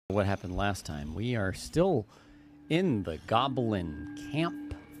What happened last time? We are still in the goblin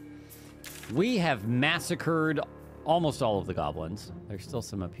camp. We have massacred almost all of the goblins. There's still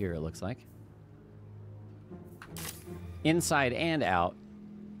some up here, it looks like. Inside and out.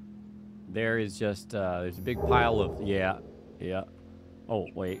 There is just, there's a big pile of, yeah. Oh,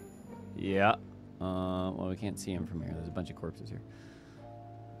 wait. Yeah. Well, we can't see him from here. There's a bunch of corpses here.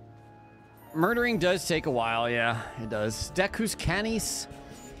 Murdering does take a while, yeah, it does. Dekus Canis,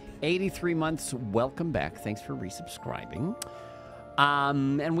 83 months, welcome back. Thanks for resubscribing.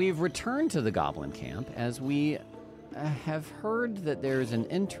 And we've returned to the goblin camp as we have heard that there's an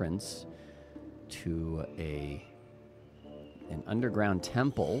entrance to an underground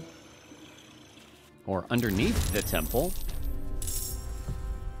temple, or underneath the temple.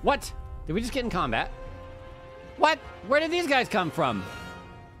 What? Did we just get in combat? What? Where did these guys come from?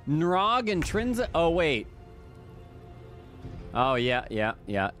 Nrog and Trinza? Oh, wait. Oh, yeah.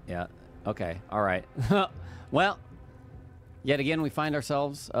 Okay, all right. Well, yet again, we find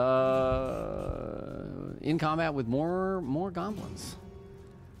ourselves in combat with more goblins.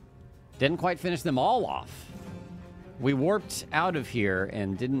 Didn't quite finish them all off. We warped out of here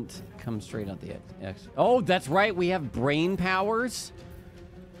and didn't come straight out the exit. Oh, that's right. We have brain powers.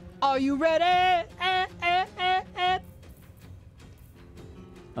 Are you ready?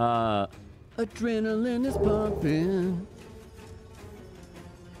 Adrenaline is pumping.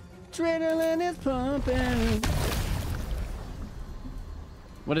 Adrenaline is pumping.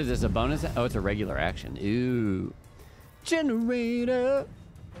 What is this, a bonus? Oh, it's a regular action. Ooh. Generator.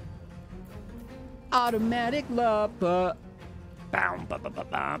 Automatic lava.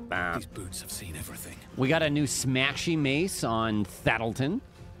 These boots have seen everything. We got a new smashy mace on Thaddleton.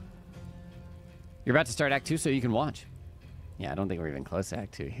 You're about to start Act 2, so you can watch. Yeah, I don't think we're even close to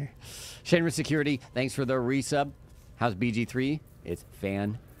Act 2 here. Shenra Security, thanks for the resub. How's BG3? It's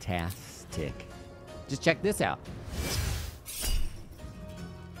fantastic. Just check this out.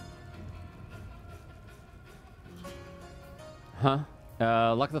 Huh?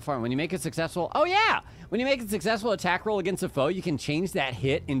 Luck of the farm. When you make it successful... Oh, yeah! When you make a successful attack roll against a foe, you can change that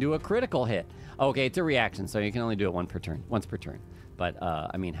hit into a critical hit. Okay, it's a reaction, so you can only do it once per turn. But,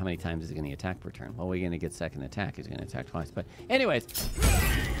 I mean, how many times is he going to attack per turn? Well, we're going to get second attack. He's going to attack twice. But anyways.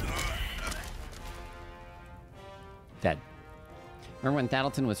 Dead. Remember when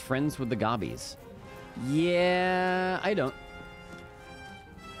Thaddleton was friends with the Gobbies? Yeah, I don't.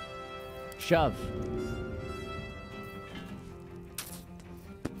 Shove.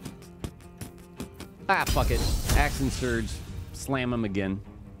 Ah, fuck it. Axe and Surge. Slam him again.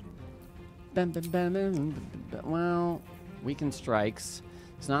 Well... Weaken strikes.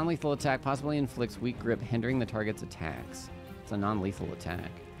 It's a non-lethal attack, possibly inflicts weak grip, hindering the target's attacks. It's a non-lethal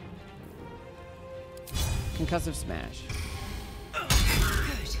attack. Concussive smash.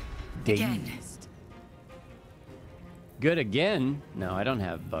 Good. Dazed. Again. Good again? No, I don't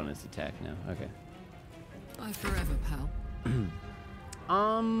have bonus attack now. Okay. Bye forever,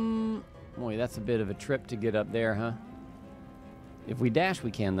 pal. Boy, that's a bit of a trip to get up there, huh? If we dash,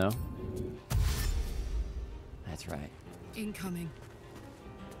 we can, though. That's right. Incoming.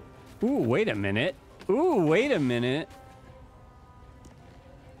 Ooh, wait a minute. Ooh, wait a minute.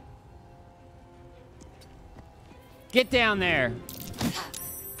 Get down there.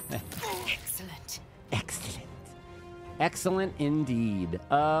 Excellent. Excellent. Excellent indeed. You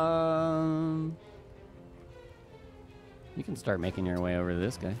can start making your way over to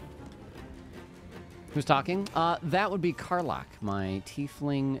this guy. Who's talking? That would be Karlach, my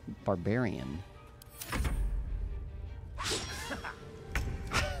tiefling barbarian.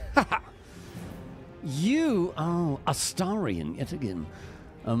 You, oh, Astarian yet again.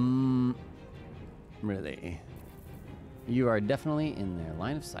 Really? You are definitely in their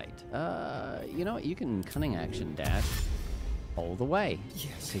line of sight. You know what? You can cunning action dash all the way.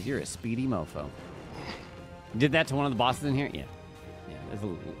 Yes. Because you're a speedy mofo. Did that to one of the bosses in here? Yeah. Yeah, there's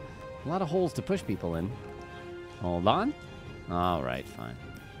a lot of holes to push people in. Hold on. All right, fine.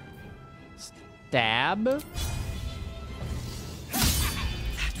 Stab.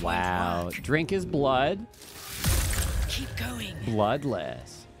 Wow. Drink his blood. Keep going.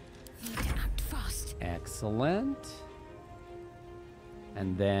 Bloodless. Need to act fast. Excellent.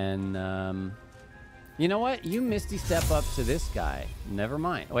 And then, you know what? You Misty step up to this guy. Never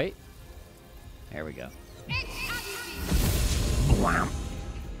mind. Wait. There we go.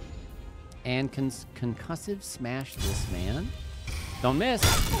 And concussive smash this man. Don't miss.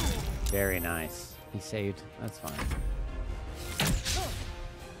 Very nice. He saved. That's fine.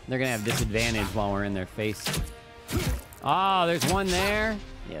 They're going to have disadvantage while we're in their face. Oh, there's one there.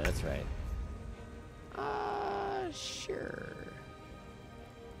 Yeah, that's right. Sure.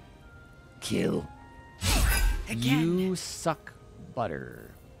 Kill. Again. You suck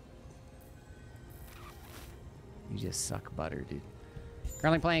butter. You just suck butter, dude.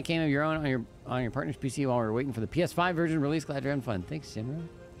 Currently playing a game of your own on your partner's PC while we're waiting for the PS5 version release. Glad you're having fun. Thanks, Shinra.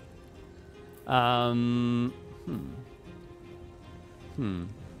 I'm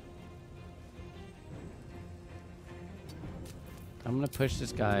gonna push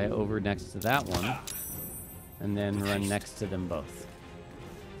this guy over next to that one, and then run next to them both.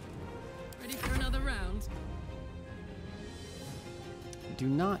 Ready for another round? Do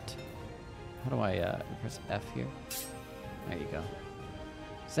not. How do I press F here? There you go.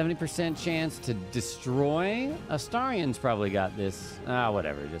 70% chance to destroy. Astarion's probably got this.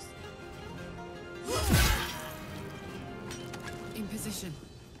 Whatever. Just In position.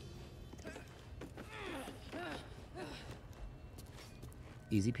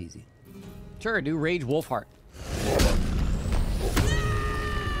 easy peasy. Sure, do Rage Wolfheart.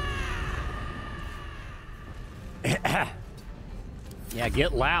 Yeah,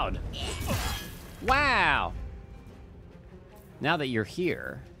 get loud. Wow. Now that you're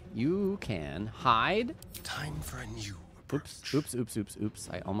here, you can hide. Time for a new Oops, oops, oops, oops, oops.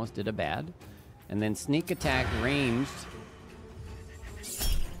 I almost did a bad. And then sneak attack ranged.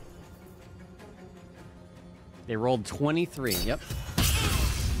 They rolled 23. Yep.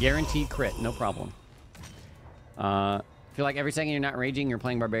 Guaranteed crit, no problem. Feel like every second you're not raging, you're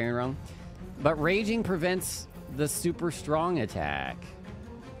playing Barbarian wrong. But raging prevents the super strong attack.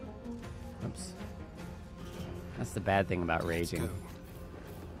 Oops. That's the bad thing about raging.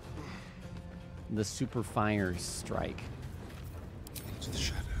 The super fire strike. Into the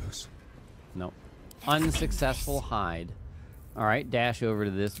shadows. Nope. Unsuccessful hide. All right, dash over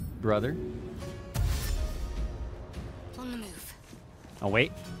to this brother. On the move. Oh,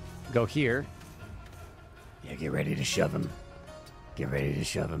 wait. Go here. Yeah, get ready to shove him. Get ready to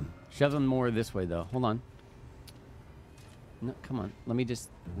shove him. Shove him more this way, though. Hold on. No, come on. Let me just...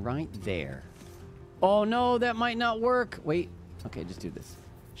 Right there. Oh, no, that might not work. Wait. Okay, just do this.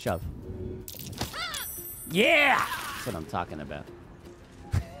 Shove. Yeah! That's what I'm talking about.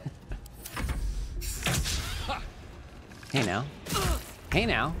 Hey, now. Hey,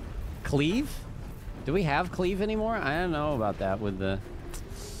 now. Cleave? Do we have cleave anymore? I don't know about that with the...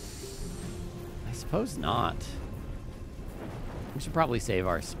 I suppose not. We should probably save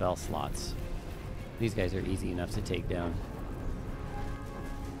our spell slots. These guys are easy enough to take down.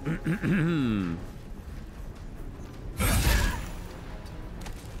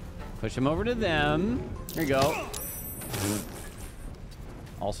 Push him over to them. Here you go.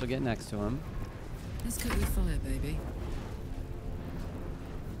 Also get next to him. This could be fire, baby.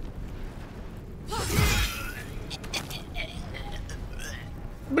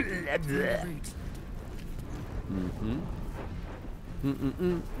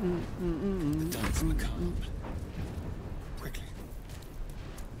 Dance macabre. Quickly.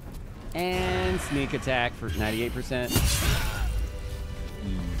 And sneak attack for 98%.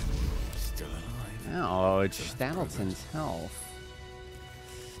 Still alive. Ouch, Stattleton's health.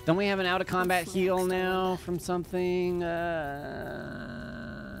 Don't we have an out of combat heal now from something?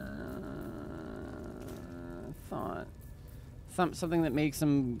 Thought something that makes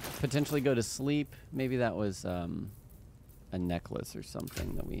him potentially go to sleep. Maybe that was a necklace or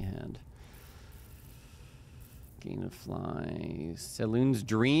something that we had. Gain of fly. Saloon's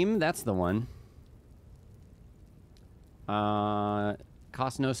Dream. That's the one.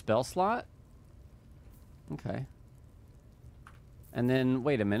 Cost no spell slot. Okay. And then,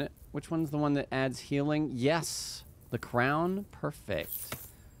 wait a minute. Which one's the one that adds healing? Yes. The crown. Perfect.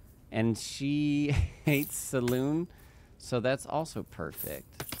 And she hates Saloon. So that's also perfect.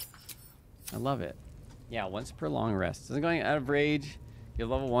 I love it. Yeah, once per long rest. Isn't going out of rage? You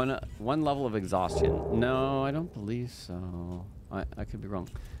level one level of exhaustion. No, I don't believe so. I could be wrong.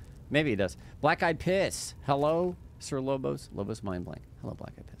 Maybe it does. Black Eyed Piss. Hello, Sir Lobos. Lobos mind blank. Hello,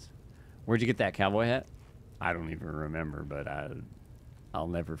 Black Eyed Piss. Where'd you get that cowboy hat? I don't even remember, but I'll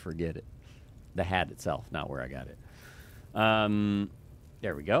never forget it. The hat itself, not where I got it.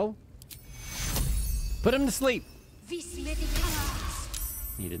 There we go. Put him to sleep.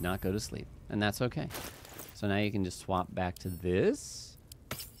 He did not go to sleep, and that's okay. So now you can just swap back to this.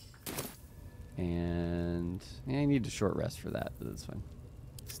 And yeah, you need a short rest for that, but that's fine.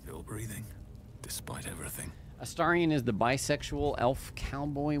 Still breathing, despite everything. Astarion is the bisexual elf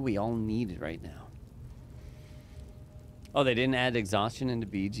cowboy we all needed right now. Oh, they didn't add exhaustion into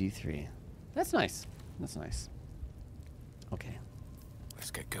BG3. That's nice. That's nice. Okay. Let's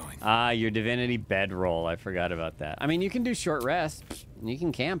get going. Your divinity bedroll. I forgot about that. I mean, you can do short rest. You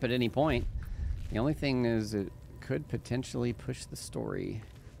can camp at any point. The only thing is it could potentially push the story.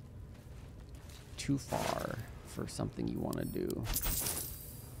 too far for something you want to do.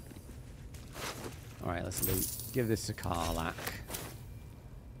 All right, let's loot. Give this to Karlak.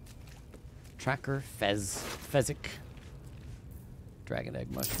 Tracker, Fezzik. Dragon egg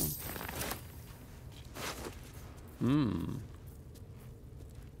mushroom.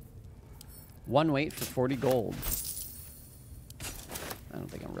 One weight for 40 gold. I don't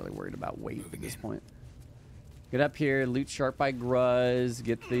think I'm really worried about weight at this point. Get up here, loot sharp by Gruz,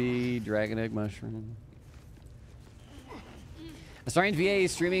 get the dragon egg mushroom. Astarian's VA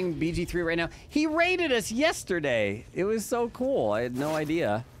is streaming BG3 right now. He raided us yesterday. It was so cool. I had no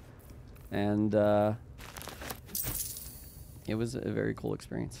idea. And it was a very cool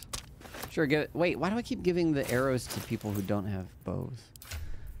experience. Sure, wait, why do I keep giving the arrows to people who don't have bows?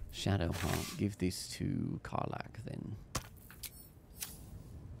 Shadow Haunt. Give these to Karlak then.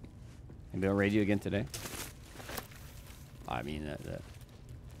 Maybe I'll raid you again today. I mean,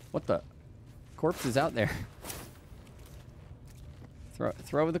 what the? Corpse is out there.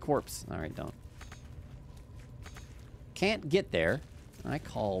 Throw the corpse. All right, don't. Can't get there. I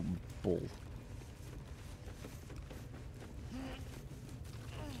call bull.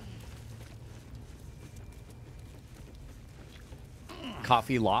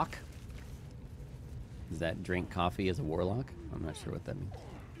 Coffee lock. Does that drink coffee as a warlock? I'm not sure what that means.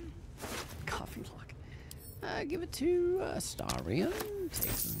 Coffee lock. Give it to Astarian.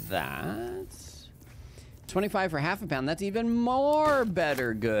 Take that. 25 for half a pound. That's even more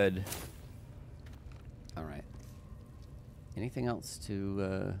better good. All right. Anything else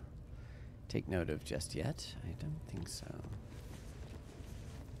to take note of just yet? I don't think so.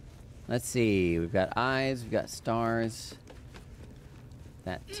 Let's see. We've got eyes. We've got stars.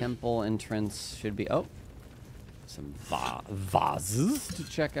 That temple entrance should be... Oh. Some vases to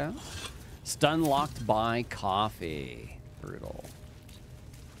check out. Stun locked by coffee. Brutal.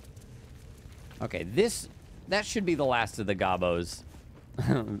 Okay, that should be the last of the gobos.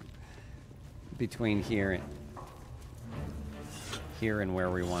 Between here and where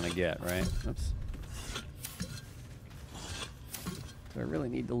we want to get, right? Oops. Do I really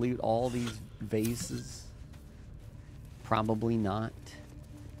need to loot all these vases? Probably not.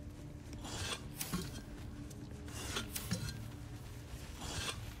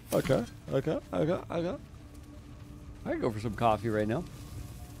 Okay. I can go for some coffee right now.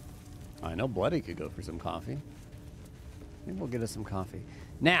 I know Bloody could go for some coffee. Maybe we'll get us some coffee.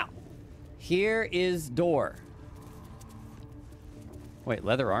 Now, here is door. Wait,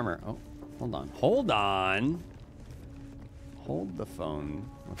 leather armor. Oh, hold on. Hold on. Hold the phone.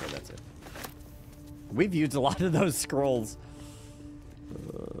 Okay, that's it. We've used a lot of those scrolls.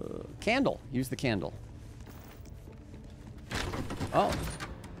 Candle. Use the candle. Oh.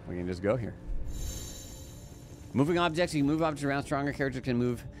 We can just go here. Moving objects. You can move objects around. Stronger characters can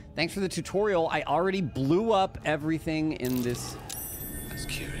move. Thanks for the tutorial. I already blew up everything in this. That's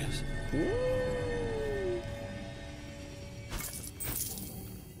curious. Ooh.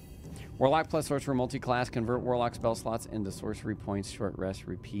 Warlock plus sorcerer multi-class. Convert warlock spell slots into sorcery points. Short rest.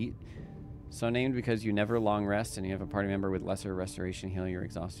 Repeat. So named because you never long rest and you have a party member with lesser restoration. Heal your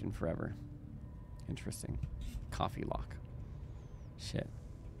exhaustion forever. Interesting. Coffee lock. Shit.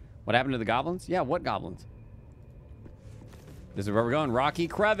 What happened to the goblins? Yeah, what goblins? This is where we're going. Rocky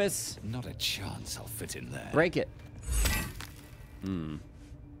crevice. Not a chance I'll fit in there. Break it.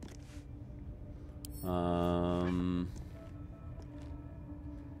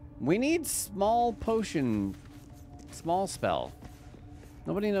 We need small potion. Small spell.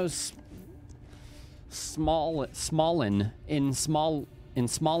 Nobody knows smollen in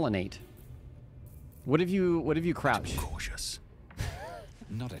smallinate. What have you crouched? Cautious.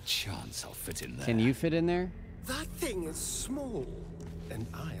 Not a chance I'll fit in there. Can you fit in there? That thing is small, and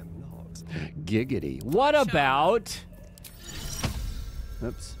I am not. Giggity. What about...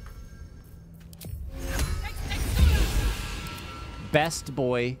 Oops. Best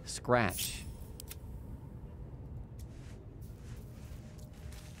boy Scratch.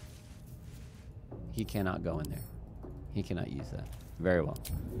 He cannot go in there. He cannot use that. Very well.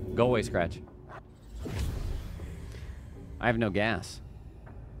 Go away, Scratch. I have no gas.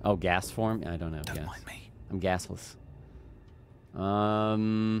 Oh, gas form? I don't have gas. Don't mind me. I'm gasless.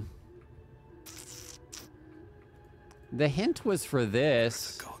 The hint was for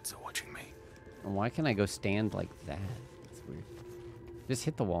this. The gods are watching me. Why can't I go stand like that? That's weird. Just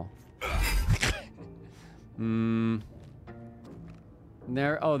hit the wall.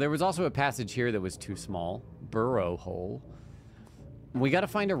 There was also a passage here that was too small. Burrow hole. We got to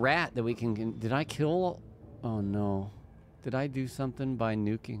find a rat that we can... Did I kill... Oh, no. Did I do something by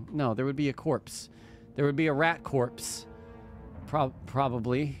nuking? No, there would be a corpse. There would be a rat corpse.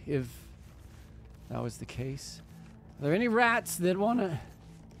 Probably, if that was the case. Are there any rats that want to...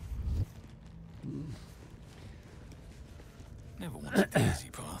 Never wanted the easy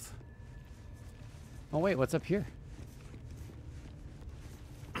path. Oh, wait, what's up here?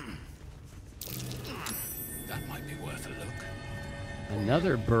 That might be worth a look.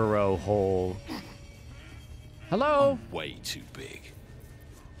 Another burrow hole. Hello? Way too big.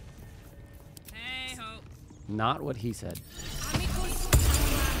 Hey ho. Not what he said.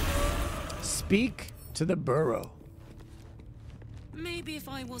 Speak to the burrow. Maybe if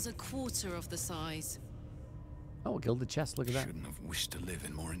I was a quarter of the size. Oh, gilded chest. Look at that. Shouldn't have wished to live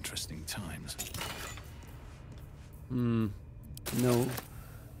in more interesting times. No.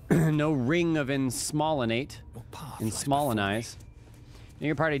 No ring of Insmollinate. What path lies Insmollinize. When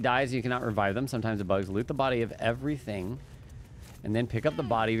your party dies, you cannot revive them. Sometimes the bugs loot the body of everything, and then pick up the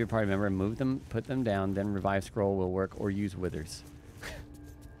body of your party member and move them, put them down. Then revive scroll will work, or use withers.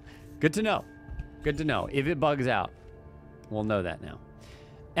 Good to know. Good to know. If it bugs out, we'll know that now.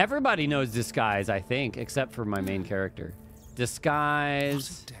 Everybody knows disguise, I think, except for my main character.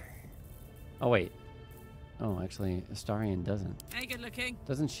 Disguise. Oh wait. Oh, actually, Astarion doesn't. Hey, good looking.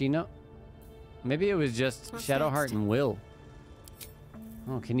 Doesn't she know? Maybe it was just What's Shadowheart next? and Will.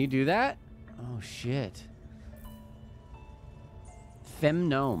 Oh, can you do that? Oh, shit. Fem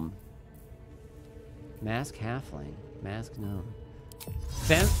Gnome. Mask Halfling. Mask Gnome.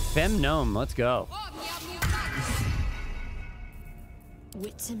 Fem Gnome, let's go.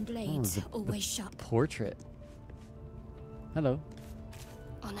 Wits and blades, the always sharp. Portrait. Hello.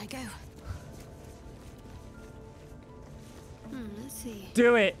 On I go. Let's see.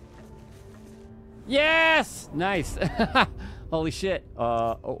 Do it. Yes! Nice. Holy shit.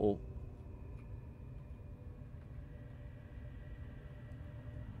 Uh-oh.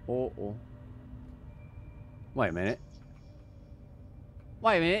 Uh-oh. Wait a minute.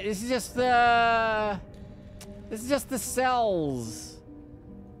 Wait a minute. This is just the... This is just the cells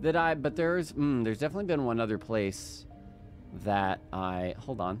that I... But there's definitely been one other place that I...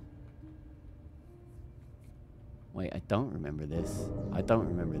 Hold on. Wait, I don't remember this. I don't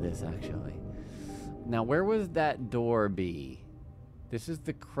remember this, actually. Now, where would that door be? This is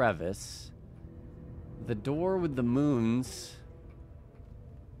the crevice. The door with the moons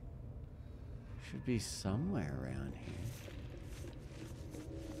should be somewhere around here.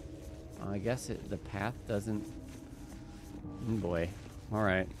 I guess the path doesn't... boy. All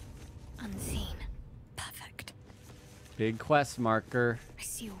right. Unseen. Perfect. Big quest marker. I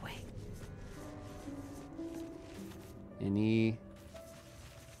see a way. Any...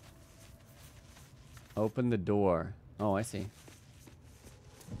 Open the door. Oh, I see.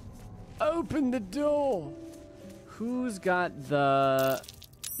 Open the door! Who's got the...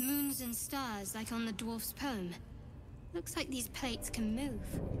 Moons and stars, like on the dwarf's poem. Looks like these plates can move.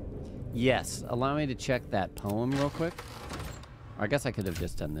 Yes, allow me to check that poem real quick. Or I guess I could have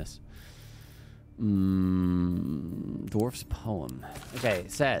just done this. Dwarf's poem. Okay,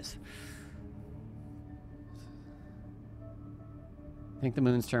 it says... Think the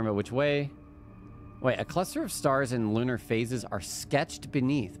moon's turn, but which way? Wait, a cluster of stars in lunar phases are sketched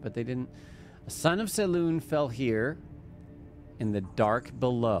beneath, but they didn't... A son of Selûne fell here in the dark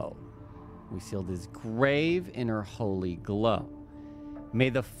below. We sealed his grave in her holy glow. May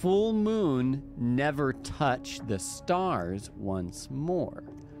the full moon never touch the stars once more.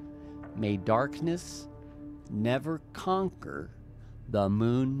 May darkness never conquer the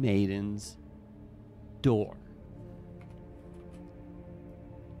moon maiden's door.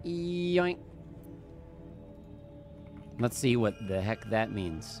 Yoink. Let's see what the heck that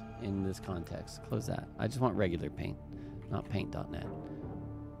means in this context. Close that. I just want regular paint, not paint.net.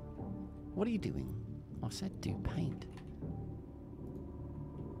 What are you doing? I said do paint.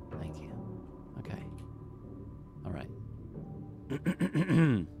 Thank you. Okay. All right.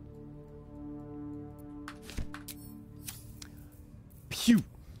 Pew.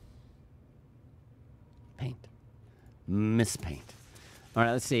 Paint. Mispaint. All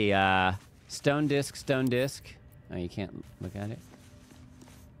right, let's see. Stone disc, stone disc. Oh, you can't look at it.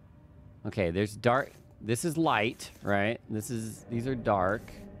 Okay, there's dark. This is light, right? These are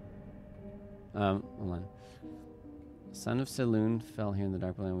dark. Hold on. Son of Selûne fell here in the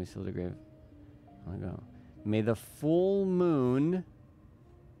dark land. We sealed a grave. I'll go. May the full moon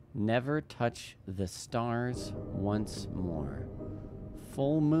never touch the stars once more.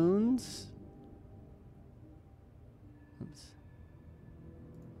 Full moons? Oops.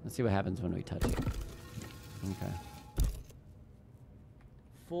 Let's see what happens when we touch it. Okay.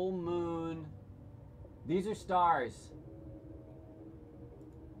 Full moon. These are stars.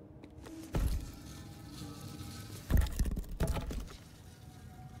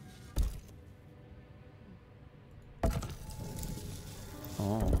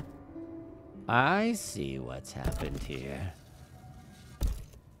 I see what's happened here.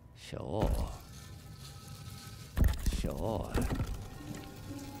 Sure. Sure.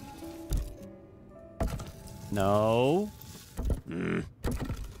 No.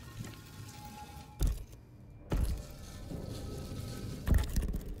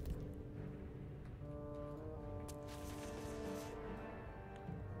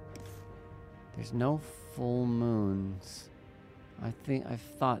 There's no full moons. I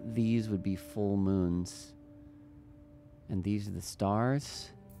thought these would be full moons. And these are the stars.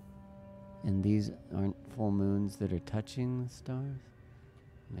 And these aren't full moons that are touching the stars?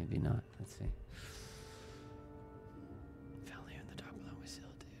 Maybe not. Let's see. Fell here in the dark below. We sealed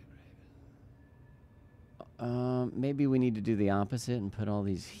the grave. Maybe we need to do the opposite and put all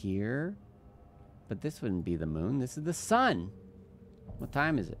these here. But this wouldn't be the moon. This is the sun. What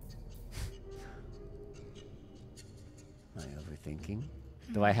time is it? Am I overthinking?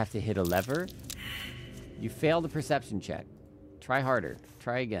 Do I have to hit a lever? You failed the perception check. Try harder.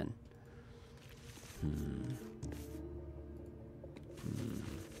 Try again.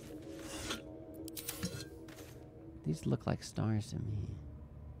 These look like stars to me.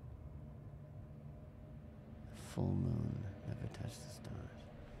 Full moon. Never touch the stars.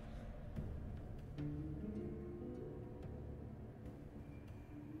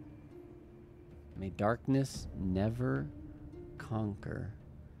 May darkness never conquer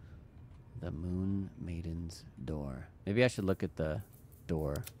the Moon Maiden's door. Maybe I should look at the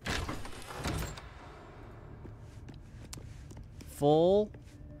door. Full,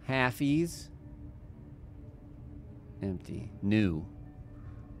 halfies, empty, new.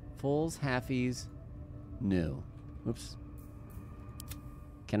 Fulls, halfies, new. Oops.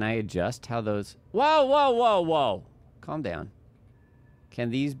 Can I adjust how those... Whoa, whoa, whoa, whoa. Calm down. Can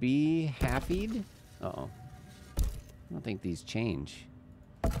these be halfied? Uh-oh. I don't think these change.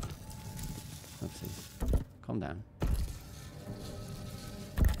 Oopsies. Calm down.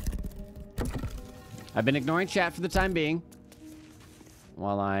 I've been ignoring chat for the time being.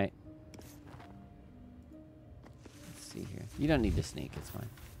 While I... Let's see here. You don't need to sneak. It's fine.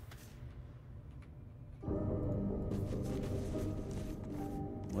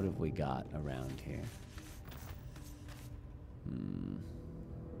 What have we got around here?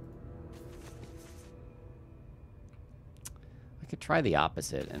 I could try the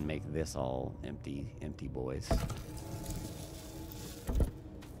opposite and make this all empty boys. Let's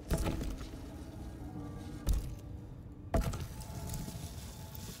see.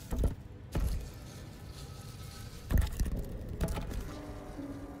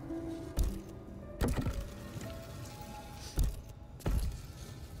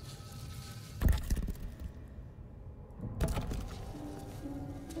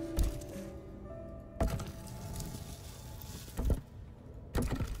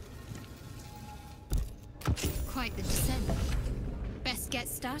 Quite the descent. Best get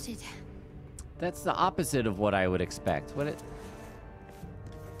started. That's the opposite of what I would expect. What it...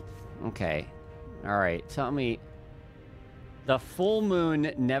 Okay. Alright, tell me... The full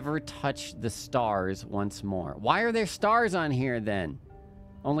moon never touched the stars once more. Why are there stars on here, then?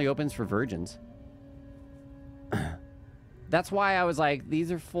 Only opens for virgins. That's why I was like,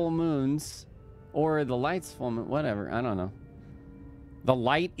 these are full moons. Or the light's full moon. Whatever, I don't know. The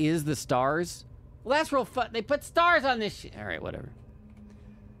light is the stars? Well, that's real fun. They put stars on this shit. Alright, whatever.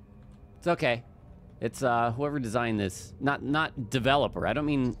 It's okay. It's whoever designed this. Not developer. I don't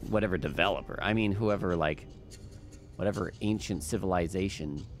mean whatever developer. I mean whoever, like, whatever ancient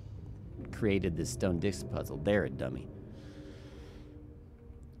civilization created this stone disc puzzle. They're a dummy.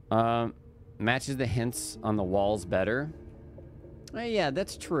 Matches the hints on the walls better. Yeah,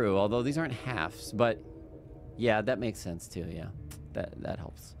 that's true. Although these aren't halves. But, yeah, that makes sense, too. Yeah, that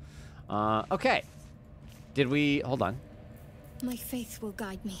helps. Okay. Did we... Hold on. My faith will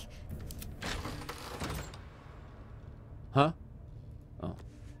guide me. Huh? Oh.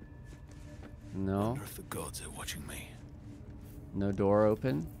 I No. wonder if the gods are watching me. No door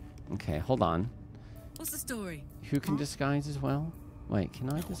open. Okay, hold on. What's the story? Who can disguise as well? Wait, can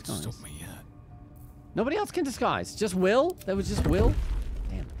I No one's disguise? stopped me yet. Nobody else can disguise. Just Will? That was just Will?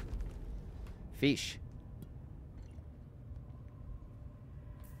 Damn. Fish.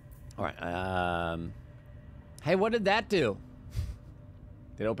 Alright, hey, what did that do?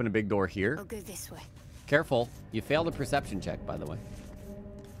 Did it open a big door here? I'll go this way. Careful. You failed a perception check, by the way.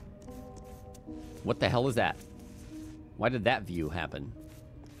 What the hell is that? Why did that view happen?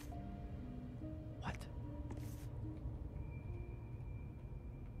 What?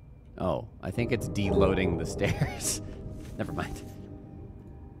 Oh, I think it's deloading the stairs. Never mind.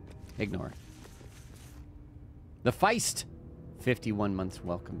 Ignore. The Feist. 51 months.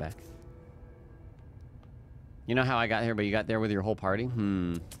 Welcome back. You know how I got here, but you got there with your whole party?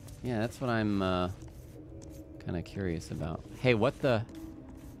 Yeah, that's what I'm kind of curious about. Hey, what the...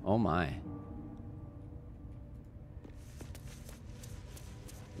 Oh my.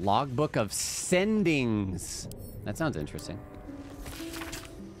 Logbook of sendings. That sounds interesting.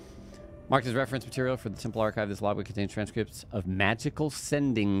 Marked as reference material for the temple archive, this logbook contains transcripts of magical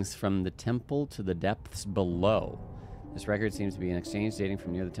sendings from the temple to the depths below. This record seems to be an exchange dating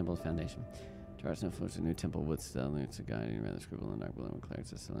from near the temple's foundation. Charles influenced a new temple with still it's a guy rather scribble in the dark below and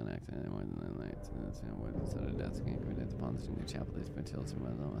clerics are still enacting any more than the lights. And that's how what is of death can create upon this new chapel. These materials from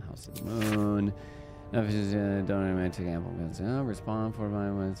the house of the moon. Now, if you don't take ample guns, respond for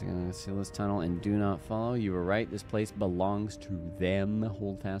my once again. Seal this tunnel and do not follow. You were right. This place belongs to them.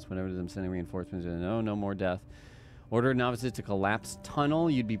 Hold fast. Whatever it is, I'm sending reinforcements. No more death. Order novices to collapse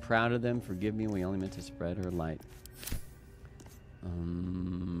tunnel. You'd be proud of them. Forgive me. We only meant to spread her light.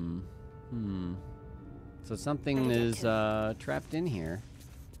 So something is trapped in here.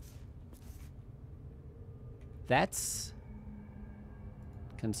 That's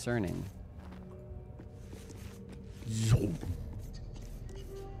concerning.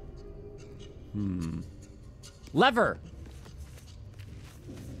 Lever.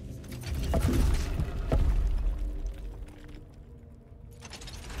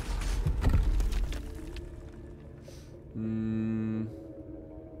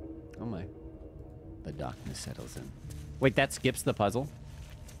 Oh my. The darkness settles in. Wait, that skips the puzzle?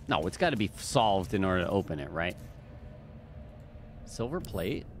 No, it's got to be solved in order to open it, right? Silver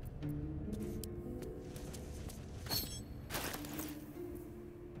plate?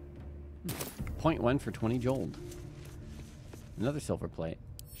 0.1 for 20 gold. Another silver plate.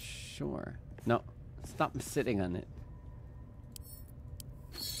 Sure. No, stop sitting on it.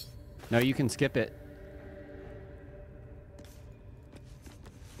 No, you can skip it.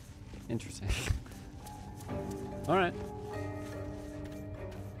 Interesting. All right.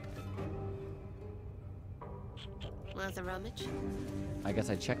 Want the rummage? I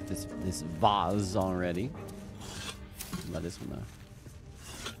guess I checked this vase already. Let this one know.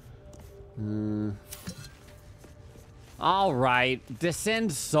 All right,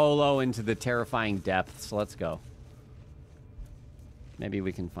 descend solo into the terrifying depths. Let's go. Maybe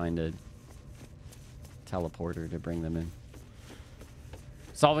we can find a teleporter to bring them in.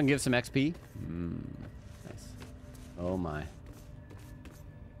 Solve and give some XP. Nice. Oh my.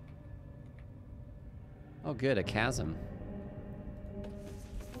 Oh good, a chasm.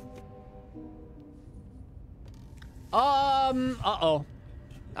 Uh-oh.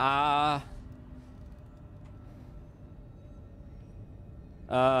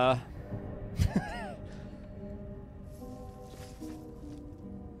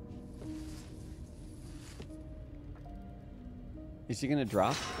 Is she gonna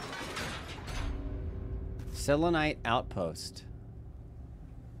drop? Selenite outpost.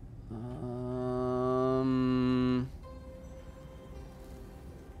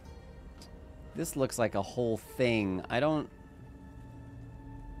 This looks like a whole thing. I don't...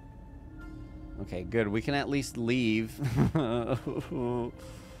 Okay, good. We can at least leave. I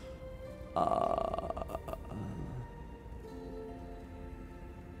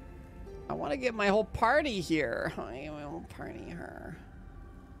want to get my whole party here. I want my whole party here.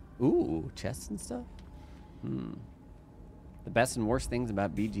 Ooh, chests and stuff? The best and worst things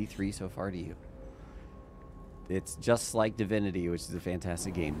about BG3 so far to you. It's just like Divinity, which is a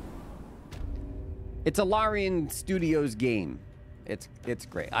fantastic game. It's a Larian Studios game. It's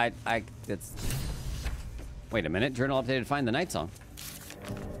great. It's... Wait a minute. Journal updated. Find the night song.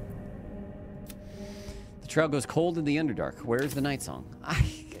 The trail goes cold in the Underdark. Where's the night song?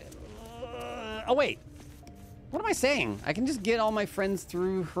 Oh, wait. What am I saying? I can just get all my friends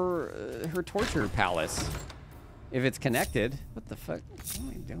through her torture palace. If it's connected. What the fuck? What am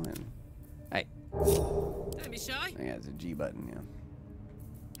I doing? Hey. Don't be shy. Yeah, it's a G button, yeah.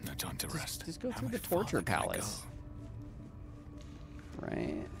 No time to rest. Just go through the torture palace.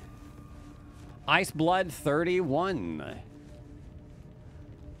 Right. Ice Blood 31.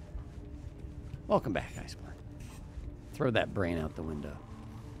 Welcome back, Ice Blood. Throw that brain out the window.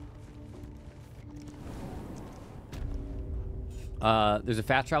 There's a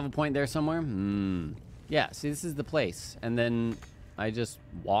fast travel point there somewhere. Yeah, see, this is the place. And then I just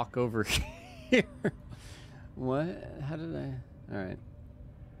walk over here. What? How did I? All right.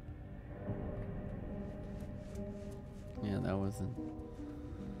 Yeah, that wasn't...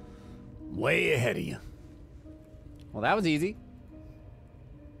 Way ahead of you. Well, that was easy.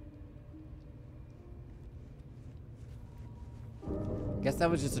 Guess that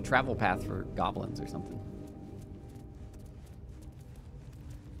was just a travel path for goblins or something.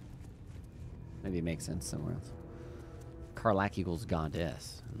 Maybe it makes sense somewhere else. Karlach equals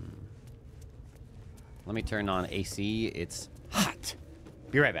goddess. Let me turn on AC. It's hot.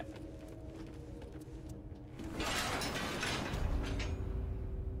 Be right back.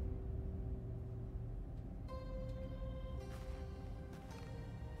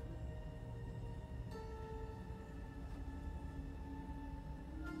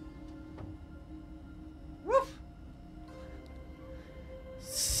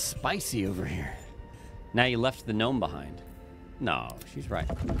 Spicy over here. Now you left the gnome behind. No, she's right.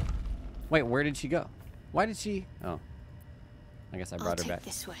 Wait, where did she go? Why did she? Oh, I guess I brought her back.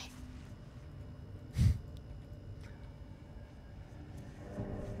 This way.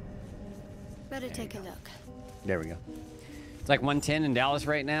 Better take a look. There we go. It's like 110 in Dallas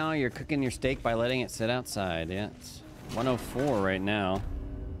right now. You're cooking your steak by letting it sit outside. Yeah, it's 104 right now.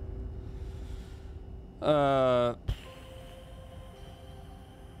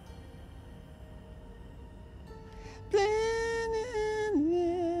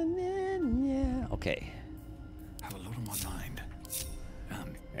 Okay. Have a lot on my mind.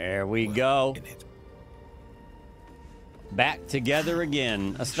 There we go. Back together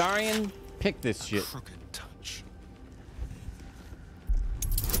again. Astarion, pick this shit. Crooked touch.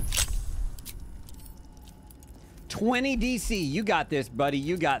 $20 DC. You got this, buddy.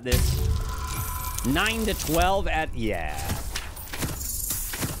 You got this. 9 to 12 at... Yeah.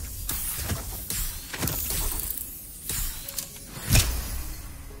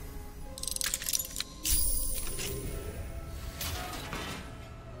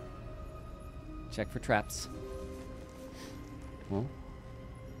 Check for traps. Oh.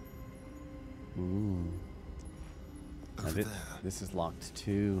 Ooh. This is locked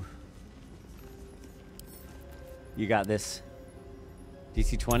too. You got this.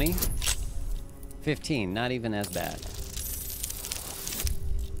 DC 20? 15, not even as bad.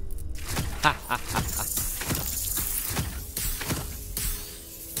 Ha ha ha ha.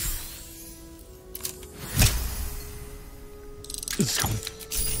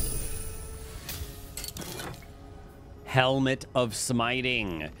 Helmet of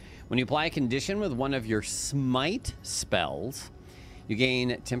Smiting. When you apply a condition with one of your smite spells, you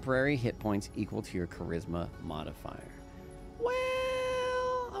gain temporary hit points equal to your charisma modifier.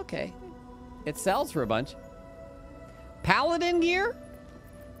 Well, okay. It sells for a bunch. Paladin gear?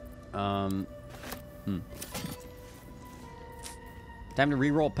 Time to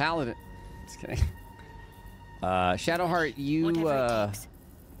reroll Paladin. Just kidding. Shadowheart, you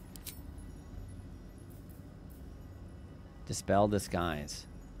Dispel disguise.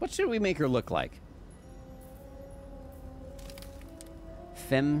 What should we make her look like?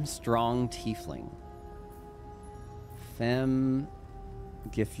 Femme strong tiefling. Femme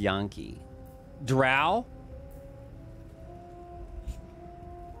Githyanki. Drow?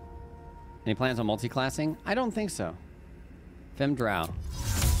 Any plans on multi-classing? I don't think so. Femme Drow.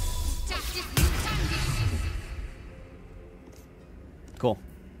 Cool.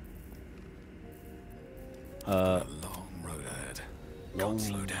 A long road ahead. Can't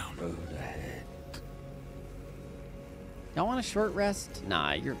slow down. Road ahead. Y'all want a short rest?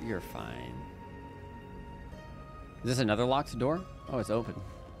 Nah, you're fine. Is this another locked door? Oh, it's open.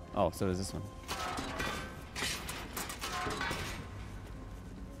 Oh, so is this one.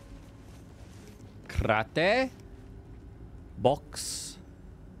 Krate. Box.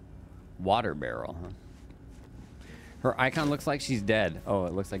 Water barrel, huh? Her icon looks like she's dead. Oh,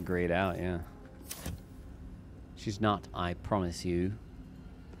 it looks like grayed out, yeah. She's not, I promise you.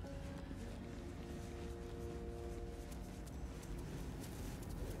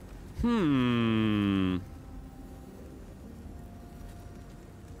 I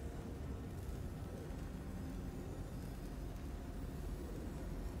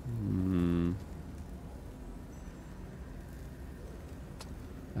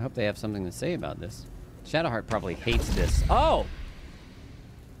hope they have something to say about this. Shadowheart probably hates this. Oh!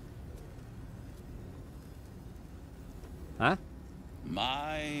 Huh?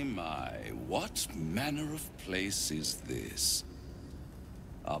 My, what manner of place is this?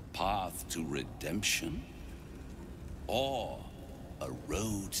 A path to redemption? Or a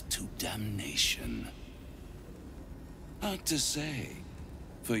road to damnation? Hard to say,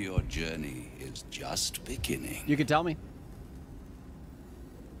 for your journey is just beginning. You can tell me.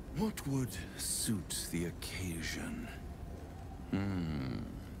 What would suit the occasion?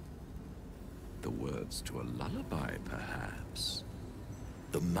 The words to a lullaby, perhaps.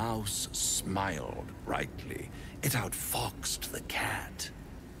 The mouse smiled brightly. It outfoxed the cat.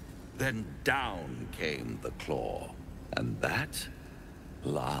 Then down came the claw. And that?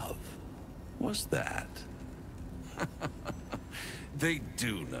 Love. Was that? They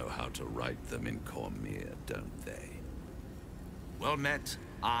do know how to write them in Cormier, don't they? Well met.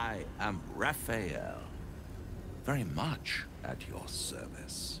 I am Raphael. Very much at your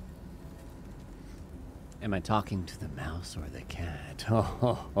service. Am I talking to the mouse or the cat?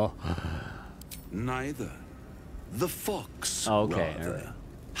 Neither. The fox, Okay, rather. all right.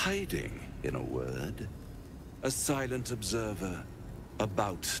 Hiding, in a word. A silent observer,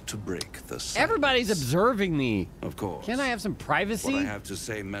 about to break the silence. Everybody's observing me. Of course. Can I have some privacy? What I have to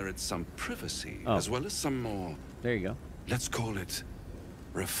say merits some privacy, as well as some more, There you go. let's call it,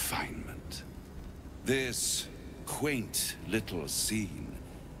 refinement. This quaint little scene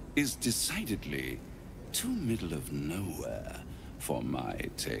is decidedly too middle of nowhere for my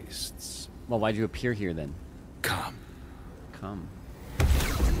tastes. Well, why'd you appear here then? Come. Come.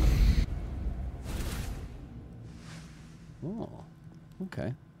 Oh,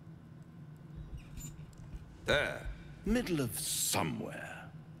 okay. There. Middle of somewhere.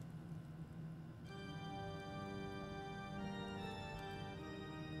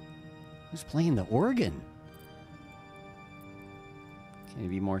 Who's playing the organ? Can you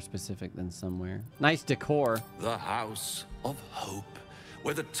be more specific than somewhere? Nice decor. The house of hope,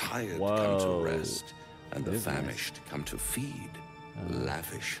 where the tired come Whoa. to rest and the It is nice. famished come to feed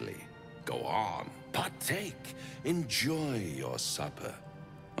lavishly. Go on, partake, enjoy your supper.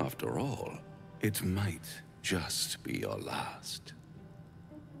 After all, it might just be your last.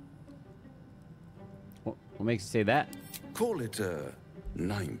 What makes you say that? Call it a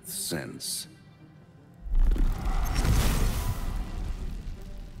ninth sense.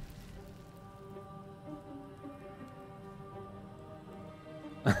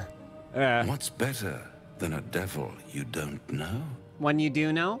 What's better than a devil you don't know? One you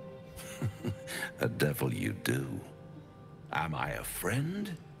do know? A devil you do. Am I a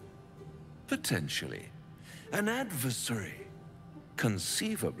friend? Potentially. An adversary?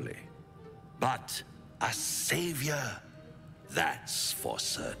 Conceivably. But a savior? That's for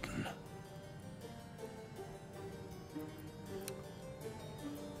certain.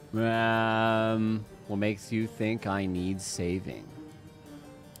 What makes you think I need saving?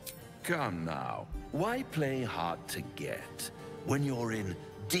 Come now. Why play hard to get when you're in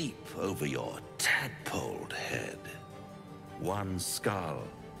deep over your tadpoled head? One skull,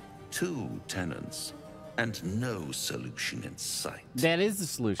 two tenants, and no solution in sight. That is the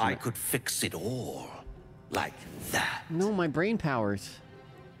solution. I could fix it all. Like that. No, my brain powers.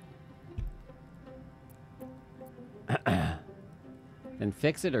 Then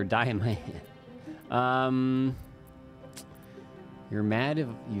fix it or die in my hand. You're mad if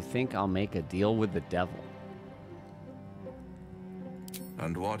you think I'll make a deal with the devil.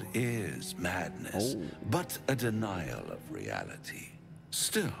 And what is madness but a denial of reality?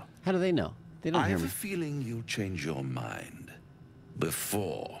 Still, How do they know? They don't I hear have me. a feeling you'll change your mind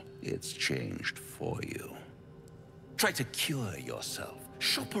before it's changed for you. Try to cure yourself.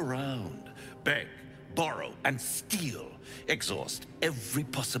 Shop around. Beg, borrow, and steal. Exhaust every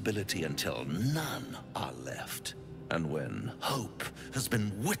possibility until none are left. And when hope has been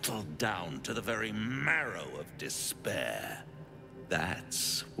whittled down to the very marrow of despair,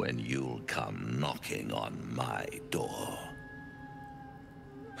 that's when you'll come knocking on my door.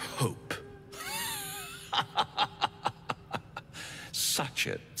 Hope. Such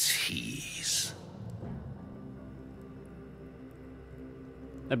a tease.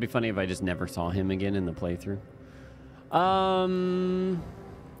 That'd be funny if I just never saw him again in the playthrough.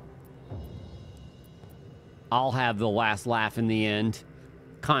 I'll have the last laugh in the end.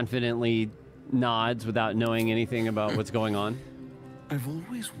 Confidently nods without knowing anything about what's going on. I've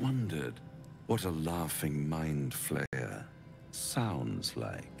always wondered what a laughing mind flayer sounds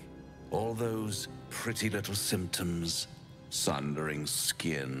like. All those pretty little symptoms, sundering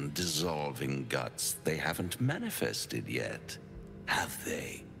skin, dissolving guts, they haven't manifested yet, have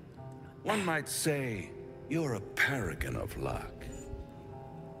they? One might say you're a paragon of luck.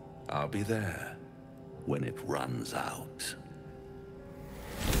 I'll be there when it runs out.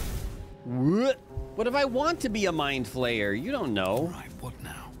 What if I want to be a mind flayer? You don't know. Right, what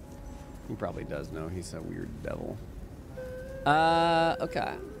now? He probably does know. He's a weird devil.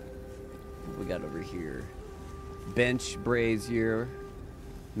 Okay. What we got over here? Bench brazier.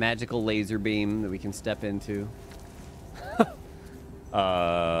 Magical laser beam that we can step into.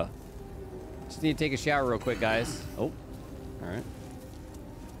 Just need to take a shower real quick, guys. Oh, alright.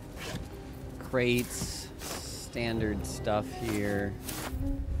 Crates. Standard stuff here.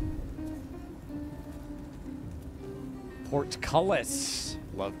 Portcullis.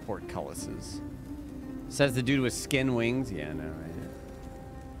 Love portcullises. Says the dude with skin wings. Yeah, no, right?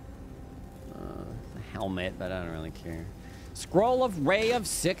 A helmet, but I don't really care. Scroll of Ray of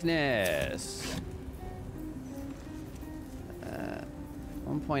Sickness.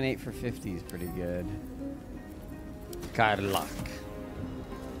 1.8 for 50 is pretty good. Karlak.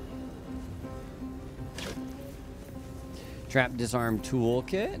 Trap disarm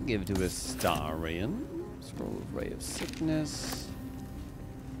toolkit. Give to Astarion. Scroll of Ray of Sickness.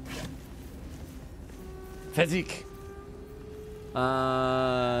 Physique.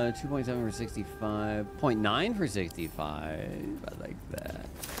 2.7 for 65. 0.9 for 65. I like that.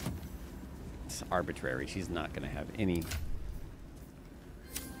 It's arbitrary. She's not going to have any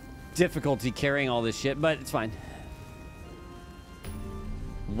difficulty carrying all this shit, but it's fine.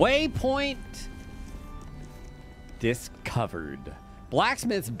 Waypoint discovered.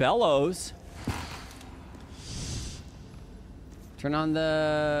 Blacksmith's bellows. Turn on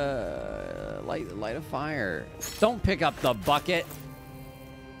the light a fire. Don't pick up the bucket.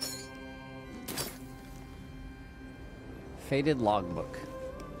 Faded logbook.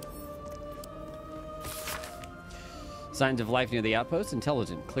 Signs of life near the outpost.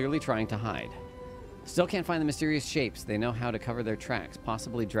 Intelligent, clearly trying to hide. Still can't find the mysterious shapes. They know how to cover their tracks.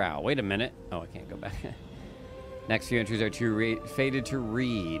 Possibly drow. Wait a minute. Oh, I can't go back. Next few entries are too faded to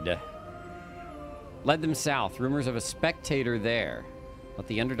read. Led them south. Rumors of a spectator there. Let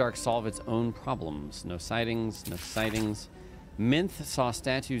the Underdark solve its own problems. No sightings, no sightings. Minth saw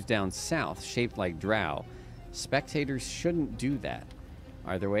statues down south, shaped like drow. Spectators shouldn't do that.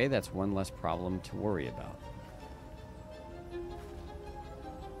 Either way, that's one less problem to worry about.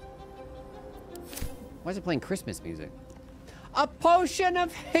 Why is it playing Christmas music? A potion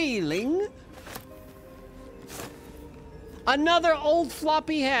of healing? Another old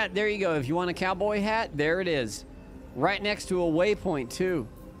floppy hat. There you go. If you want a cowboy hat, there it is. Right next to a waypoint, too.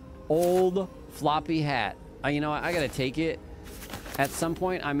 Old floppy hat. You know what? I gotta take it. At some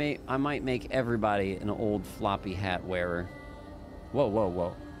point, I might make everybody an old floppy hat wearer. Whoa, whoa,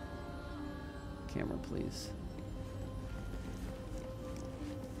 whoa. Camera, please.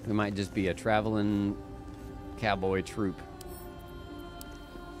 We might just be a traveling cowboy troupe.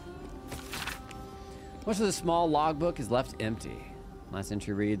 Most of the small logbook is left empty. Last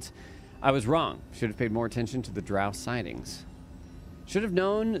entry reads, I was wrong. Should have paid more attention to the drow sightings. Should have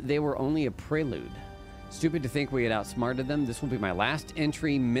known they were only a prelude. Stupid to think we had outsmarted them. This will be my last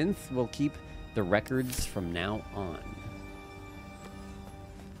entry. Minth will keep the records from now on.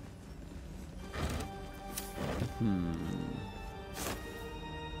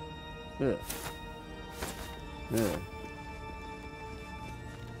 Ugh. Ugh.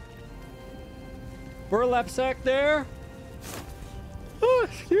 Burlap sack there. Oh,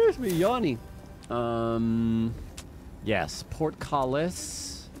 excuse me, yawning. Yes,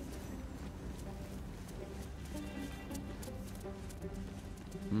 portcullis.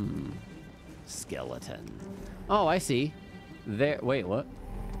 Skeleton. Oh, I see. There. Wait, what?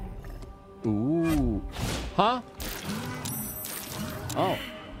 Ooh. Huh? Oh.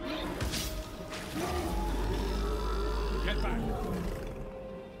 Get back.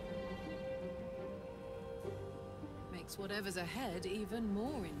 Makes whatever's ahead even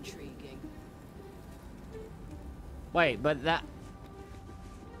more intriguing. Wait, but that...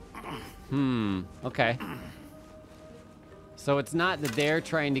 Okay. So it's not that they're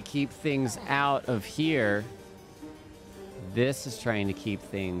trying to keep things out of here. This is trying to keep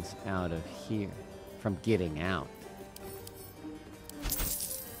things out of here. From getting out.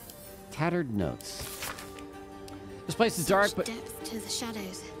 Tattered notes. This place is dark, but... depth to the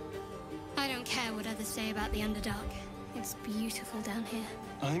shadows. I don't care what others say about the Underdark. It's beautiful down here.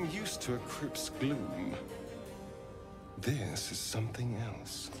 I'm used to a crypt's gloom. This is something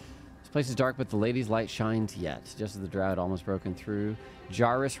else. This place is dark, but the lady's light shines yet. Just as the drow had almost broken through,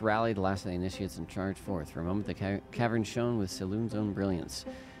 Jarrus rallied the last of the initiates and charged forth. For a moment, the cavern shone with Selûne's own brilliance.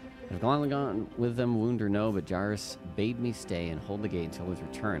 I've gone with them, wound or no, but Jarrus bade me stay and hold the gate until his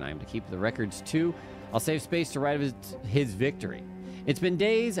return. I am to keep the records too. I'll save space to write of his victory. It's been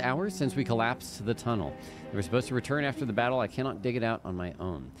days, hours since we collapsed the tunnel. We were supposed to return after the battle. I cannot dig it out on my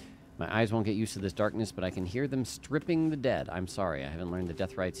own. My eyes won't get used to this darkness, but I can hear them stripping the dead. I'm sorry, I haven't learned the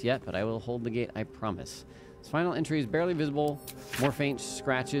death rites yet, but I will hold the gate, I promise. This final entry is barely visible, more faint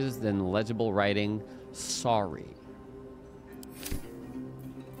scratches than legible writing. Sorry.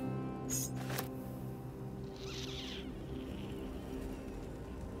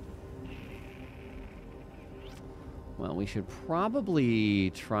 Well, we should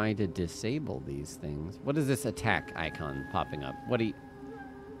probably try to disable these things. What is this attack icon popping up? What do you...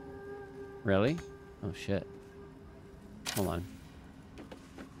 Really? Oh, shit. Hold on.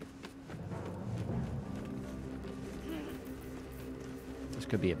 This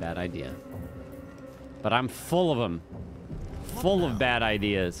could be a bad idea. But I'm full of them. Full of bad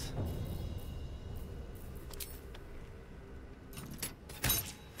ideas.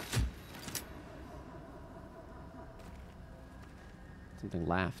 Something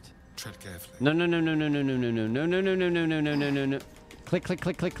laughed. Tread carefully. No, no, no, no, no, no, no, no, no, no, no, no, no, no, no, no, no, no, no. Click, click,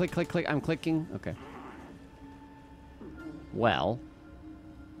 click, click, click, click, click. I'm clicking. Okay. Well.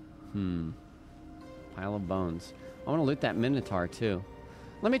 Pile of bones. I want to loot that Minotaur, too.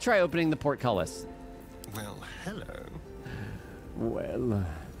 Let me try opening the portcullis. Well, hello. Well.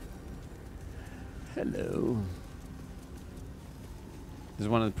 Hello. This is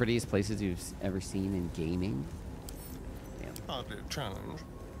one of the prettiest places you've ever seen in gaming. Damn. Hardly a challenge.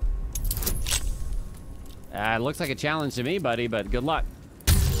 It looks like a challenge to me, buddy, but good luck.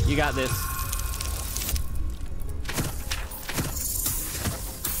 You got this.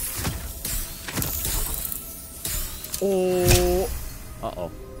 Oh.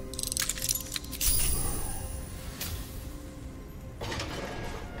 Uh-oh.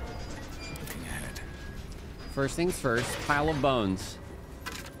 Looking ahead. First things first, pile of bones.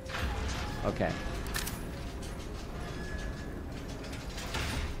 Okay.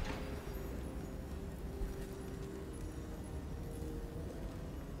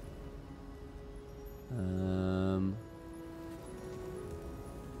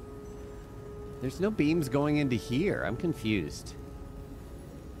 There's no beams going into here. I'm confused.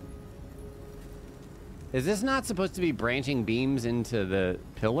 Is this not supposed to be branching beams into the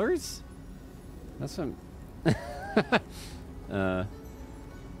pillars? That's what I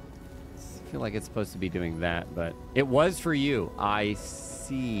feel like it's supposed to be doing that, but it was for you. I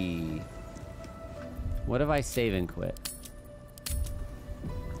see. What if I save and quit?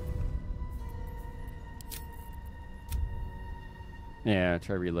 Yeah,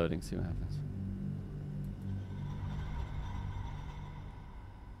 try reloading, see what happens.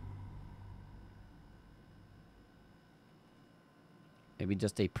 Maybe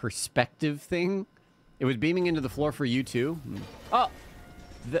just a perspective thing? It was beaming into the floor for you too? Oh!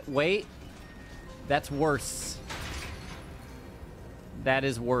 Wait. That's worse. That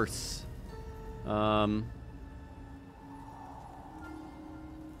is worse. Alright.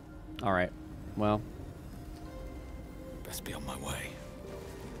 Well. Best be on my way.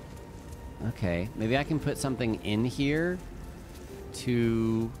 Okay. Maybe I can put something in here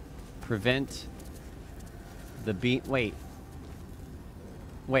to prevent the beam. Wait.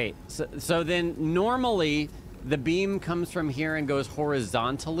 Wait. So then normally the beam comes from here and goes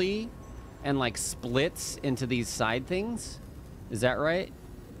horizontally and like splits into these side things? Is that right?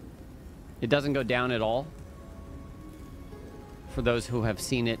 It doesn't go down at all? For those who have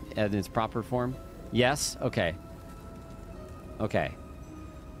seen it in its proper form? Yes? Okay. Okay.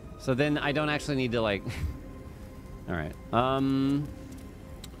 So then I don't actually need to like... Alright.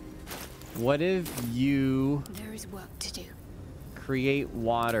 What if you... There is work to do. Create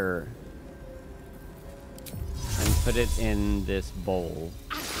water and put it in this bowl.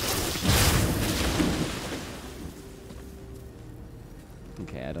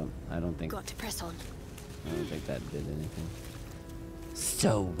 Okay, I don't think... Got to press on. I don't think that did anything.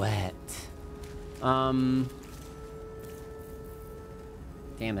 So wet. Damn,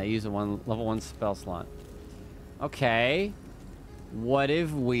 I used a level 1 spell slot. Okay. What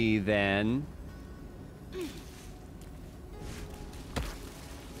if we then...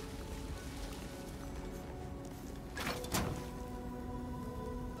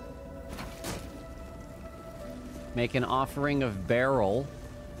 make an offering of barrel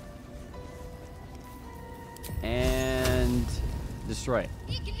and destroy it.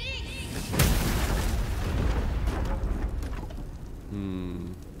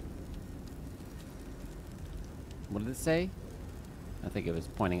 What did it say? I think it was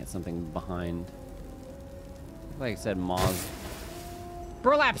pointing at something behind. Like I said, Moz.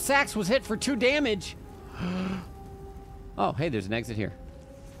 Burlap Sacks was hit for 2 damage. Oh, hey, there's an exit here.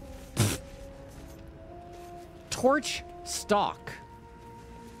 Torch stock.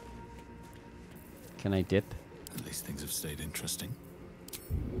 Can I dip? At least things have stayed interesting.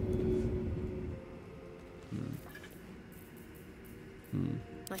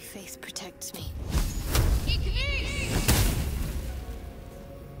 My faith protects me.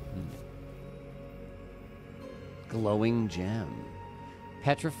 Glowing gem.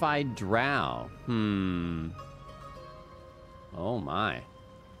 Petrified drow. Oh my.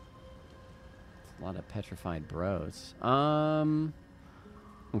 A lot of petrified bros.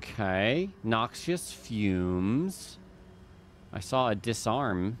 Okay. Noxious fumes. I saw a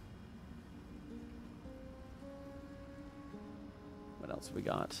disarm. What else we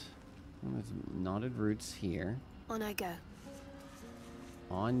got? Oh, there's knotted roots here. On I go.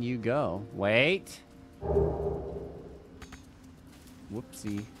 On you go. Wait.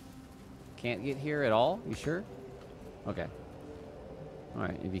 Whoopsie. Can't get here at all? You sure? Okay.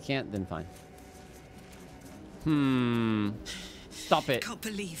 Alright, if you can't, then fine. Stop it. Can't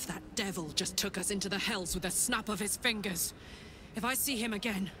believe that devil just took us into the hells with a snap of his fingers. If I see him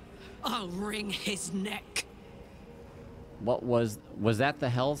again, I'll wring his neck. What was that the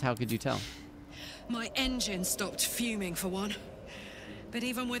hells? How could you tell? My engine stopped fuming for one. But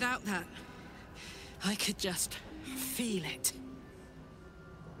even without that, I could just feel it.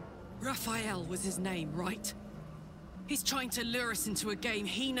 Raphael was his name, right? He's trying to lure us into a game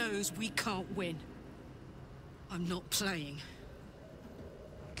he knows we can't win. I'm not playing.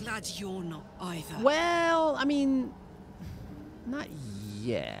 Glad you're not either. Well, I mean, not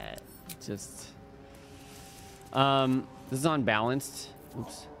yet. Just, this is unbalanced.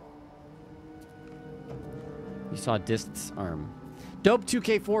 Oops. You saw Dist's arm. Dope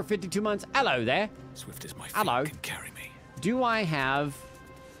 2K4, 52 months. Hello there. Swift as my feet Hello. can carry me. Do I have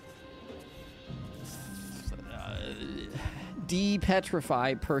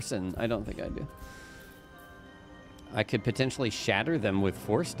de-petrify person? I don't think I do. I could potentially shatter them with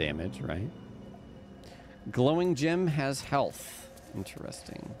force damage, right? Glowing gem has health.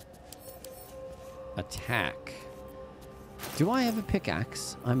 Interesting. Attack. Do I have a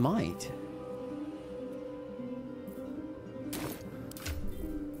pickaxe? I might.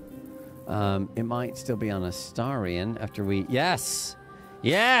 It might still be on Astarion after we... Yes!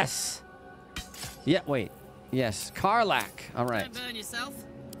 Yes! Yeah, wait. Yes, Karlak. All right. Don't burn yourself.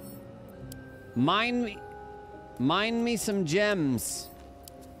 Mine me some gems.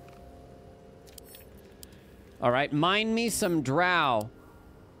 All right, mine me some drow.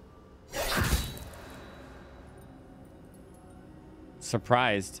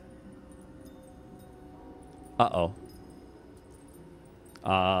 Surprised. Uh-oh.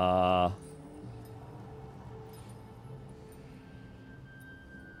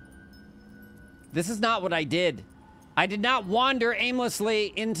 This is not what I did. I did not wander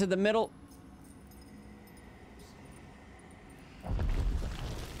aimlessly into the middle.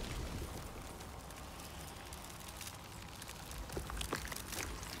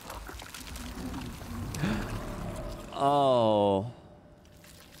 Oh.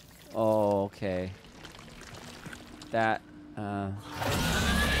 Oh, okay. That,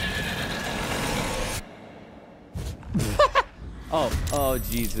 oh,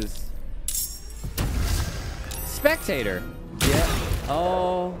 Jesus. Spectator. Yeah.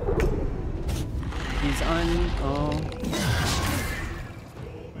 Oh. He's oh.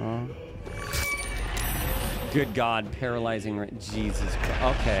 Oh. Good God, paralyzing. Jesus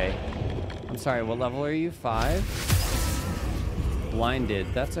Christ. Okay. I'm sorry, what level are you? 5? Blinded.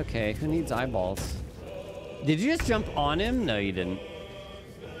 That's okay. Who needs eyeballs? Did you just jump on him? No, you didn't.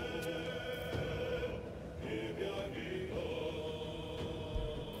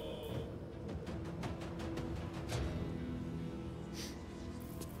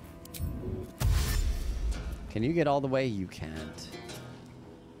 Can you get all the way? You can't.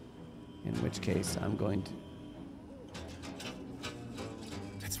 In which case, I'm going to...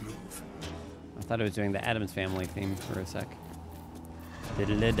 Let's move. I thought I was doing the Addams Family theme for a sec.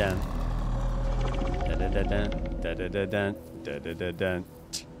 Da-da-da-dun. Da-da-da-dun. Da-da-da-dun. Da-da-da-dun.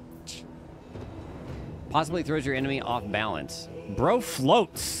 Possibly throws your enemy off balance. Bro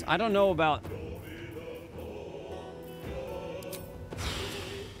floats. I don't know about...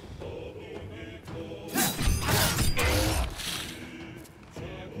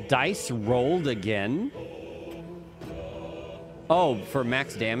 Dice rolled again. Oh, for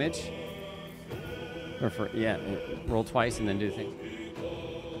max damage? Or for, yeah, roll twice and then do the thing.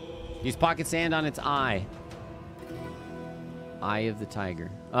 Use pocket sand on its eye. Eye of the tiger.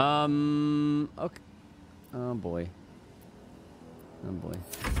 Okay. Oh, boy. Oh, boy.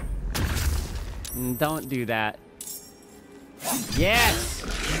 Don't do that. Yes!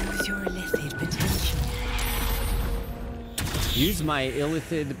 Use your illicit potential. Use my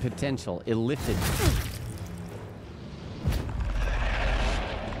illicit potential. Illicit.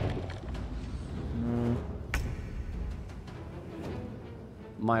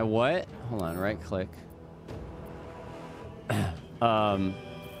 My what? Hold on, right click. You're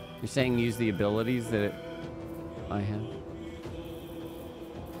saying use the abilities that I have?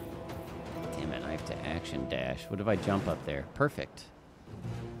 Damn it, I have to action dash. What if I jump up there? Perfect.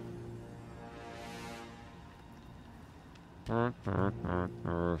 Damn.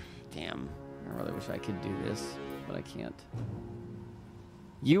 I really wish I could do this, but I can't.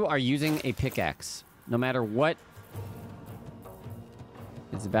 You are using a pickaxe. No matter what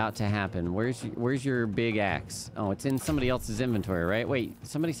is about to happen. Where's your big axe? Oh, it's in somebody else's inventory, right? Wait,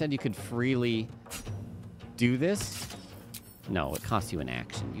 somebody said you could freely do this? No, it costs you an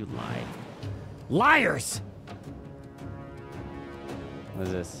action. You lied. Liars! What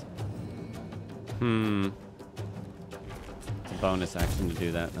is this? bonus action to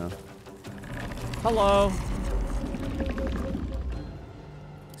do that, though. Hello.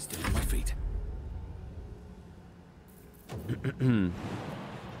 Still on my feet.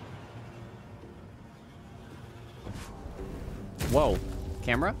 Whoa.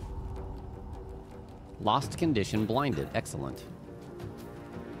 Camera? Lost condition, blinded. Excellent.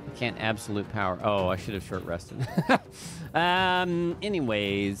 Can't absolute power. Oh, I should have short rested.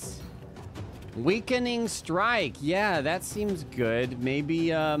 Anyways. Weakening strike. Yeah, that seems good.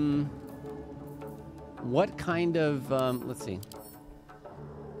 Maybe, what kind of, let's see.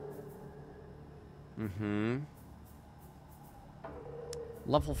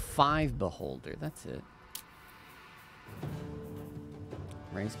 Level 5 beholder. That's it.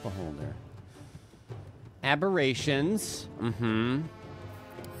 Race beholder. Aberrations.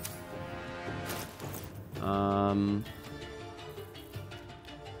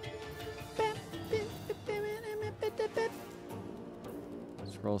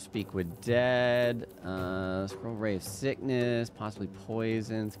 Scroll speak with dead. Scroll ray of sickness. Possibly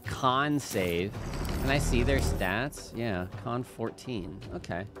poisons. Con save. Can I see their stats? Yeah, con 14.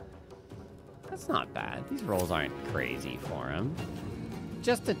 Okay. That's not bad. These rolls aren't crazy for him.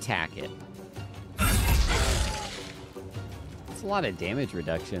 Just attack it. It's a lot of damage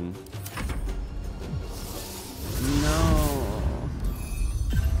reduction. No.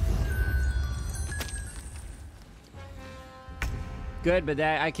 Good, but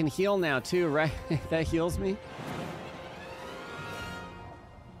that I can heal now too, right? That heals me.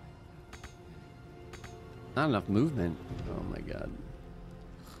 Not enough movement. Oh my god.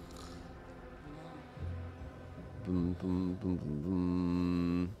 Boom, boom, boom, boom,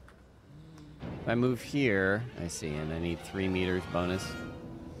 boom. If I move here, I see, and I need 3 meters bonus.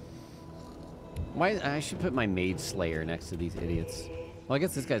 Why? I should put my Mage Slayer next to these idiots. Well, I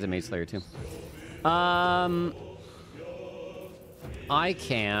guess this guy's a Mage Slayer too. I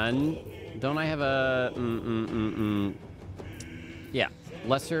can. Don't I have a? Yeah,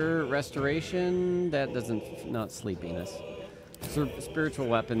 lesser restoration. That doesn't. Not sleepiness. Spiritual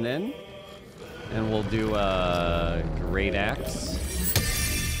weapon then, and we'll do a great axe.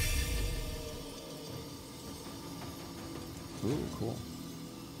 Ooh, cool.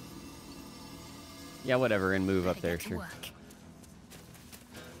 Yeah, whatever, and move up there, sure.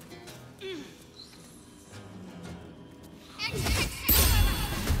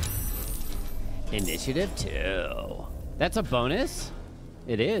 Initiative 2. That's a bonus?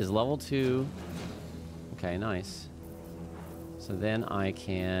 It is, level 2. Okay, nice. So then I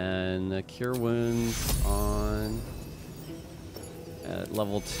can cure wounds on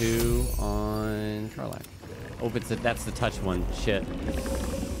level 2 on Karlach. Oh, that's the touch one. Shit.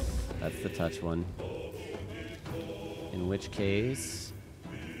 That's the touch one. In which case...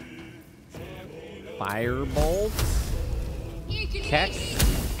 Firebolt? Keck?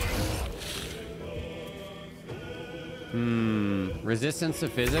 Resistance to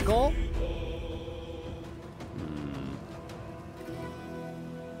physical?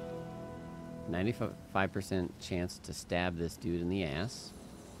 95% chance to stab this dude in the ass.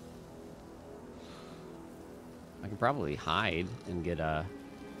 I can probably hide and get a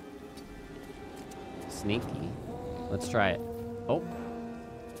sneaky. Let's try it. Oh.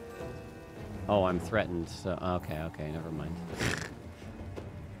 Oh, I'm threatened. So okay, never mind.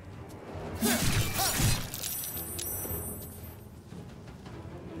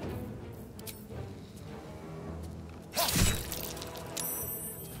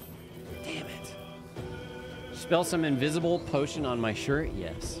 Damn it. Spell some invisible potion on my shirt?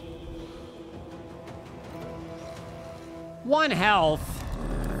 Yes. 1 health.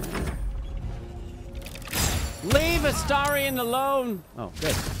 Leave Astarion alone. Oh,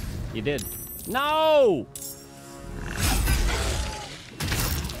 good. You did. No!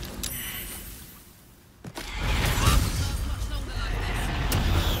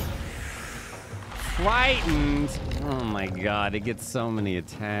 Frightened. Oh my god, it gets so many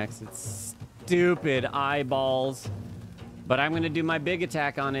attacks. It's stupid eyeballs. But I'm gonna do my big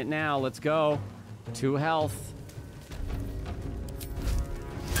attack on it now. Let's go. 2 health.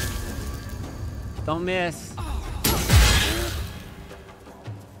 Don't miss.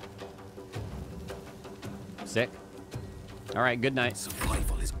 Sick. All right, good night.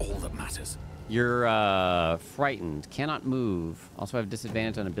 Survival is all that matters. You're frightened. Cannot move. Also have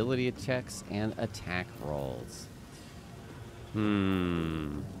disadvantage on ability checks and attack rolls.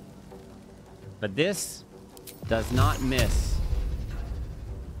 But this does not miss.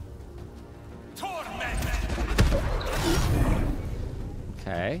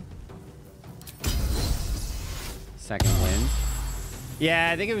 Okay. Second wind. Yeah,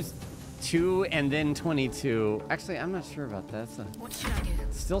 I think it was... 2 and then 22. Actually, I'm not sure about that. What should I do?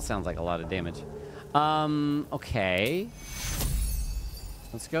 Still sounds like a lot of damage. Okay.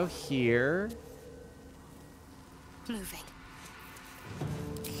 Let's go here. Moving.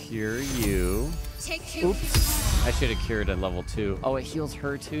 Cure you. Take you. Oops. I should have cured at level 2. Oh, it heals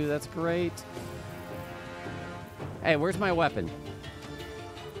her too. That's great. Hey, where's my weapon?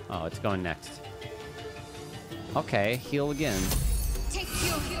 Oh, it's going next. Okay, heal again. Take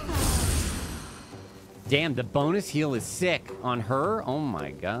you. Damn, the bonus heal is sick on her. Oh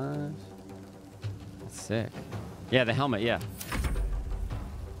my gosh. That's sick. Yeah, the helmet, yeah.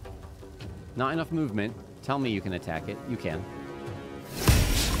 Not enough movement. Tell me you can attack it. You can.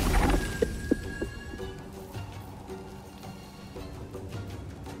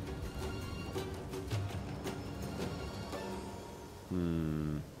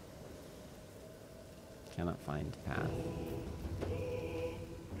 Cannot find path.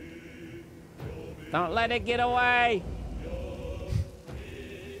 Don't let it get away!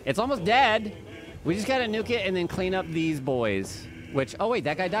 It's almost dead. We just gotta nuke it and then clean up these boys. Which, oh wait,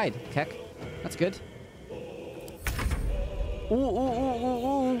 that guy died. Keck. That's good. Ooh, ooh, ooh, ooh,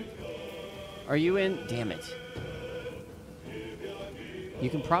 ooh. Are you in? Damn it. You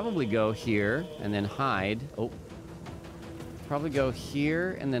can probably go here and then hide. Oh. Probably go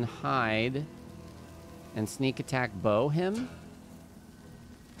here and then hide and sneak attack bow him.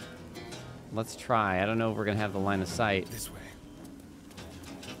 Let's try. I don't know if we're gonna have the line of sight. This way.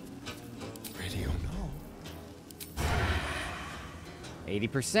 Ready or no?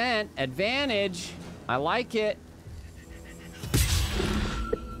 80% advantage. I like it.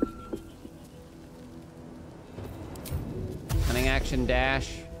 Cunning action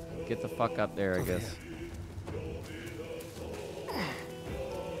dash. Get the fuck up there, I guess.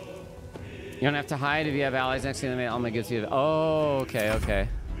 You don't have to hide if you have allies next to you. I'll make it to you. Oh, okay, okay.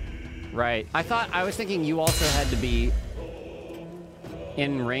 Right. I was thinking you also had to be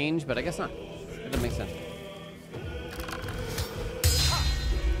in range, but I guess not. That doesn't make sense.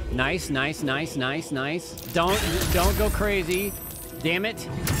 Nice, nice, nice, nice, nice. Don't go crazy. Damn it.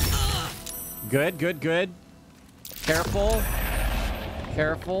 Good, good, good. Careful.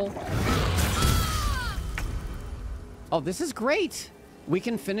 Careful. Oh, this is great. We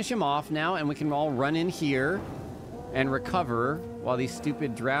can finish him off now, and we can all run in here and recover while these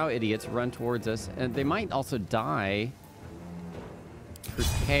stupid drow idiots run towards us. And they might also die.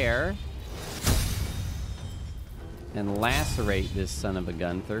 Prepare. And lacerate this son of a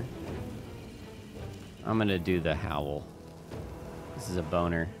Gunther. I'm gonna do the howl. This is a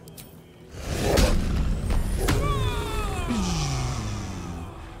boner.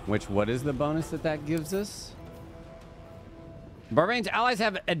 Which, what is the bonus that gives us? Barbarians allies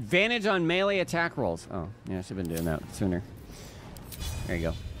have advantage on melee attack rolls. Oh, yeah, I should have been doing that sooner. There you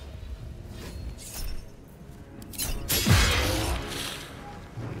go.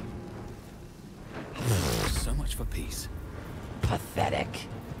 So much for peace. Pathetic.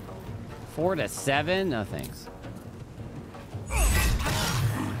 4 to 7? No thanks. I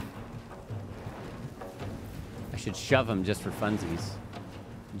should shove him just for funsies.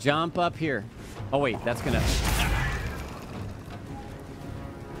 Jump up here. Oh wait, that's gonna...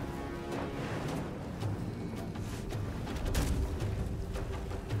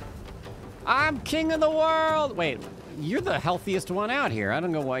 I'm king of the world! Wait, you're the healthiest one out here. I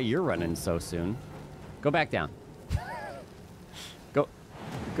don't know why you're running so soon. Go back down. Go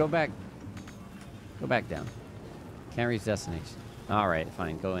back. Go back down. Can't reach destination. All right,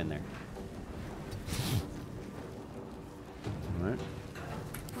 fine. Go in there. All right.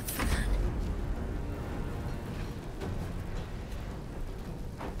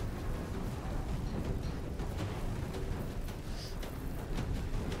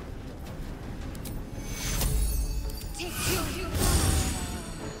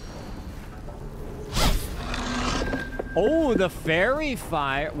 Oh, the fairy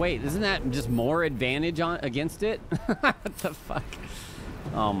fire. Wait, isn't that just more advantage on against it? What the fuck?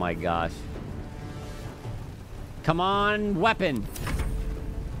 Oh my gosh. Come on, weapon.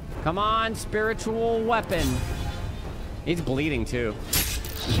 Come on, spiritual weapon. He's bleeding too.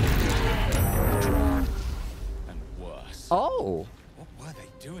 And worse. Oh. What were they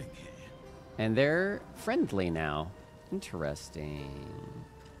doing here? And they're friendly now. Interesting.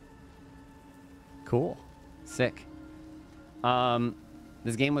 Cool. Sick.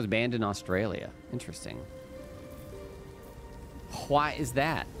 This game was banned in Australia. Interesting. Why is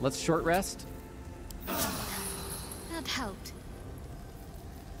that? Let's short rest. That helped.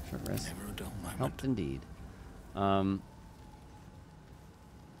 Short rest. Never a dull moment. Helped indeed.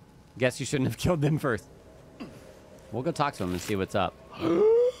 Guess you shouldn't have killed them first. We'll go talk to them and see what's up.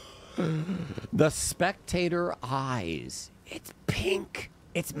 The spectator eyes. It's pink.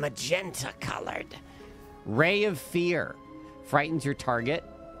 It's magenta colored. Ray of fear. Frightens your target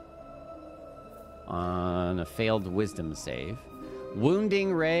on a failed wisdom save.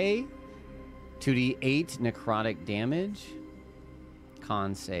 Wounding ray. 2d8 necrotic damage.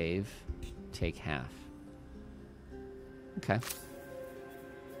 Con save. Take half. Okay.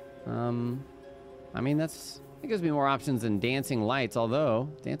 I mean, that gives me more options than Dancing Lights, although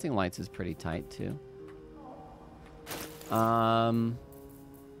Dancing Lights is pretty tight, too.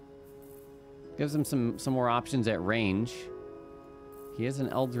 Gives him some more options at range. He is an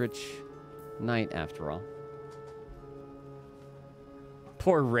Eldritch Knight, after all.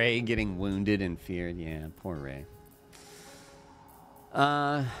 Poor Ray getting wounded and feared. Yeah, poor Ray.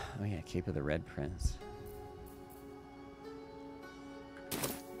 Oh yeah, Cape of the Red Prince.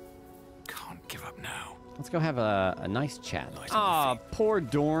 Can't give up now. Let's go have a nice chat. Aw, poor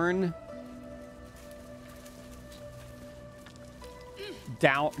Dorn.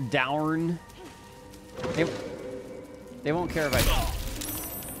 Down. They won't care if I...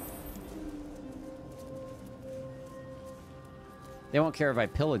 They won't care if I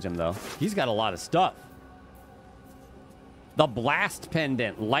pillage him, though. He's got a lot of stuff. The Blast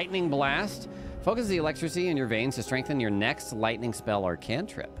Pendant. Lightning Blast. Focus the electricity in your veins to strengthen your next lightning spell or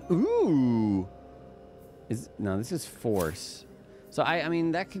cantrip. Ooh. No, this is Force. So, I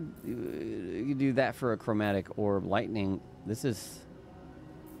mean, that could... You could do that for a chromatic orb. Lightning. This is...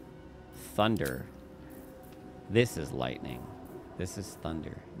 Thunder. This is lightning. This is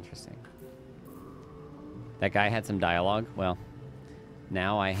thunder. Interesting. That guy had some dialogue. Well,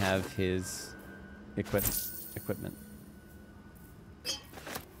 now I have his equipment.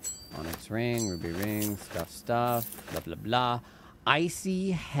 Onyx ring, ruby ring, stuff, blah, blah, blah.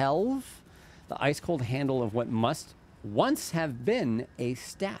 Icy Helve. The ice-cold handle of what must once have been a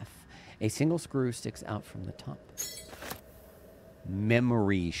staff. A single screw sticks out from the top.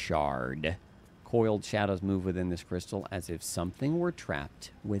 Memory Shard. Coiled shadows move within this crystal as if something were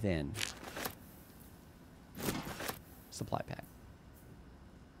trapped within. Supply pack.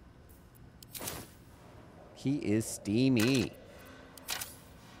 He is steamy.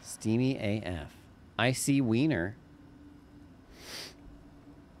 Steamy AF. Icy Wiener.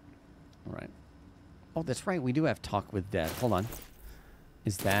 All right. Oh, that's right. We do have Talk with Dead. Hold on.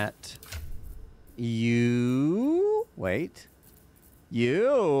 Is that you? Wait.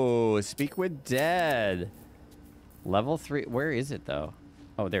 You. Speak with Dead. Level 3. Where is it, though?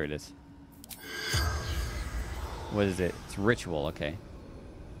 Oh, there it is. What is it? It's ritual. Okay.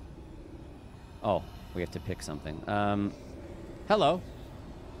 Oh, we have to pick something. Hello.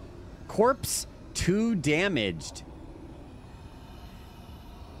 Corpse 2 damaged.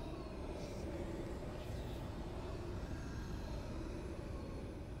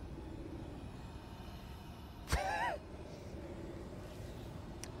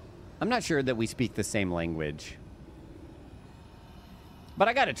 I'm not sure that we speak the same language. But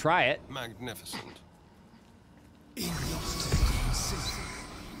I gotta try it. Magnificent.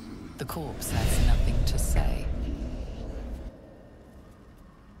 The corpse has nothing to say.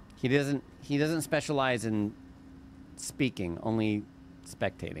 He doesn't specialize in speaking, only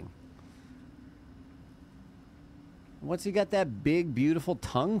spectating. What's he got that big, beautiful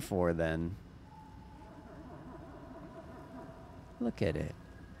tongue for, then? Look at it.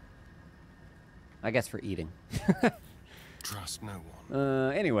 I guess for eating. Trust no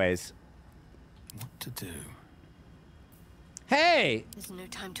one. Anyways. What to do? Hey! There's no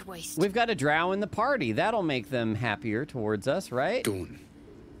time to waste. We've got a drow in the party. That'll make them happier towards us, right? Dawn.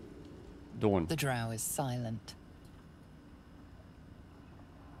 Dawn. The drow is silent.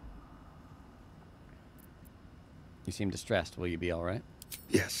 You seem distressed. Will you be all right?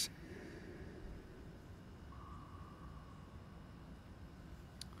 Yes.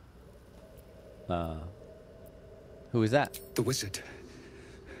 Who is that? The wizard.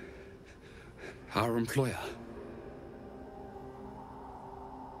 Our employer.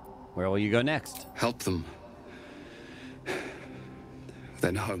 Where will you go next? Help them.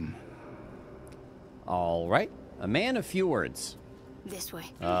 Then home. All right. A man of few words. This way.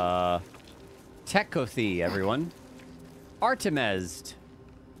 Tekothi, everyone. Artemesd.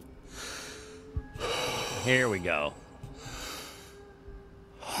 Here we go.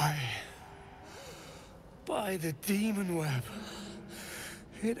 By the demon web.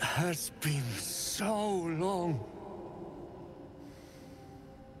 It has been so long.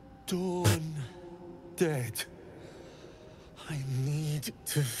 Dawn dead. I need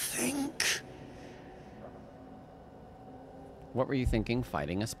to think. What were you thinking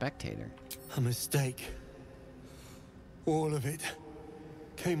fighting a spectator? A mistake. All of it.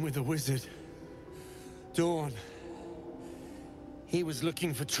 came with a wizard. Dawn. He was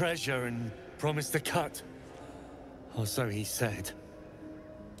looking for treasure and promised a cut. Or so he said.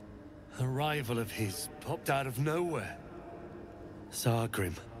 A rival of his popped out of nowhere.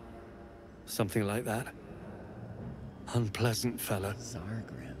 Zargrim. Something like that. Unpleasant fella.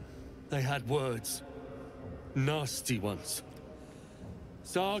 Zargrim. They had words. Nasty ones.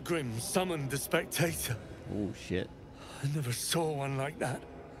 Zargrim summoned the spectator. Oh, shit. I never saw one like that.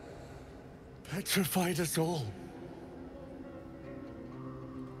 Petrified us all.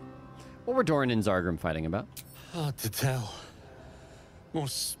 What were Doran and Zargrim fighting about? Hard to tell. More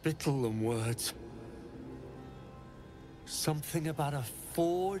spittle than words. Something about a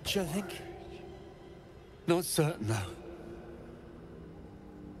forge, I think? Not certain, though.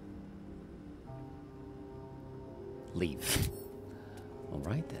 Leave. All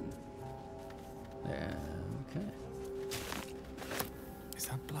right, then. Okay. Is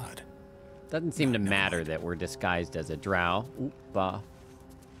that blood? Doesn't seem to matter that we're disguised as a drow. Oop,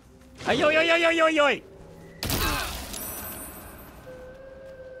 Ay, oy, oy, oy, oy, oy, oy!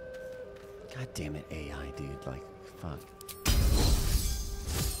 God damn it, AI, dude. Like, fuck.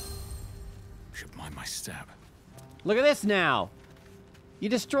 Should mind my step. Look at this now. You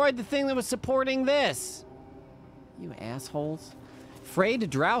destroyed the thing that was supporting this. You assholes. Frayed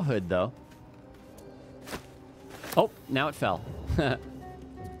drow hood, though. Oh, now it fell.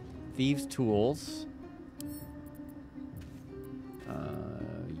 Thieves' tools.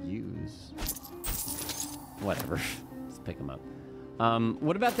 Use. Whatever. Let's pick them up.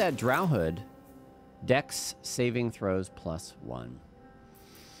 What about that drow hood? Dex saving throws +1. Oh,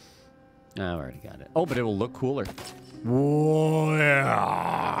 I already got it. Oh, but it will look cooler. Whoa,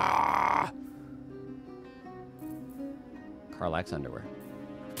 yeah. Karlach's underwear.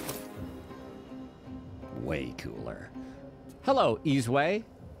 Way cooler. Hello, Easeway.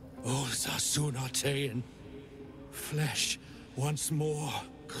 Oh, Sasunatean. Flesh once more.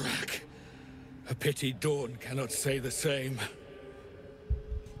 Crack. A pity Dawn cannot say the same.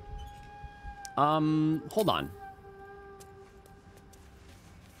 Hold on.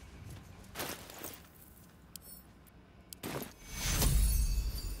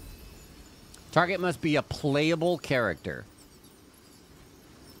 Target must be a playable character.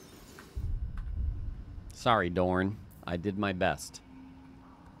 Sorry, Dorn. I did my best.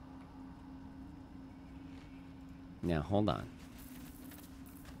 Now, hold on.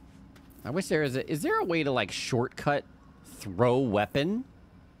 I wish there is there a way to, like, shortcut throw weapon?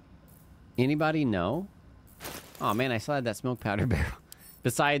 Anybody know? Oh, man, I still had that smoke powder barrel.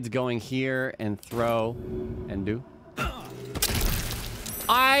 Besides going here and throw and do.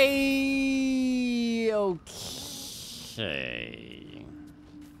 Okay.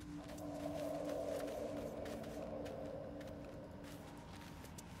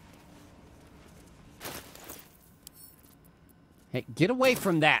 Hey, get away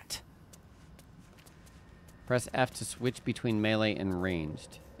from that. Press F to switch between melee and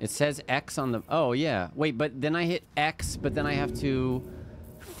ranged. It says X on the... Oh, yeah. Wait, but then I hit X, but then I have to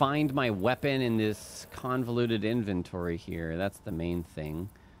find my weapon in this convoluted inventory here. That's the main thing.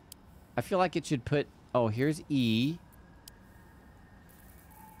 I feel like it should put... Oh, here's E.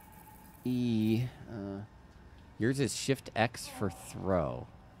 E. Yours is Shift X for throw.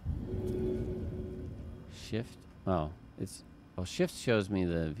 Shift... Oh, it's... Oh, Shift shows me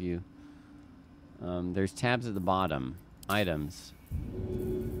the view. There's tabs at the bottom. Items.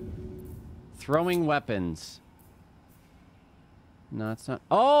 Throwing weapons. No, it's not.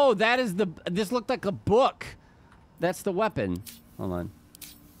 Oh, that is the... This looked like a book. That's the weapon. Hold on.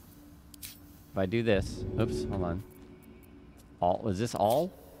 If I do this... Oops, hold on. All... Is this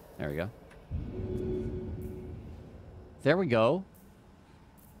all? There we go. There we go.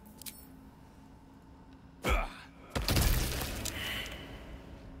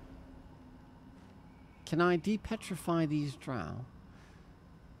 Can I depetrify these drow?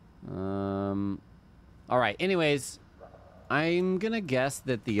 All right. Anyways, I'm gonna guess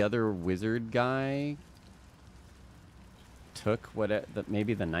that the other wizard guy took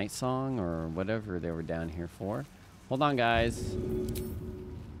maybe the night song or whatever they were down here for. Hold on, guys.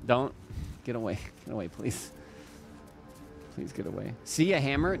 Don't get away. Get away, please. Please get away. See a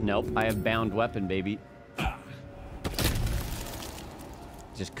hammer? Nope. I have bound weapon, baby.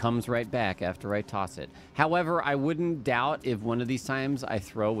 Just comes right back after I toss it. However, I wouldn't doubt if one of these times I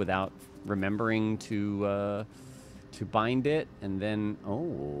throw without remembering to bind it, and then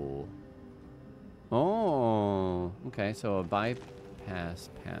oh, okay. So a bypass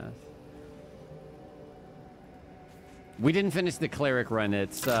path. We didn't finish the cleric run.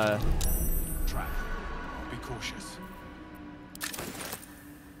 It's Trap. Be cautious.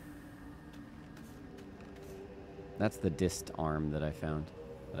 That's the dist arm that I found,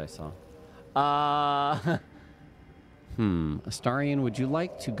 that I saw. Astarion, would you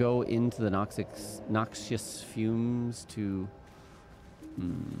like to go into the noxious fumes to...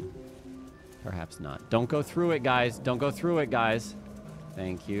 Perhaps not. Don't go through it, guys. Don't go through it, guys.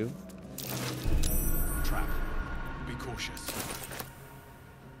 Thank you. Trap. Be cautious.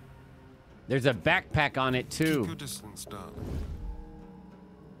 There's a backpack on it, too. Keep your distance, darling.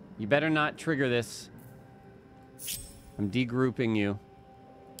 You better not trigger this. I'm degrouping you.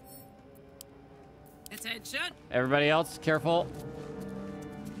 Attention. Everybody else, careful.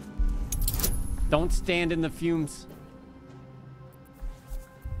 Don't stand in the fumes.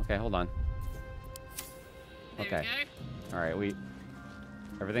 Okay, hold on. Okay. All right,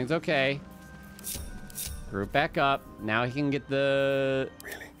 everything's okay. Group back up. Now he can get the...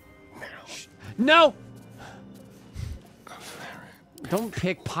 Really? No! Don't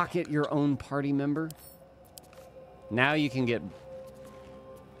pickpocket your own party member. Now you can get...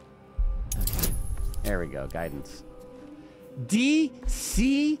 Okay. There we go, guidance.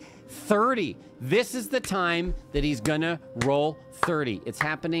 DC 30. This is the time that he's gonna roll 30. It's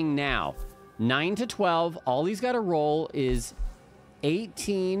happening now. 9 to 12. All he's got to roll is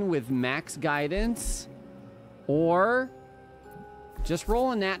 18 with max guidance, or just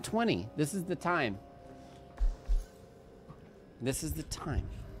roll a nat 20. This is the time. This is the time.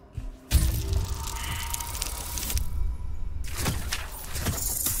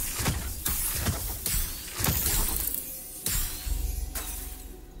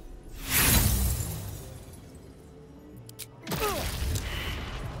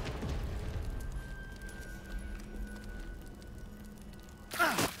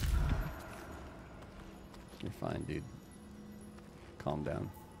 You're fine, dude. Calm down.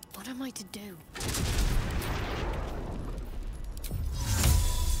 What am I to do?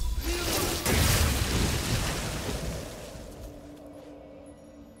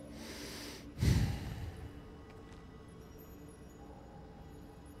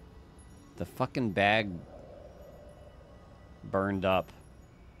 The fucking bag burned up.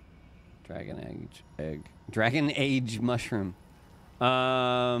 Dragon egg. Dragon age mushroom.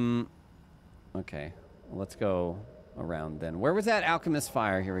 Okay. Let's go around then. Where was that alchemist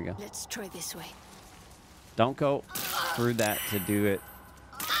fire? Here we go. Let's try this way. Don't go through that to do it.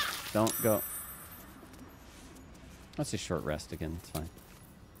 Don't go. Let's just short rest again. It's fine.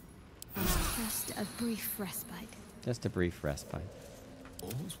 Just a brief respite. Just a brief respite.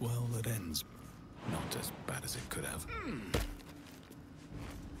 All's well that ends. Not as bad as it could have.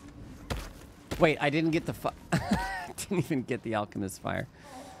 Wait, I didn't get the didn't even get the alchemist fire.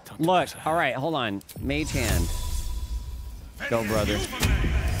 Look, all right, hold on. Mage hand. Go, brother.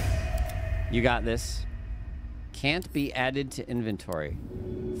 You got this. Can't be added to inventory.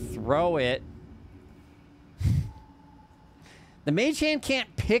 Throw it. The mage hand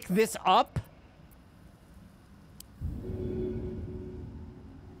can't pick this up?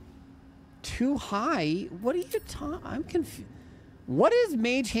 Too high? What are you talking? I'm confused. What does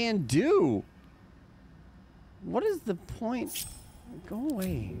mage hand do? What is the point? Go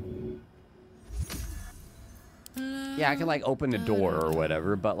away. Yeah, I can like open the door or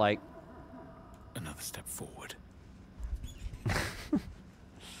whatever, but like... Another step forward.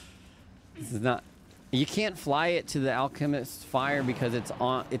 This is not... You can't fly it to the alchemist's fire because it's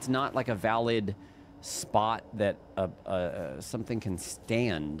on. It's not like a valid spot that something can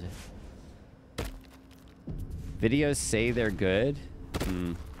stand. Videos say they're good.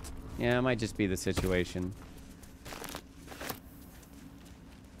 Yeah, it might just be the situation.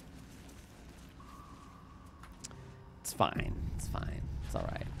 It's fine. It's fine. It's all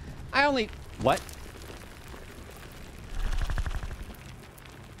right. I only... What?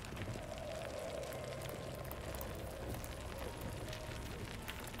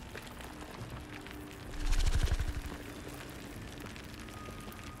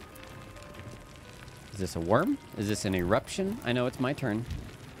 Is this a worm? Is this an eruption? I know it's my turn.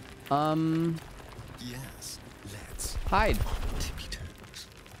 Yes, let's hide. tippy toes.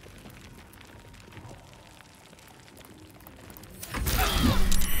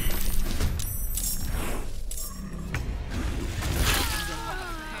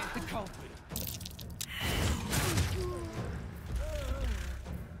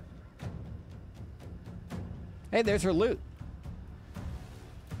 Hey, there's her loot.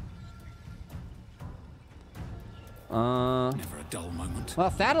 Never a dull moment.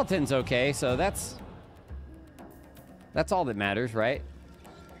 Well, Thaddelton's okay, so that's all that matters, right?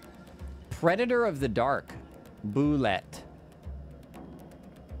 Predator of the Dark. Boulette.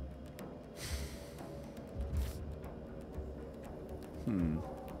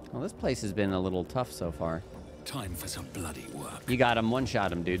 Well, this place has been a little tough so far. Time for some bloody work. You got him.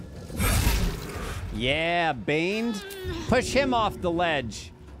 One-shot him, dude. Yeah, Baned. Push him off the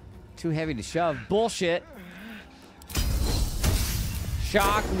ledge. Too heavy to shove. Bullshit.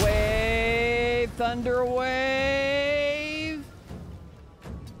 Shockwave. Thunder wave.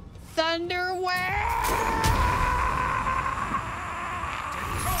 Thunder wave.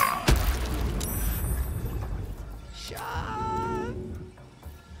 Shove.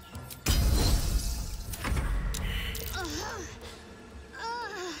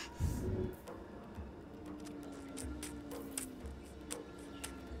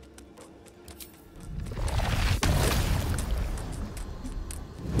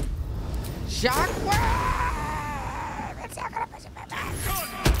 Shockwave! It's not gonna push it back.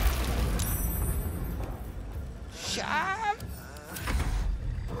 Shove!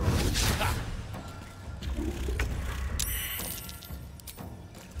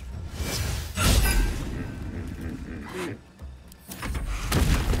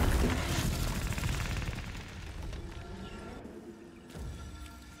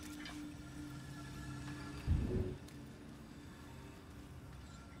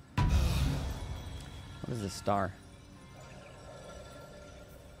 What is this star?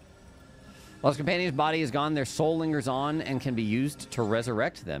 While his companion's body is gone, their soul lingers on and can be used to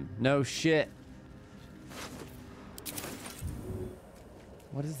resurrect them. No shit.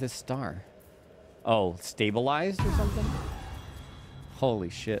 What is this star? Oh, stabilized or something? Holy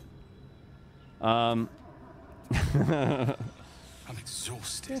shit. I'm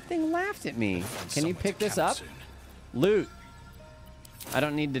exhausted. The thing laughed at me. Can you Somewhere pick to this camp up? soon. Loot. I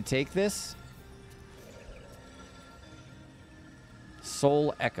don't need to take this.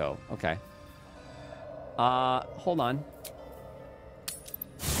 Soul Echo. Okay. Hold on.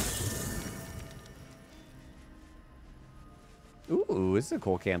 Ooh, this is a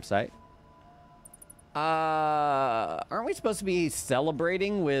cool campsite. Aren't we supposed to be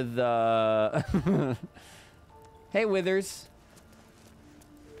celebrating with, Hey, Withers.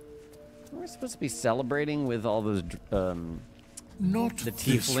 Aren't we supposed to be celebrating with all those, Not the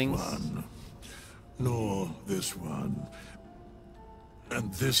this tieflings? one, nor this one,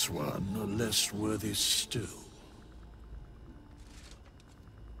 and this one are less worthy still.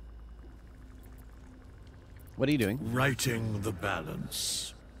 What are you doing? Righting the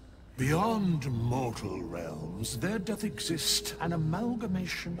balance. Beyond mortal realms, there doth exist an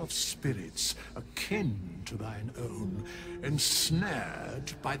amalgamation of spirits akin to thine own,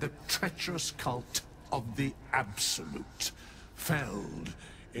 ensnared by the treacherous cult of the Absolute, felled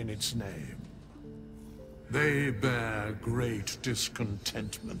in its name. They bear great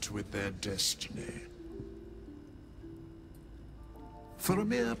discontentment with their destiny. For a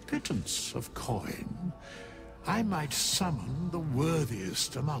mere pittance of coin, I might summon the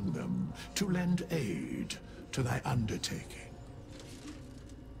worthiest among them to lend aid to thy undertaking.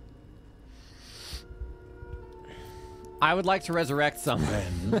 I would like to resurrect some.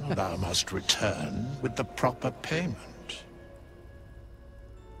 Then thou must return with the proper payment.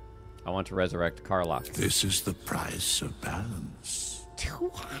 I want to resurrect Karlach. This is the price of balance.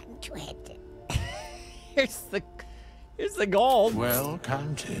 200. Here's the gold. Well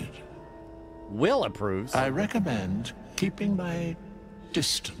counted. Will approves. I recommend keeping my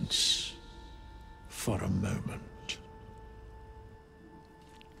distance for a moment.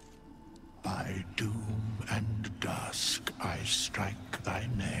 By doom and dusk, I strike thy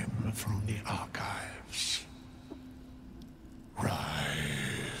name from the archives.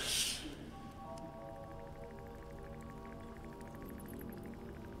 Rise.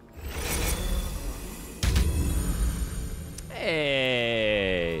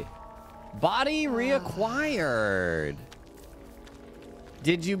 Hey. Body reacquired.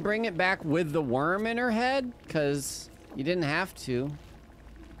 Did you bring it back with the worm in her head? Because you didn't have to.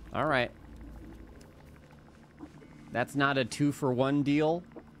 All right. That's not a 2-for-1 deal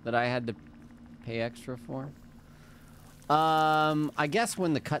that I had to pay extra for. I guess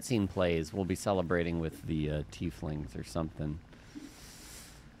when the cutscene plays, we'll be celebrating with the tieflings or something.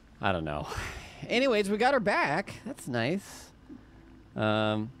 I don't know. Anyways, we got her back. That's nice.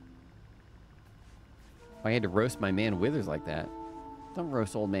 I had to roast my man Withers like that. Don't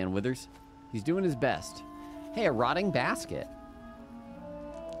roast old man Withers. He's doing his best. Hey, a rotting basket.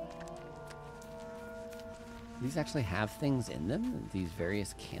 These actually have things in them? These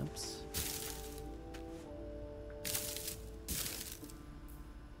various camps?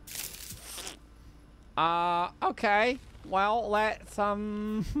 Okay. Well, let's,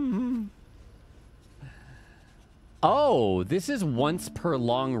 Oh, this is once per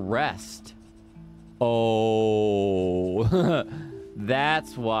long rest. Oh.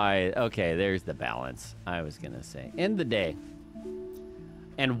 That's why. Okay, there's the balance. I was gonna say. End the day.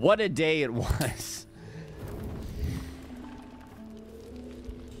 And what a day it was.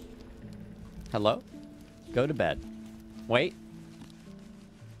 Hello? Go to bed. Wait.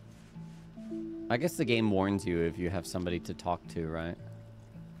 I guess the game warns you if you have somebody to talk to, right?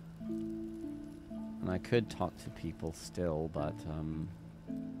 And I could talk to people still, but,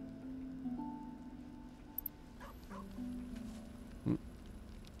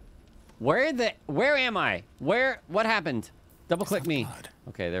 Where am I? What happened? Double click me.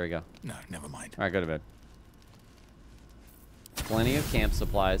 Okay, there we go. No, never mind. All right, go to bed. Plenty of camp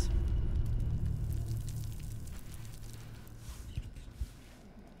supplies.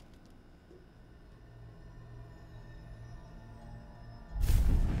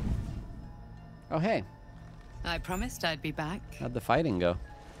 Oh, hey. I promised I'd be back. How'd the fighting go?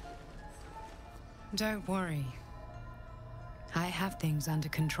 Don't worry. I have things under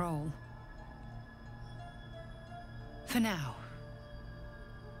control. For now.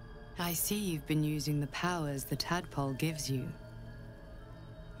 I see you've been using the powers the tadpole gives you.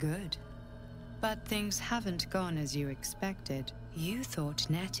 Good. But things haven't gone as you expected. You thought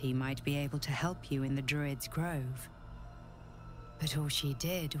Nettie might be able to help you in the Druid's Grove. But all she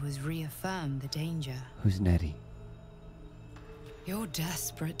did was reaffirm the danger. Who's Nettie? You're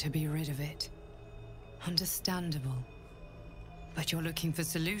desperate to be rid of it. Understandable. But you're looking for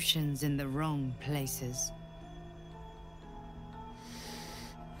solutions in the wrong places.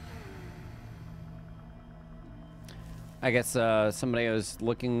 I guess somebody was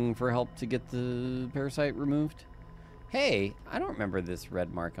looking for help to get the parasite removed. Hey, I don't remember this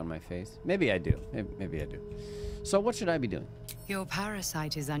red mark on my face. Maybe I do. Maybe I do. So what should I be doing? Your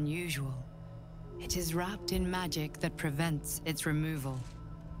parasite is unusual. It is wrapped in magic that prevents its removal.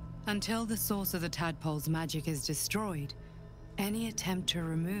 Until the source of the tadpole's magic is destroyed, any attempt to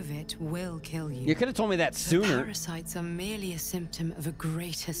remove it will kill you. You could have told me that sooner. The parasites are merely a symptom of a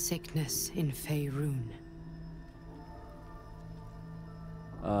greater sickness in Faerun.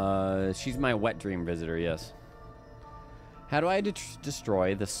 She's my wet dream visitor, yes. How do I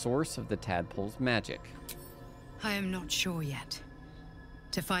destroy the source of the tadpole's magic? I am not sure yet.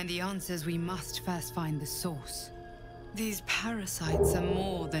 To find the answers, we must first find the source. These parasites are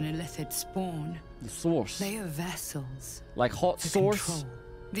more than a lithid spawn. The source? They are vessels. Like hot source? Control.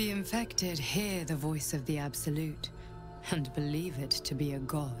 The infected hear the voice of the Absolute and believe it to be a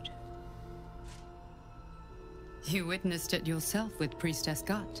god. You witnessed it yourself with Priestess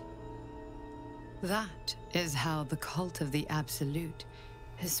Gut. That is how the cult of the Absolute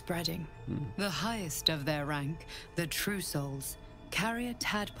is spreading. The highest of their rank, the True Souls, carry a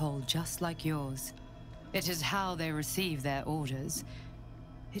tadpole just like yours. It is how they receive their orders.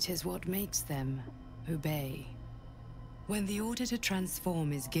 It is what makes them obey. When the order to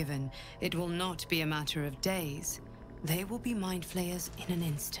transform is given, it will not be a matter of days. They will be mind flayers in an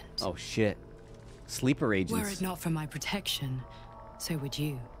instant. Oh shit. Sleeper agents. Were it not for my protection, so would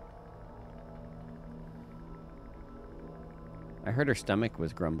you. I heard her stomach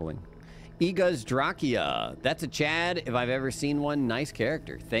was grumbling. Ega's Drachia. That's a Chad if I've ever seen one. Nice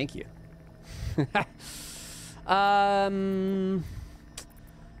character. Thank you.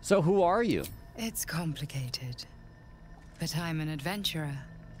 So who are you? It's complicated. But I'm an adventurer.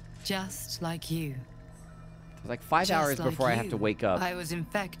 Just like you. It's like 5 hours before I have to wake up. I was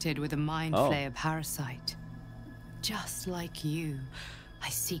infected with a mind flayer parasite. Just like you, I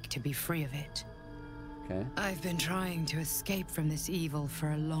seek to be free of it. Okay. I've been trying to escape from this evil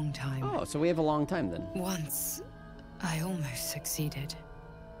for a long time. Oh, so we have a long time then. Once, I almost succeeded.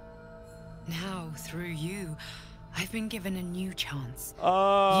 Now, through you, I've been given a new chance. You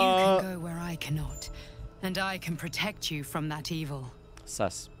can go where I cannot, and I can protect you from that evil.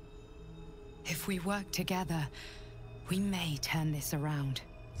 Sus. If we work together, we may turn this around.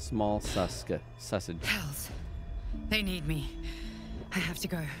 Small sausage. Hells. They need me. I have to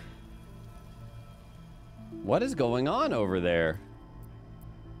go. What is going on over there?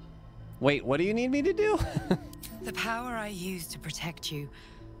 Wait, what do you need me to do? The power I used to protect you,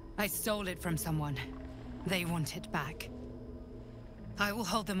 I stole it from someone. They want it back. I will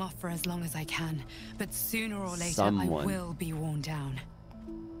hold them off for as long as I can, but sooner or later I will be worn down.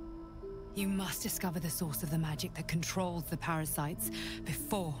 You must discover the source of the magic that controls the parasites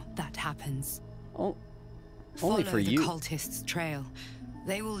before that happens. Oh, only for you. Follow the cultists' trail.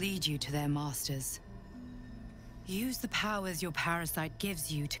 They will lead you to their masters. Use the powers your parasite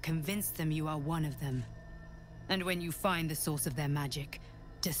gives you to convince them you are one of them. And when you find the source of their magic,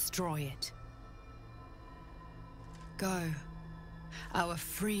 destroy it. Go. Our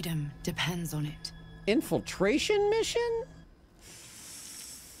freedom depends on it. Infiltration mission?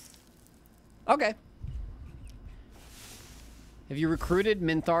 Okay. Have you recruited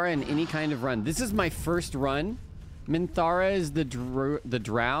Minthara in any kind of run? This is my first run. Minthara is the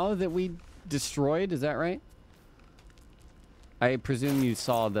drow that we destroyed. Is that right? I presume you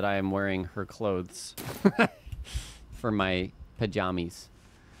saw that I am wearing her clothes for my pajamas.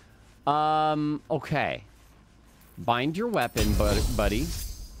 Okay. Bind your weapon, buddy.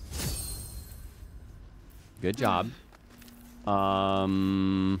 Good job.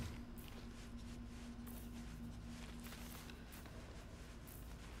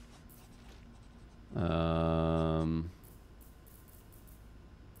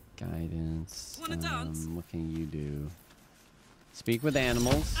 Guidance. Wanna dance? What can you do? Speak with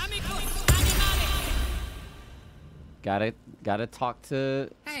animals. Gotta talk to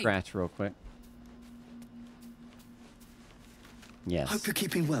Scratch real quick. Yes. Hope you're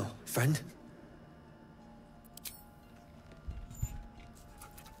keeping well, friend.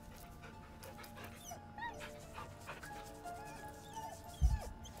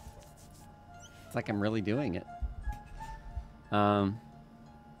 It's like I'm really doing it.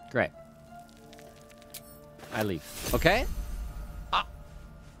 Great. I leave. Okay? Ah.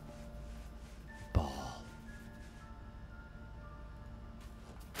 Ball.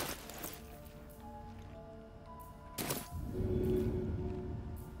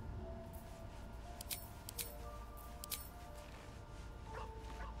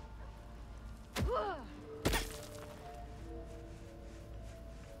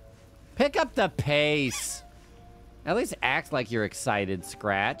 Pick up the pace. At least act like you're excited,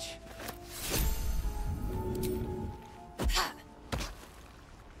 Scratch.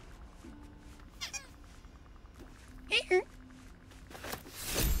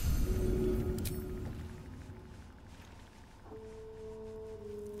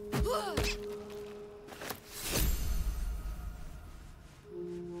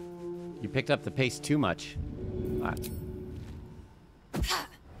 You picked up the pace too much. Ah.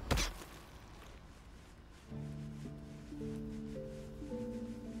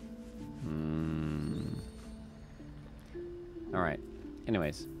 All right.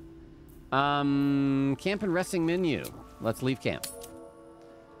 Anyways. Camp and resting menu. Let's leave camp.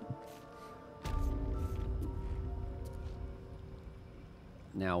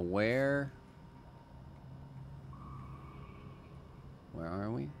 Now where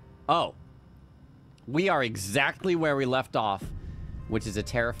are we? Oh. We are exactly where we left off, which is a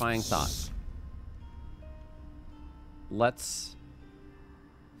terrifying thought. Let's...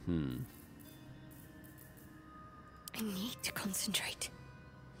 I need to concentrate.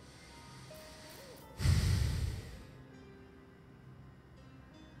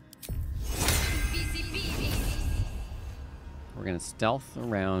 We're gonna stealth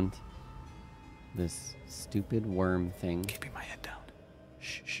around this stupid worm thing. Keeping my head down.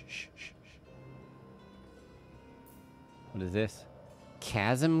 Shh, shh, shh, shh. What is this?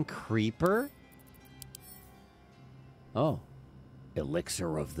 Chasm Creeper? Oh.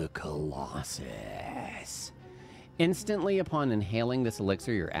 Elixir of the Colossus. Instantly upon inhaling this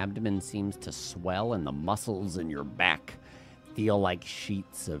elixir, your abdomen seems to swell and the muscles in your back feel like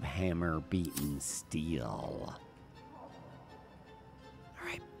sheets of hammer-beaten steel. All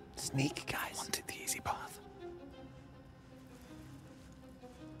right, sneak, guys. Wanted the easy path.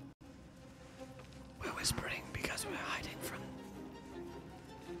 We're whispering because we're hiding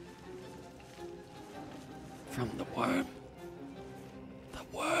from the worm.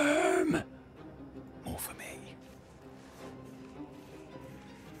 The worm! More for me.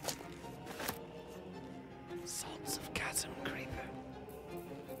 Salts of Chasm Creeper.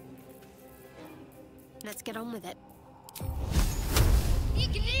 Let's get on with it.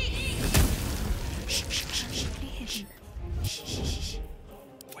 Shh, shh, shh, shh. Shh. Shh, shh, shh.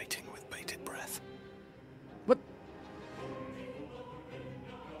 Waiting with bated breath. What?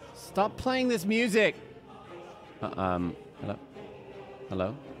 Stop playing this music! Hello?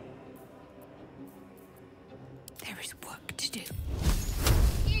 Hello? There is work to do.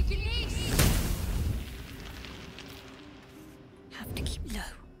 Have to keep low.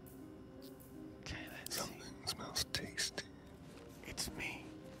 Okay, let's see. Something smells tasty. It's me.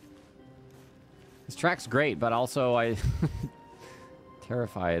 This track's great, but also I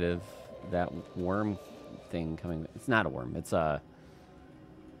terrified of that worm thing coming. It's not a worm. It's a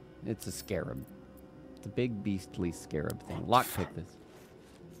scarab. It's a big beastly scarab thing. Lockpick this.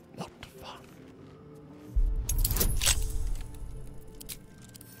 What fun.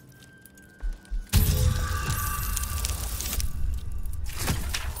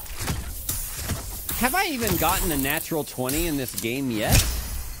 Have I even gotten a natural 20 in this game yet?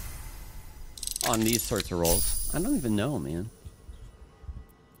 On these sorts of rolls. I don't even know, man.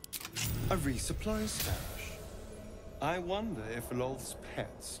 A resupply stash. I wonder if Lolth's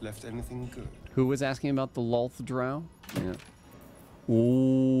pets left anything good. Who was asking about the Lolth drow? Yeah.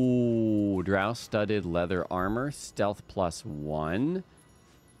 Ooh, drow studded leather armor, stealth +1.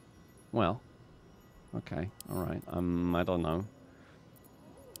 Well, okay, all right. I don't know.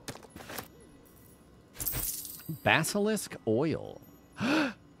 Basilisk oil.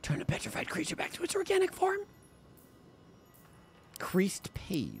 Turn a petrified creature back to its organic form. Creased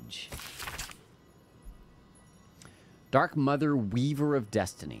page. Dark Mother, Weaver of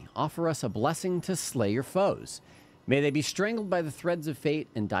Destiny, offer us a blessing to slay your foes. May they be strangled by the threads of fate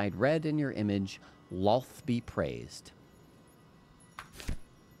and dyed red in your image. Lolth be praised.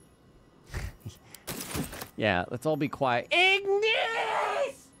 Yeah, let's all be quiet.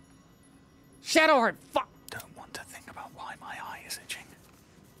 Ignis! Shadowheart, fuck! Don't want to think about why my eye is itching.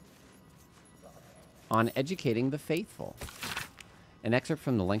 On educating the faithful. An excerpt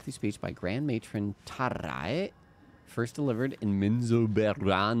from the lengthy speech by Grand Matron Tarai, first delivered in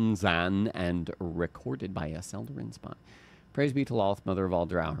Minzoberanzan and recorded by a Seldarin spy. Praise be to Lolth, mother of all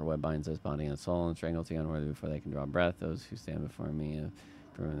drow. Her web binds us body and soul and strangles the unworthy before they can draw breath. Those who stand before me have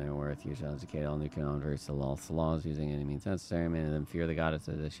proven their worth. You shall educate all new converts to Lolth's laws using any means necessary. Many of them fear the goddess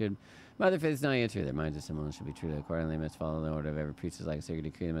as they should. Mother faith is not yet true. Their minds are similar and should be true. Accordingly, they must follow the order of every priest is like a sacred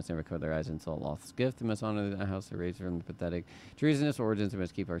decree. They must never cover their eyes and insult Lolth's gift. They must honor the house they raised from the pathetic treasonous origins. They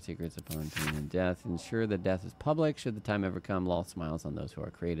must keep our secrets upon pain and death. Ensure that death is public. Should the time ever come, Lolth smiles on those who are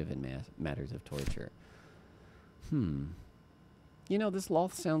creative in matters of torture. You know, this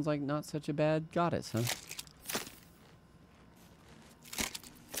Lolth sounds like not such a bad goddess, huh?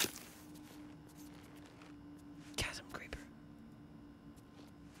 Chasm Creeper.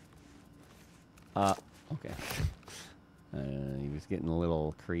 Okay. He was getting a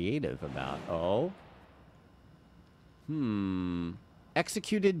little creative about... Oh.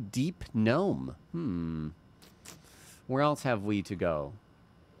 Executed Deep Gnome. Where else have we to go?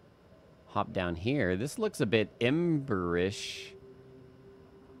 Hop down here. This looks a bit emberish.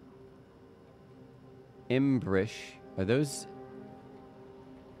 Embrish. Are those...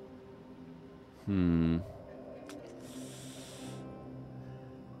 I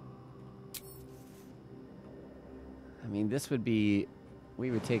mean, this would be...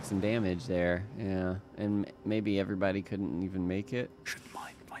 We would take some damage there. Yeah. And maybe everybody couldn't even make it. Should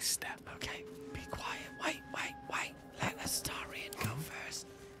mind my step. Okay. Be quiet. Wait. Let Astarion go first.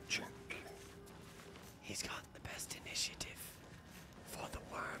 Gently. He's got the best initiative for the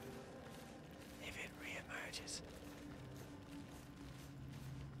worm if it reemerges.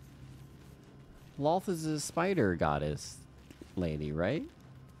 Lolth is a spider goddess lady, right?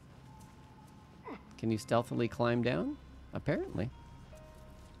 Can you stealthily climb down? Apparently.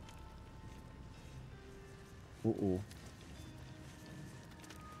 We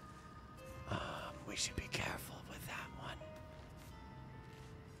should be careful with that one.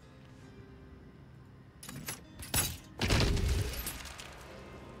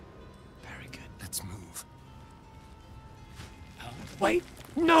 Very good. Let's move. Wait!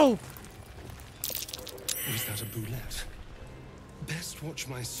 No! Was that a boulette? Best watch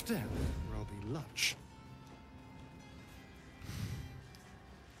my step, or I'll be lunch.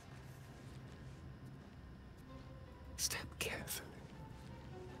 Step carefully.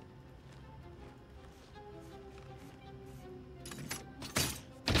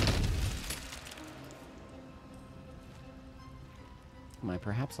 Am I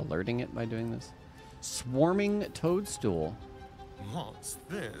perhaps alerting it by doing this? Swarming toadstool. What's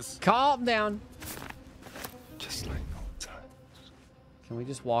this? Calm down. Just like old times. Can we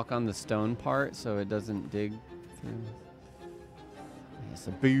just walk on the stone part so it doesn't dig through? It's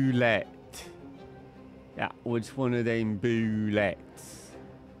a boulette. Yeah, which one of them boulettes?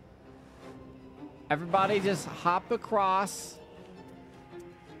 Everybody just hop across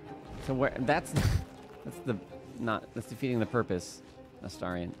to where that's defeating the purpose.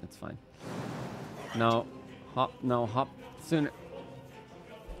 Astarion, it's fine. No, hop sooner.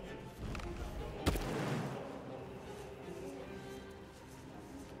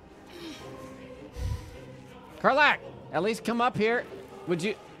 Karlak, at least come up here. Would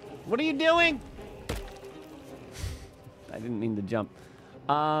you? What are you doing? I didn't mean to jump.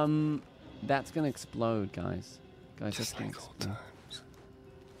 That's gonna explode, guys. Guys, that's gonna explode.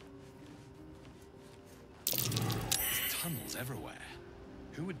 There's tunnels everywhere.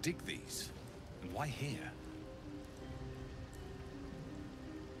 Who would dig these? And why here?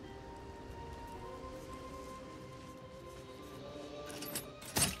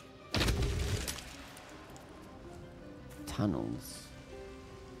 Tunnels.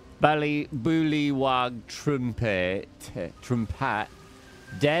 Bullywog trumpet.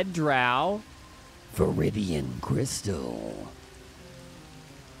 Dead drow. Viridian crystal.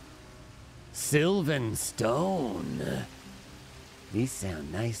 Sylvan stone. These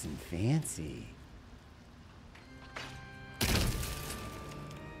sound nice and fancy.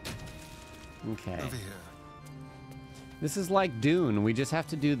 Okay. Over here. This is like Dune. We just have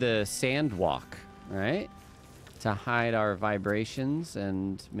to do the sand walk, right? To hide our vibrations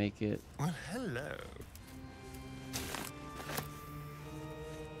and make it... Well, hello.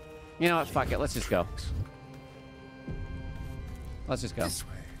 You know what? Fuck it. Let's just go. Let's just go. This way.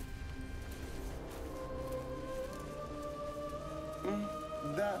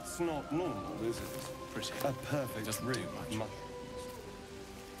 That's not normal, is it? Pretty. A perfect Doesn't ring do of much. mushrooms.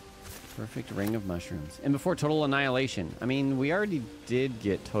 Perfect ring of mushrooms. And before total annihilation. I mean, we already did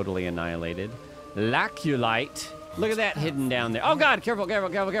get totally annihilated. Laculite. Look at that hidden down there. Oh, God. Careful, careful,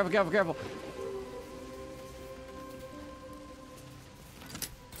 careful, careful, careful, careful.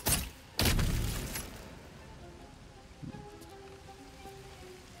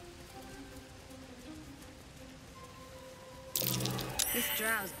 This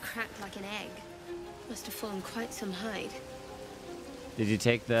drow's cracked like an egg. Must have fallen quite some height. Did you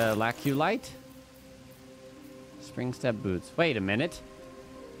take the Laculite? Spring step boots. Wait a minute.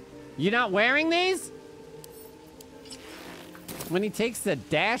 You not wearing these? When he takes the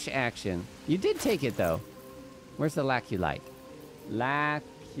dash action. You did take it, though. Where's the Laculite? I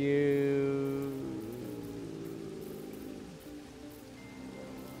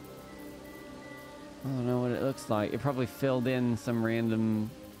don't know what it looks like. It probably filled in some random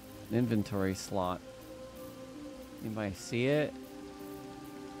inventory slot. Anybody see it?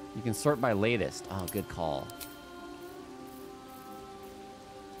 You can sort by latest. Oh, good call.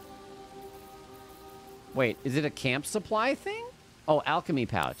 Wait, is it a camp supply thing? Oh, alchemy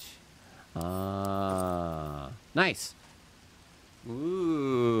pouch. Nice.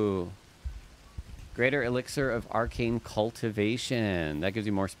 Ooh. Greater elixir of arcane cultivation. That gives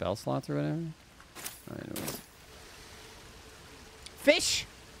you more spell slots or whatever. All right, anyways. Fish.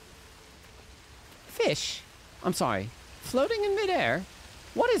 Fish. I'm sorry. Floating in midair.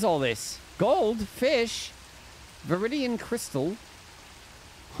 What is all this? Gold, fish, viridian crystal.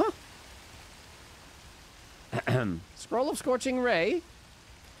 Huh. Scroll of scorching ray.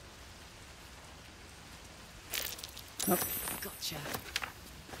 Oh. Gotcha.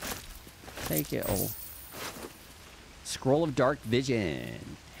 Take it all. Scroll of dark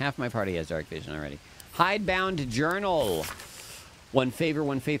vision. Half my party has dark vision already. Hidebound journal. One favor,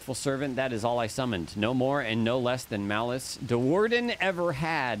 one faithful servant, that is all I summoned. No more and no less than malice de Warden ever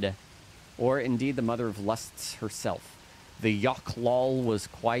had, or indeed the mother of lusts herself. The Yochlol was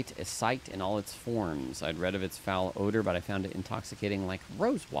quite a sight in all its forms. I'd read of its foul odor, but I found it intoxicating like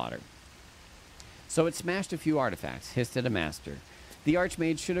rose water. So it smashed a few artifacts, hissed at a master. The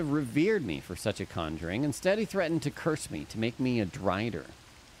Archmage should have revered me for such a conjuring. Instead, he threatened to curse me, to make me a drider.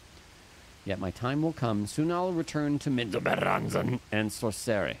 Yet my time will come. Soon I'll return to Middelberanzen and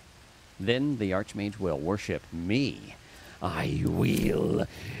Sorcery. Then the Archmage will worship me. I will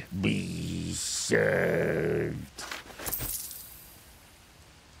be served.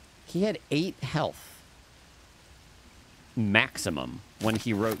 He had 8 health. Maximum when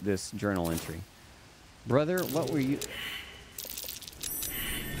he wrote this journal entry. Brother, what were you...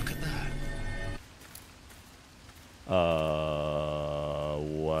 Look at that.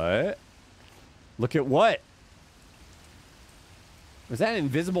 What? Look at what? Was that an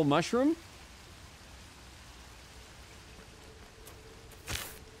invisible mushroom?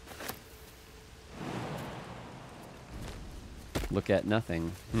 Look at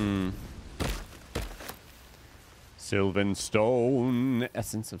nothing. Sylvan stone.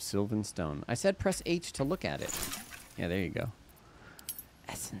 Essence of sylvan stone. I said press H to look at it. Yeah, there you go.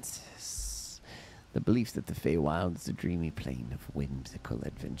 Essences. The belief that the Feywild is a dreamy plane of whimsical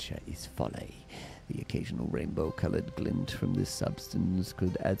adventure is folly. The occasional rainbow-colored glint from this substance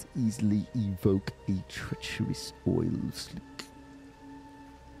could as easily evoke a treacherous oil slick.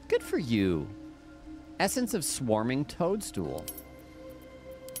 Good for you. Essence of swarming toadstool.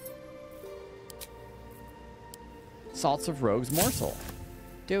 Salts of rogue's morsel.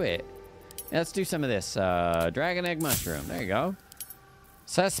 Do it. Let's do some of this. Dragon egg mushroom. There you go.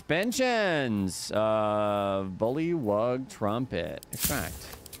 Suspensions. Bullywug trumpet. Extract.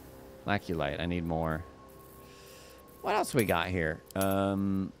 Laculite. I need more. What else we got here?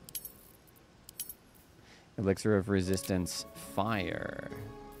 Elixir of resistance. Fire.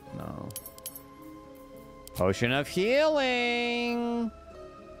 No. Potion of healing.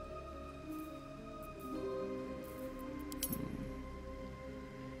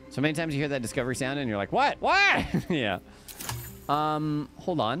 So many times you hear that discovery sound and you're like, what? What? Yeah.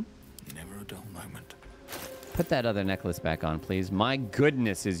 Hold on. Never a dull moment. Put that other necklace back on, please. My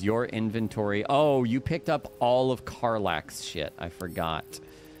goodness, is your inventory... Oh, you picked up all of Karlach's shit. I forgot.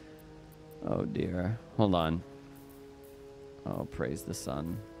 Oh, dear. Hold on. Oh, praise the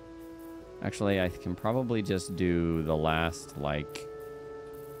sun. Actually, I can probably just do the last, like,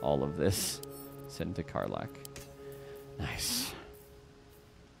 all of this. Send to Karlach. Nice.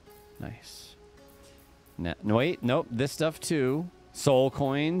 Nice. No, wait, nope. This stuff, too. Soul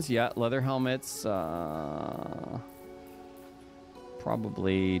coins, yeah, leather helmets,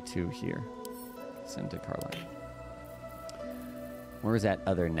 probably 2 here. Send to Karlach. Where's that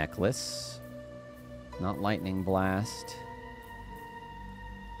other necklace? Not lightning blast.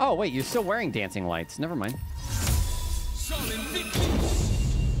 Oh, wait, you're still wearing dancing lights. Never mind.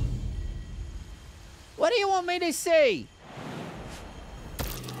 What do you want me to see? I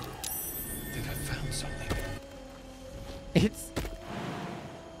think I found something. It's...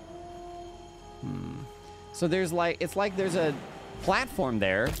 So there's like, it's like there's a platform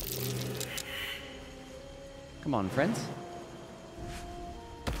there. Come on, friends.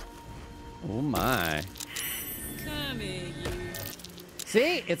 Oh my. Come here, you.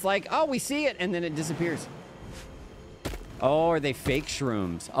 See? It's like, oh, we see it, and then it disappears. Oh, are they fake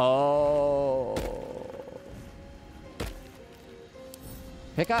shrooms? Oh.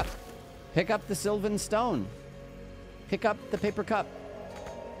 Pick up. Pick up the Sylvan Stone. Pick up the paper cup.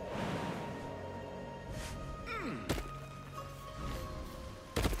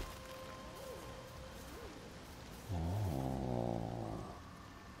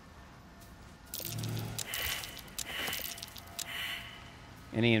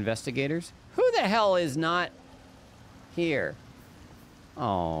 Any investigators? Who the hell is not here?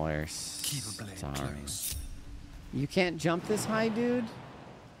 Oh, they're sorry. You can't jump this high, dude?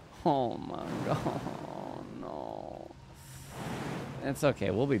 Oh my god, no. It's okay,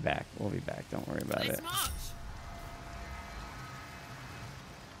 we'll be back. We'll be back, don't worry about it.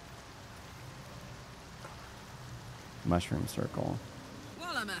 Mushroom circle.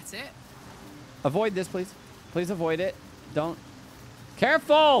 While I'm at it. Avoid this, please. Please avoid it. Don't.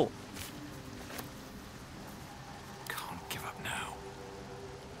 Careful! Can't give up now.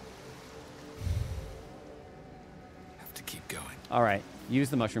 Have to keep going. All right,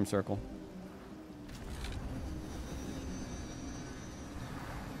 use the mushroom circle.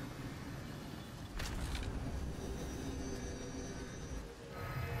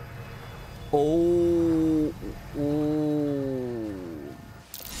 Oh.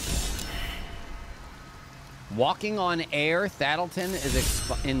 Walking on air, Thistleton is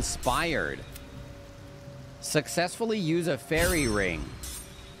inspired. Successfully use a fairy ring.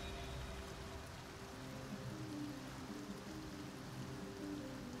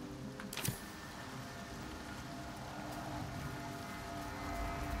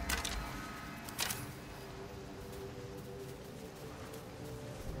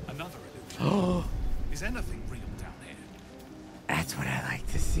 Another illusion. Is anything real down here? That's what I like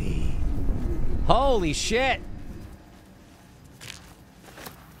to see. Holy shit!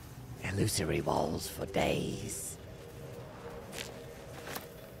 Illusory walls for days.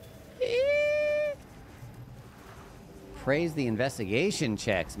 Praise the investigation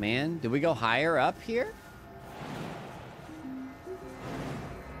checks, man. Did we go higher up here?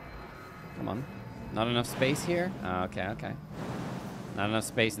 Come on. Not enough space here? Oh, okay, okay. Not enough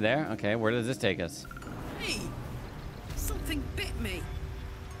space there? Okay, where does this take us? Hey! Something bit me.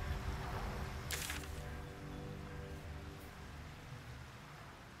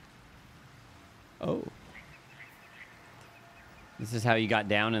 Oh. This is how you got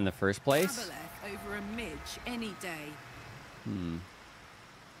down in the first place? Abaleth over a midge any day.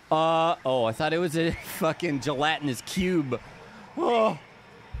 Oh, I thought it was a fucking gelatinous cube. Oh.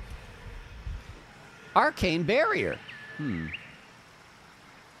 Arcane barrier.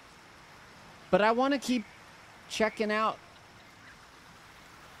 But I want to keep checking out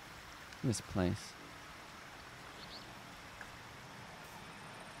this place.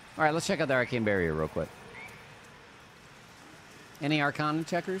 All right, let's check out the arcane barrier real quick. Any arcana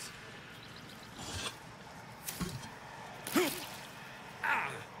checkers?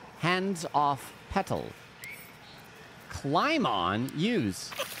 Hands off petal. Climb on, use.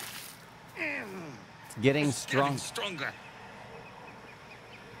 It's getting strong. Stronger.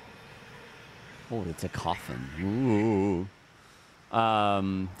 Oh, it's a coffin. Ooh.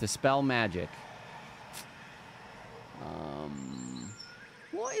 Dispel magic.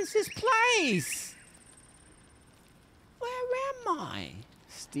 What is this place? Where am I?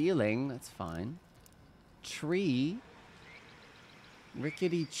 Stealing, that's fine. Tree.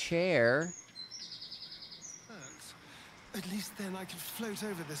 Rickety chair. At least then I can float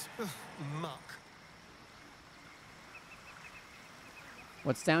over this muck.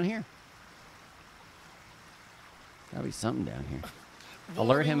 What's down here? Gotta be something down here.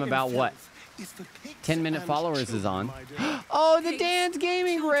 Alert him about what? 10-minute followers is on. Oh, the Dan's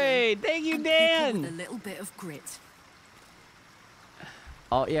gaming raid! Thank you, Dan! With a little bit of grit.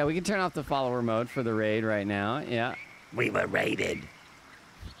 Oh, yeah, we can turn off the follower mode for the raid right now. Yeah. We were raided.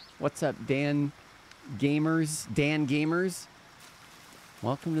 What's up, Dan Gamers? Dan Gamers?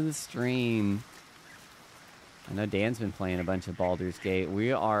 Welcome to the stream. I know Dan's been playing a bunch of Baldur's Gate.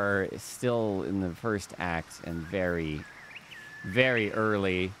 We are still in the first act and very, very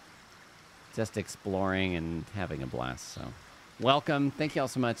early. Just exploring and having a blast. So, welcome. Thank you all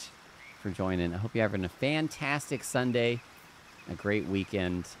so much for joining. I hope you're having a fantastic Sunday. A great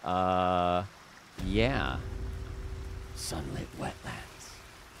weekend. Yeah. Sunlit wetlands.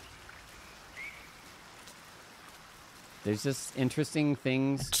 There's just interesting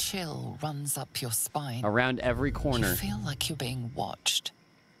things. A chill runs up your spine. Around every corner. You feel like you're being watched.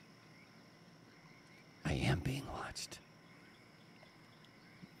 I am being watched.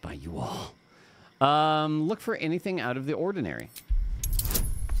 By you all. Look for anything out of the ordinary.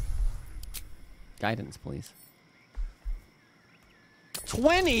 Guidance, please.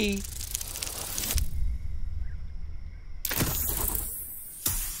 20?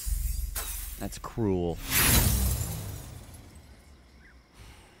 That's cruel.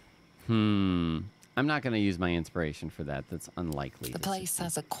 I'm not going to use my inspiration for that. That's unlikely. The place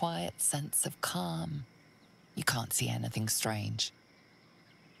has a quiet sense of calm. You can't see anything strange.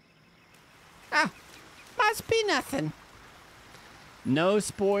 Ah, must be nothing. No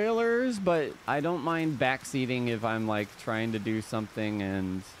spoilers, but I don't mind backseating if I'm like trying to do something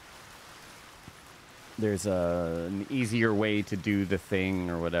and there's an easier way to do the thing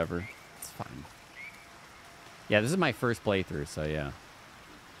or whatever. It's fine. Yeah, this is my first playthrough, so yeah.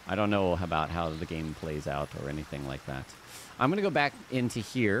 I don't know about how the game plays out or anything like that. I'm going to go back into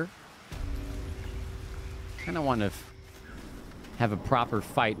here. Kind of want to have a proper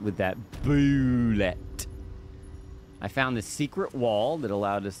fight with that bullet. I found this secret wall that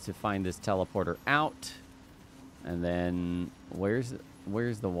allowed us to find this teleporter out. And then, where's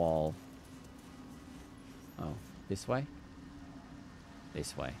the wall? Oh, this way?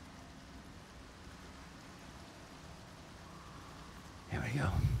 This way. Here we go.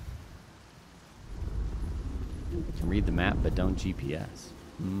 You can read the map, but don't GPS.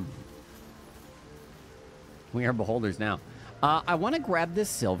 We are beholders now. I want to grab this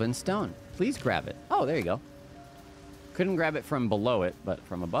Sylvan Stone. Please grab it. Oh, there you go. Couldn't grab it from below it, but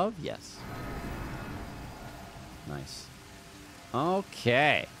from above, yes. Nice.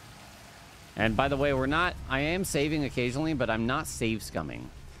 Okay. And by the way, I am saving occasionally, but I'm not save scumming.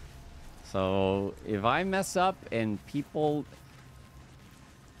 So if I mess up and people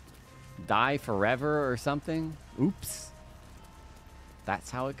die forever or something, oops. That's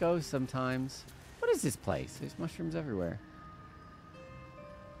how it goes sometimes. What is this place? There's mushrooms everywhere.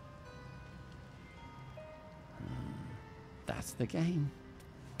 That's the game.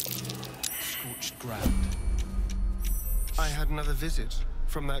 Scorched ground. I had another visit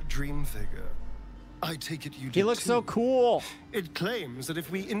from that dream figure. I take it you did. He looks so cool. It claims that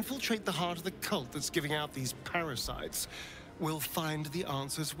if we infiltrate the heart of the cult that's giving out these parasites, we'll find the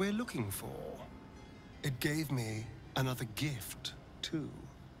answers we're looking for. It gave me another gift, too.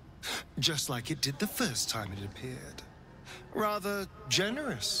 Just like it did the first time it appeared. Rather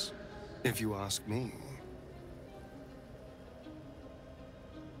generous, if you ask me.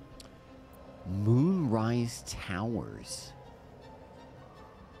 Moonrise Towers.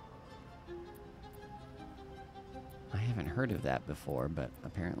 I haven't heard of that before, but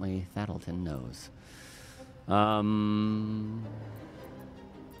apparently Thistleton knows. I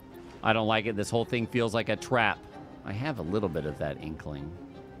don't like it. This whole thing feels like a trap. I have a little bit of that inkling.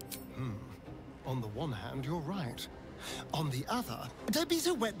 On the one hand, you're right. On the other, don't be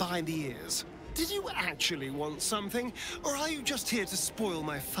so wet behind the ears. Did you actually want something, or are you just here to spoil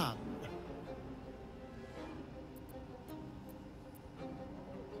my fun?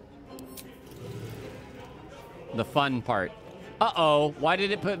 The fun part. Uh-oh. Why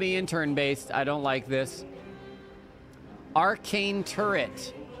did it put me in turn-based? I don't like this. Arcane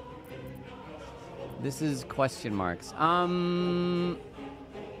turret. This is question marks. Go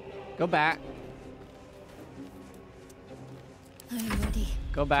back. I'm ready.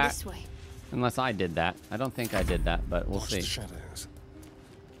 Go back. This way. Unless I did that. I don't think I did that, but we'll Lost see. shadows.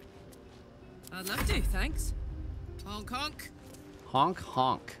 I'd love to, thanks. Honk honk. Honk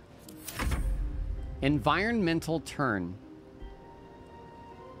honk. Environmental turn.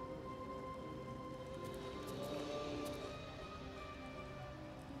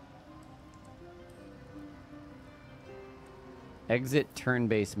 Exit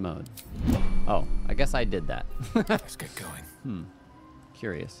turn-based mode. Oh, I guess I did that. Let's get going.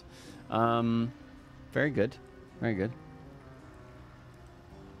 Curious. Very good. Very good.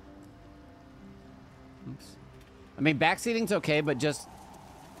 Oops. I mean, backseating's okay, but just...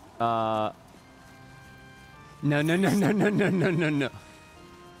 No.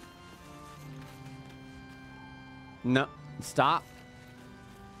 No. Stop.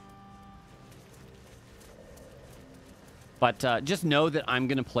 But just know that I'm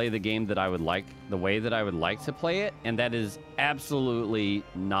going to play the game that I would like, the way that I would like to play it, and that is absolutely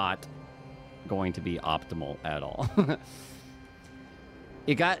not going to be optimal at all.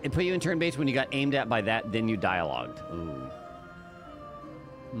 It put you in turn-based when you got aimed at by that, then you dialogued.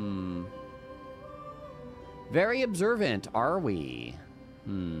 Ooh. Very observant, are we?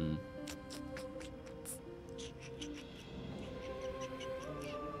 Well,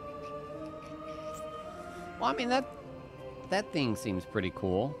 I mean, that thing seems pretty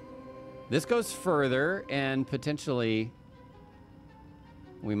cool. This goes further, and potentially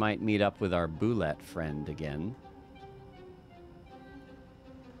we might meet up with our Boulette friend again.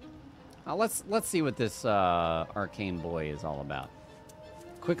 Let's see what this arcane boy is all about.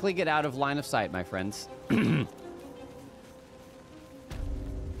 Quickly get out of line of sight, my friends.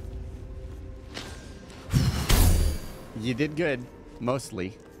 You did good.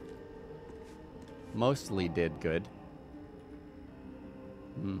 Mostly. Mostly did good.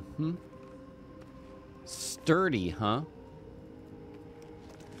 Sturdy, huh?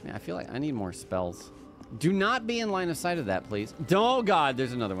 Man, I feel like I need more spells. Do not be in line of sight of that, please. Oh, God,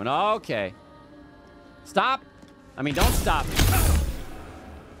 there's another one. Okay. Stop. I mean, don't stop.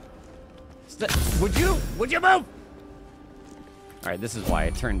 Would you move? All right, this is why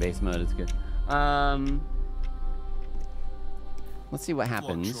turn-based mode is good. Let's see what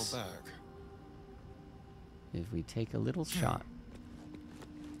happens if we take a little shot.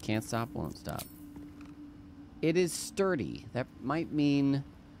 Can't stop, won't stop. It is sturdy. That might mean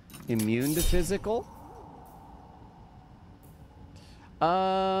immune to physical.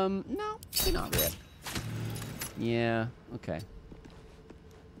 No, not really. Yeah, okay.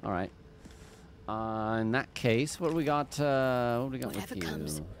 All right. In that case, what do we got? What do we got with you? Whatever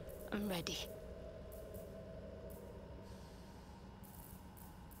comes, I'm ready.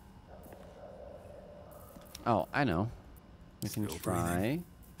 Oh, I know. We can Still try. breathing,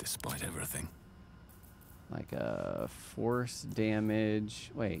 despite everything. Like a force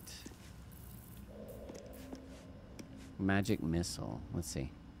damage. Wait. Magic missile. Let's see.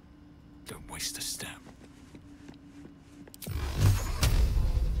 Don't waste a step.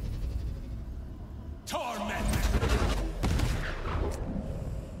 Torment!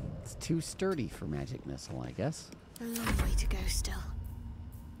 It's too sturdy for magic missile, I guess. A long way to go still.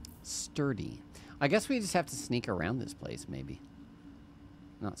 Sturdy. I guess we just have to sneak around this place, maybe.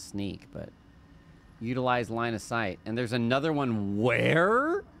 Not sneak, but utilize line of sight. And there's another one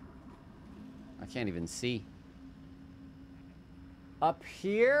where? I can't even see. Up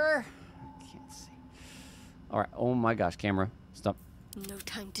here? I can't see. All right. Oh my gosh, camera. Stop. No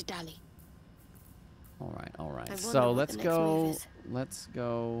time to dally. All right, all right. I wonder So what let's the next move go. is. Let's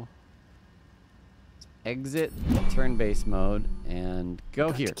go. Exit turn-based mode and go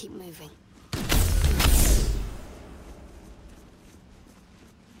Got here. to keep moving.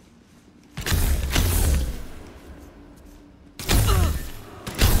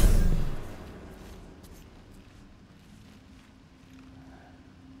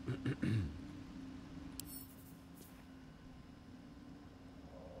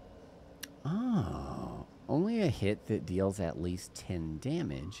 Oh, only a hit that deals at least 10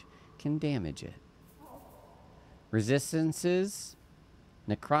 damage can damage it. Resistances,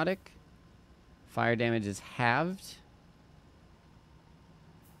 necrotic, fire damage is halved.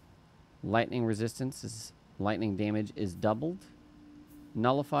 Lightning resistance is, lightning damage is doubled.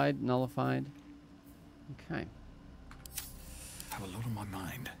 Nullified, nullified. Okay. Have a lot on my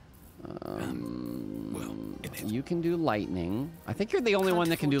mind. Well, in it. You can do lightning. I think you're the only Can't one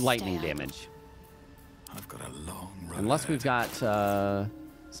that can do afford to lightning stay idle. damage. I've got a long road Unless we've ahead. got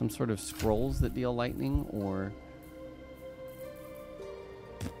some sort of scrolls that deal lightning, or...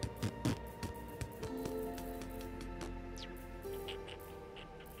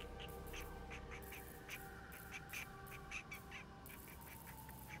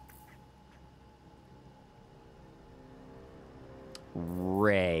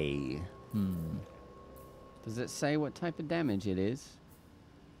 Ray. Does it say what type of damage it is?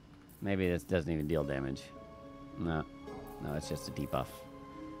 Maybe this doesn't even deal damage. No. No, it's just a debuff.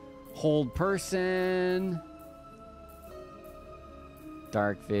 Hold person.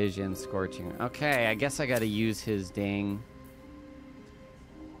 Dark vision, scorching. Okay, I guess I gotta use his dang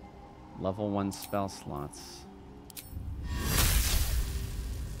Level 1 spell slots.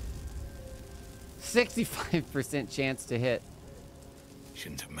 65% chance to hit.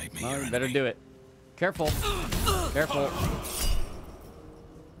 Shouldn't have made me Well, your you better enemy. do it. Careful. Careful.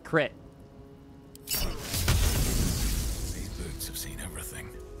 Crit. These boots have seen everything.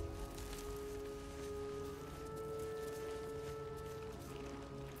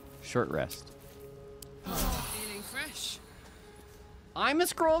 Short rest. Feeling fresh. I'm a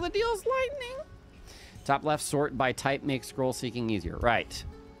scroll that deals lightning. Top left, sort by type makes scroll seeking easier. Right.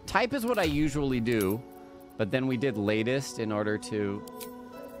 Type is what I usually do, but then we did latest in order to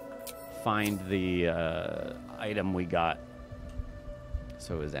find the item we got.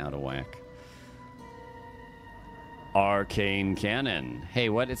 So it was out of whack. Arcane Cannon. Hey,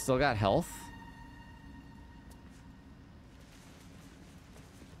 what? It still got health?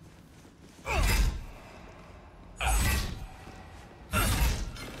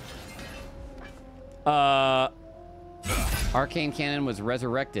 Arcane Cannon was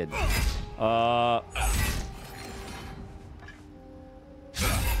resurrected. I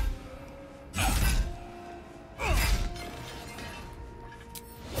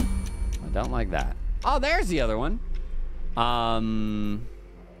don't like that. Oh, there's the other one.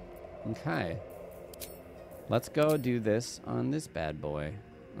 Okay. Let's go do this on this bad boy.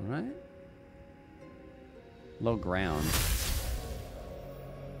 All right. Low ground.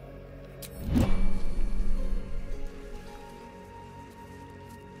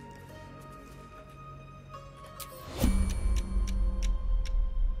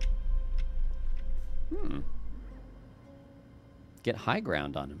 Get high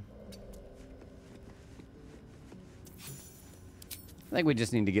ground on him. I think we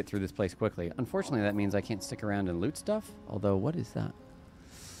just need to get through this place quickly. Unfortunately, that means I can't stick around and loot stuff. Although, what is that?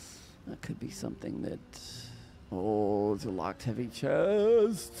 That could be something that... Oh, it's a locked heavy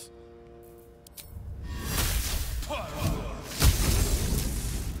chest.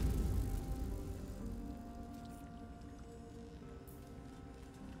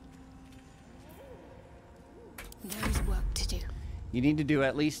 There's work to do. You need to do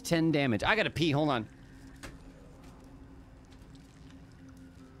at least 10 damage. I gotta pee, hold on.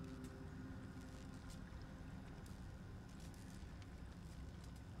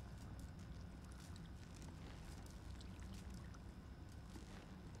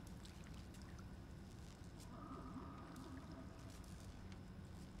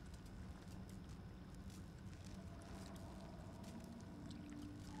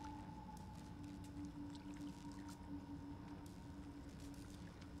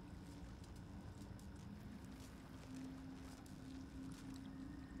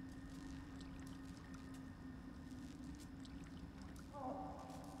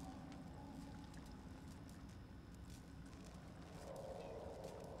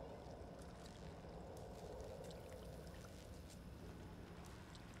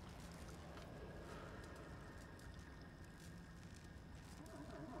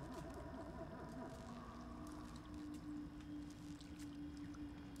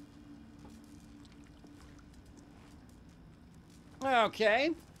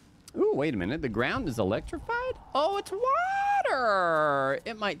 Okay. Ooh, wait a minute. The ground is electrified? Oh, it's water!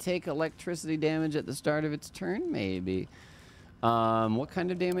 It might take electricity damage at the start of its turn, maybe. What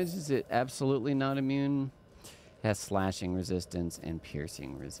kind of damage is it? Absolutely not immune. It has slashing resistance and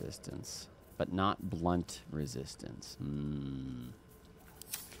piercing resistance, but not blunt resistance.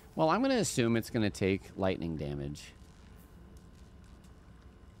 Well, I'm going to assume it's going to take lightning damage.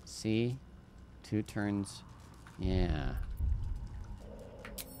 See? 2 turns. Yeah.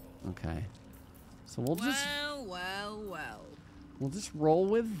 Okay. So we'll just... Well. We'll just roll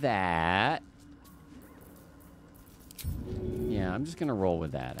with that. Yeah, I'm just going to roll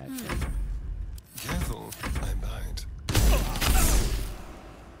with that, actually. Careful, I might.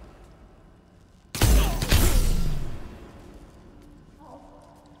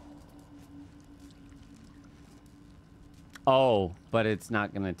 Oh, but it's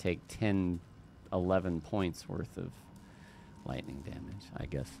not going to take 10, 11 points worth of lightning damage. I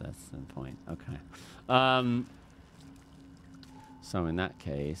guess that's the point. Okay. So in that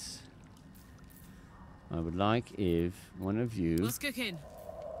case, I would like if one of you... What's cooking?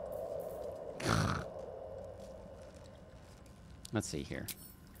 Let's see here.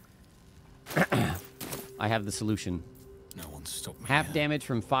 I have the solution. No one stopped me. Half damage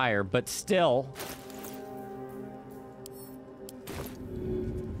from fire, but still...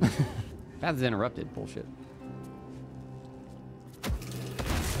 Path is interrupted. Bullshit.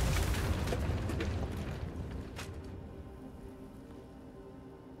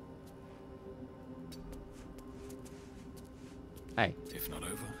 Hey. If not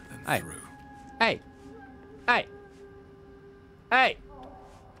over, then Hey. through. Hey. Hey. Hey.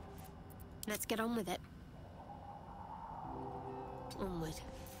 Let's get on with it. Onward.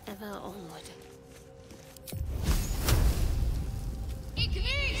 Ever onward.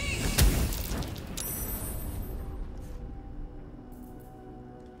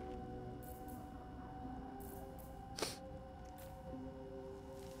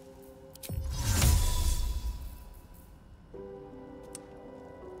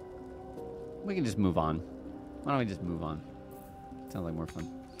 We can just move on. Why don't we just move on? Sounds like more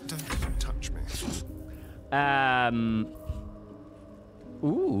fun. Don't touch me.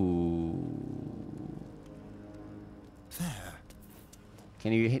 Ooh. There.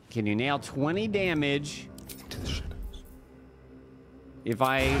 Can you nail 20 damage Into the shadows. if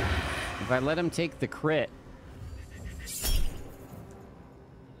I let him take the crit?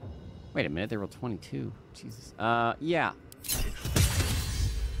 Wait a minute, they rolled 22. Jesus. Yeah.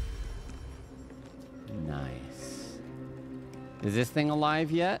 Nice. Is this thing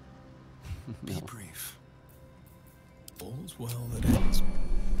alive yet? Be brief. All's well that ends.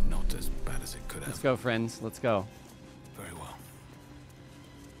 Not as bad as it could have. Let's go, friends. Let's go. Very well.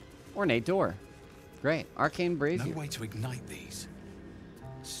 Ornate door. Great. Arcane brazier. No way to ignite these.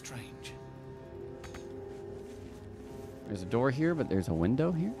 Strange. There's a door here, but there's a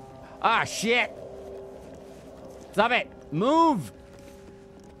window here. Ah, shit! Stop it! Move!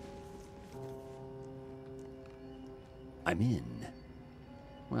 I'm in.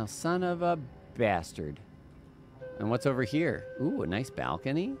 Well, son of a bastard. And what's over here? Ooh, a nice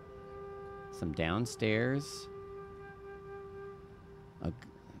balcony. Some downstairs. A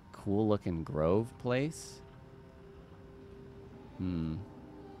cool looking grove place.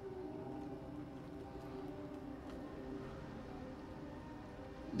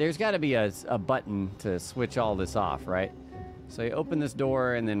 There's got to be a button to switch all this off, right? So you open this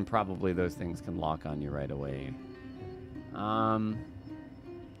door, and then probably those things can lock on you right away.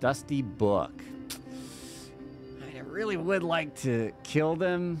 Dusty book. I really would like to kill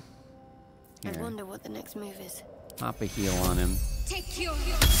them. Here, I wonder what the next move is. pop a heal on him. Take your...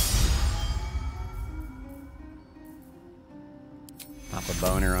 Pop a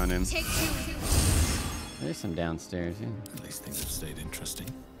boner on him. Take your... There's some downstairs, yeah. At least things have stayed interesting.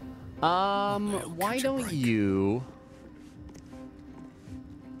 Why catch a don't break. you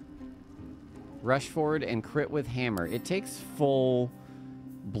rush forward and crit with hammer? It takes full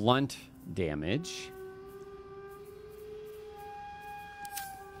blunt damage.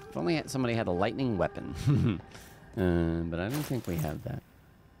 If only somebody had a lightning weapon. But I don't think we have that.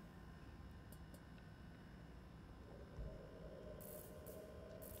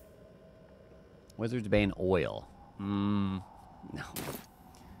 Wizard's Bane oil. No.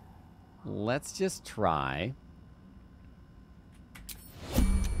 Let's just try.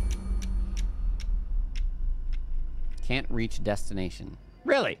 Can't reach destination.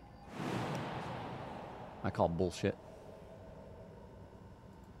 Really? I call bullshit.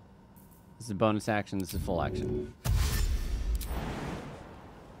 This is bonus action. This is full action.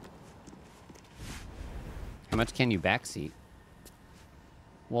 How much can you backseat?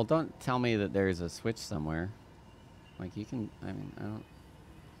 Well, don't tell me that there's a switch somewhere. Like, you can... I mean, I don't...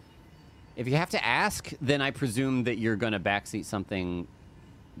 If you have to ask, then I presume that you're going to backseat something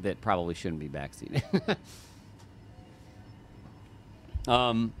that probably shouldn't be backseated.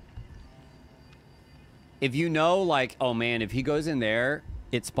 If you know, like, oh man, if he goes in there,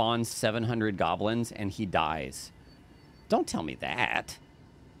 it spawns 700 goblins and he dies. Don't tell me that.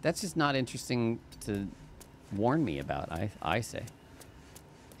 That's just not interesting to warn me about, I say.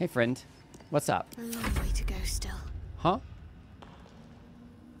 Hey, friend. What's up? A long way to go still. Huh?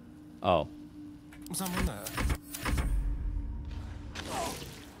 Oh. Someone there.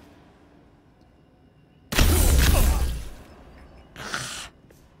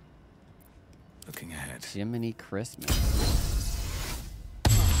 Looking ahead. Jiminy Christmas.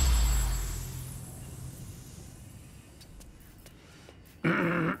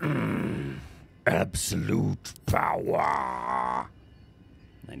 Absolute power.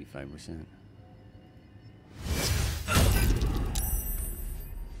 95%.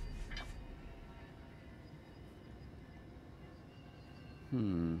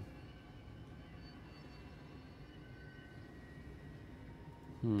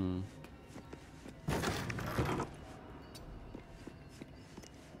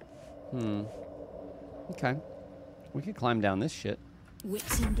 Okay. We could climb down this shit.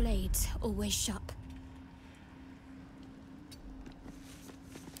 Wits and blades, always sharp.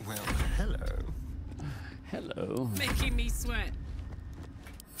 Well, hello. Hello. Making me sweat.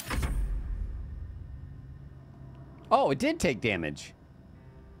 Oh, it did take damage.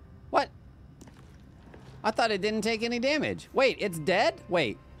 What? I thought it didn't take any damage. Wait, it's dead?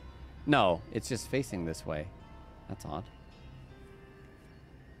 Wait. No, it's just facing this way. That's odd.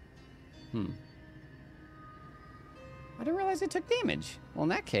 I didn't realize it took damage. Well, in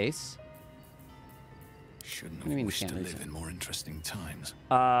that case... Shouldn't What do you mean have wished you to can't live lose it? in more interesting times.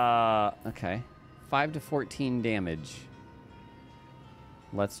 Okay. 5 to 14 damage.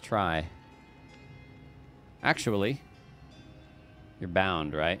 Let's try. Actually, you're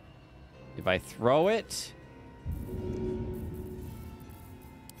bound, right? If I throw it...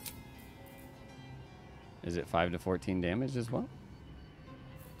 Is it 5 to 14 damage as well?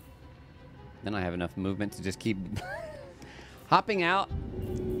 Then I have enough movement to just keep hopping out,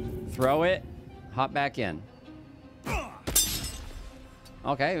 throw it, hop back in.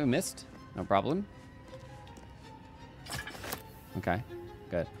 Okay, we missed. No problem. Okay,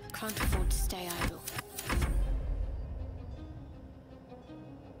 good. Can't afford to stay idle.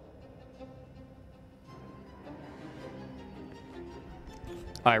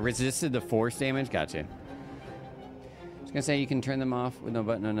 All right, resisted the force damage. Gotcha. I was gonna say you can turn them off with no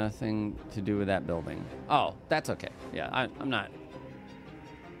button or nothing to do with that building. Oh, that's okay. Yeah, I'm not.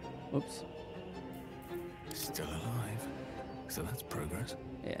 Oops. Still alive. So that's progress.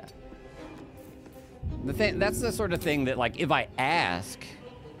 Yeah. The thing, that's the sort of thing that, like, if I ask,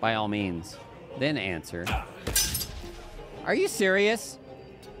 by all means, then answer. Are you serious?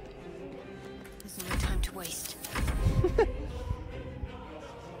 There's no time to waste.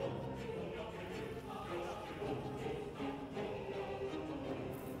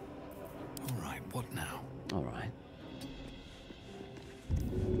 All right, what now? All right.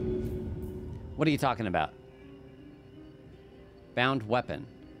 What are you talking about? Bound weapon.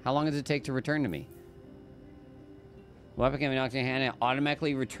 How long does it take to return to me? Weapon can be knocked in your hand and it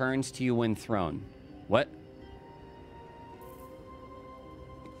automatically returns to you when thrown. What?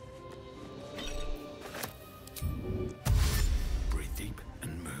 Breathe deep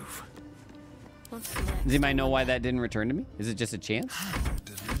and move. What's next? Does anybody know why that didn't return to me? Is it just a chance? How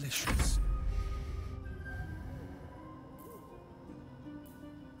delicious.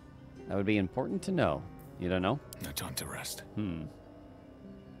 That would be important to know. You don't know? No time to rest.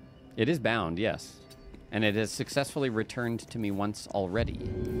 It is bound, yes. And it has successfully returned to me once already.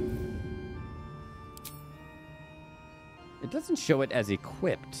 It doesn't show it as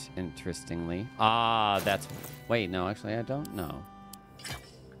equipped, interestingly. Ah, that's... Wait, no, actually, I don't know.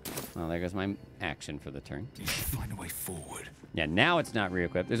 Oh, there goes my action for the turn. You should find a way forward. Yeah, now it's not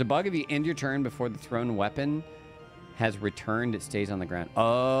re-equipped. There's a bug if you end your turn before the thrown weapon has returned, it stays on the ground.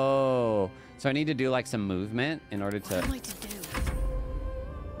 Oh, so I need to do like some movement in order What am to I to do?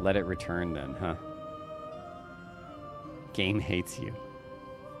 let it return then, huh? Game hates you.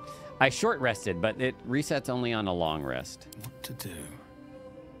 I short rested, but it resets only on a long rest. What to do?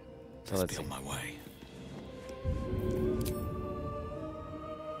 So let's be see. on my way.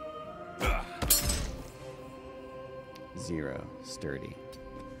 Zero, sturdy.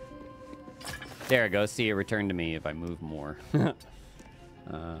 There it goes. See, it returned to me if I move more. I'm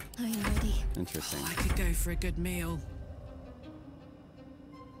ready. Interesting. I could go for a good meal.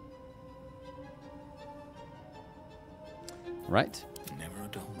 Right. Never a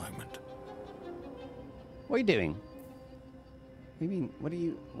dull moment. What are you doing? What do you mean? What do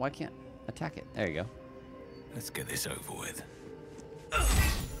you... Why can't... Attack it. There you go. Let's get this over with.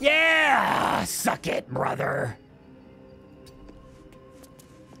 Yeah! Suck it, brother!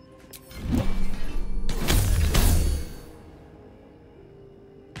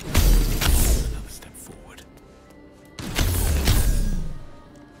 Another step forward.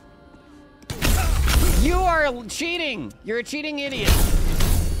 You are cheating! You're a cheating idiot!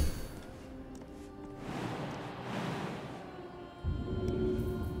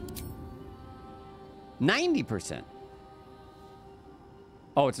 %.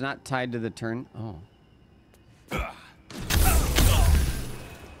 Oh, it's not tied to the turn? Oh.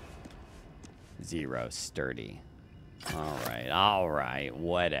 0, sturdy. All right,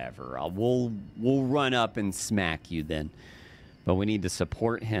 whatever. We'll run up and smack you then. But we need to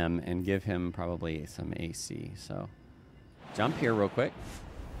support him and give him probably some AC. So, jump here real quick.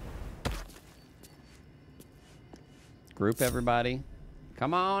 Group everybody.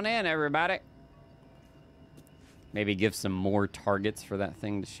 Come on in, everybody. Maybe give some more targets for that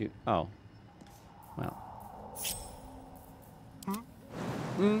thing to shoot. Oh. Well.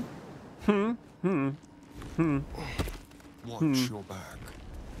 Watch your back.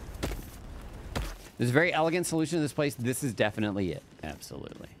 There's a very elegant solution to this place. This is definitely it.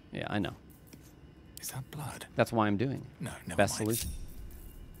 Absolutely. Yeah, I know. Is that blood? That's why I'm doing it. No, never Best mind. solution.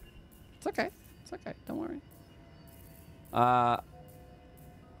 It's okay. It's okay. Don't worry.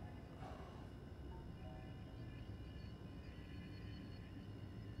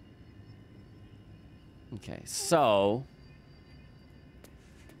 Okay, so...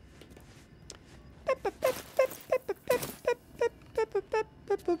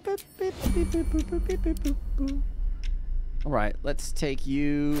 All right, let's take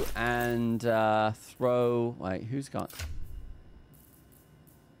you and throw... Wait, who's got...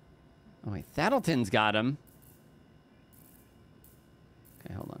 Oh, wait, Thaddelton's got him.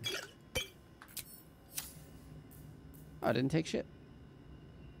 Okay, hold on. Oh, I didn't take shit.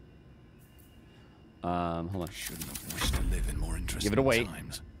 Hold on. Shouldn't have wished to live in more interesting Give it a wait.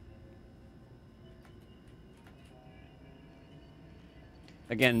 times.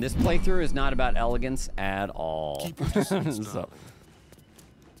 Again, this playthrough is not about elegance at all. So,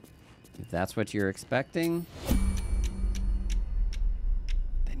 if that's what you're expecting,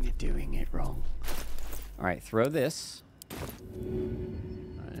 then you're doing it wrong. All right, throw this. All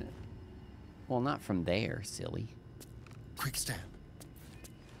right. Well, not from there, silly. Quick step.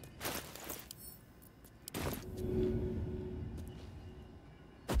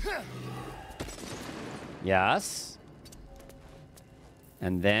 Yes.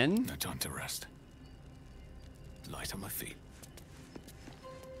 And then? No time to rest. Light on my feet.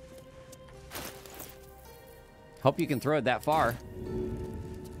 Hope you can throw it that far.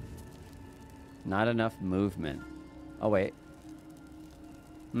 Not enough movement. Oh, wait.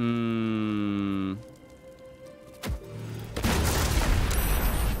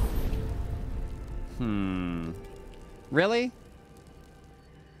 Really?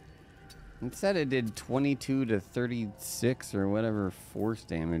 It said it did 22 to 36 or whatever force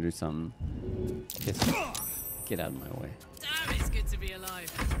damage or something. Get out of my way. Damn, it's good to be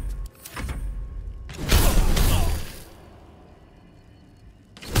alive.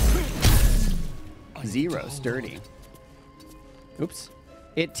 Zero, sturdy. Oops.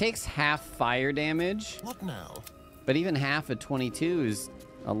 It takes half fire damage. What now? But even half of 22 is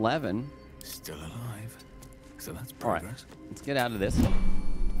 11. Still alive. So that's All right, progress. let's get out of this.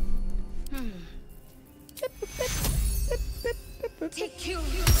 Take you.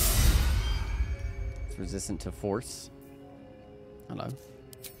 It's resistant to force. Hello.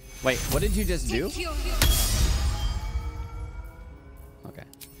 Wait, what did you just do? Take you. Okay.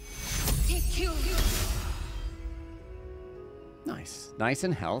 Take you. Nice. Nice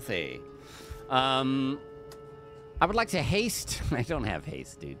and healthy. I would like to haste. I don't have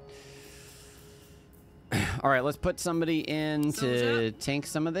haste, dude. All right, let's put somebody in to tank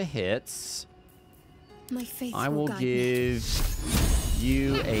some of the hits. My faith I will guide give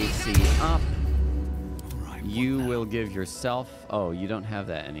you AC up. Right, You will give yourself... Oh, you don't have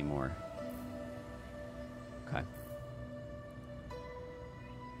that anymore. Okay.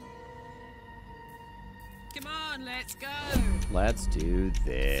 Come on, let's go. Let's do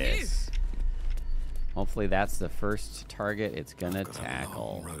this. Hopefully that's the first target it's gonna got a long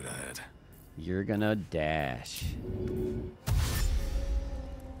tackle. road ahead. You're gonna dash.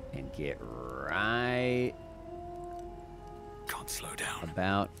 And get right Can't slow down.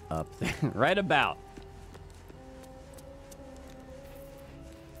 about up there. Right about.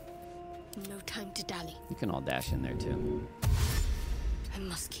 No time to dally. You can all dash in there too. I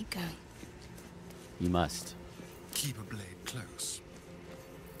must keep going. You must. Keep a blade close.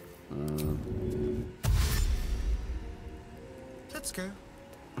 Let's go.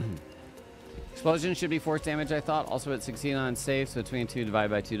 Explosion should be force damage, I thought. Also, it succeeded on save, so between 2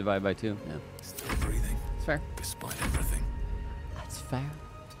 divided by 2 divided by 2. Yeah. Still breathing. It's fair. Despite everything. That's fair.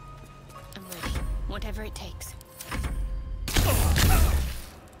 I'm ready. Whatever it takes.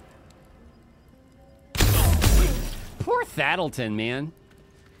 Poor Thaddelton, man.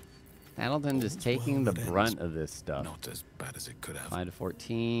 Thaddelton just taking the world brunt ends. of this stuff. Not as bad as it could have. 5 to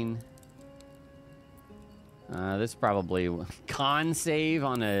 14. This probably con save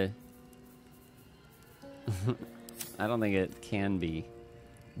on a... I don't think it can be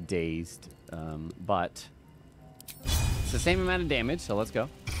dazed, but it's the same amount of damage, so let's go.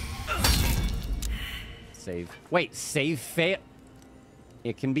 Save. Wait, save fail.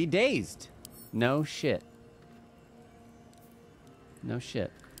 It can be dazed. No shit. No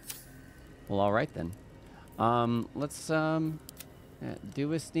shit. Well, all right then. Let's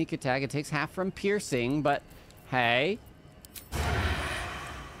do a sneak attack. It takes half from piercing, but hey.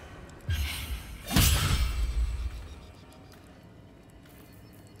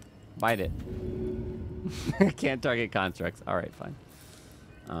 Bite it. Can't target constructs. All right, fine.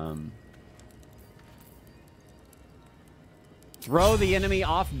 Throw the enemy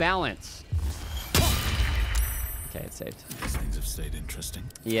off balance. Okay, it's saved. These things have stayed interesting.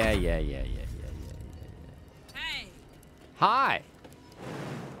 Yeah. Hey, Hi.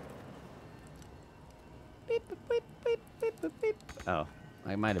 Beep, beep, beep, beep, beep, beep, beep. Oh,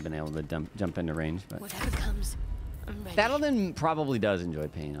 I might have been able to jump into range, but Whatever comes, I'm ready. Thaddeldin probably does enjoy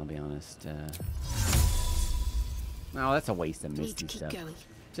pain, I'll be honest. No, that's a waste of Need to Misty keep stuff. going.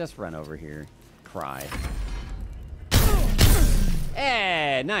 Just run over here. Cry.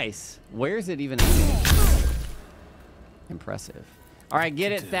 Hey, nice. Where's it even aiming? Impressive. All right,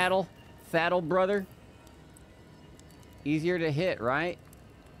 get it, Thaddle. Thaddle, brother. Easier to hit, right?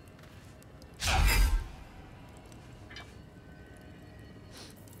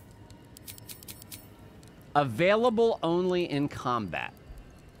 Available only in combat.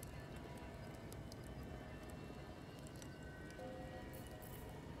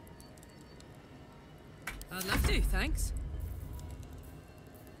 I'd love to, thanks.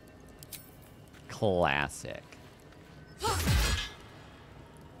 Classic.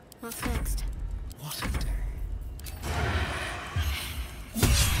 What's next? What a day.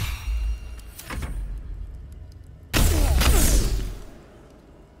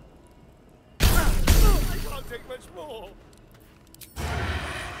 I can't take much more.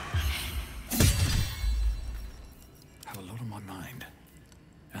 Have a lot on my mind.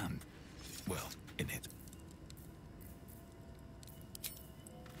 And, well, in it.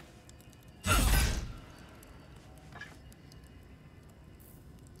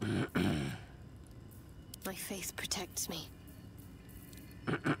 My faith protects me.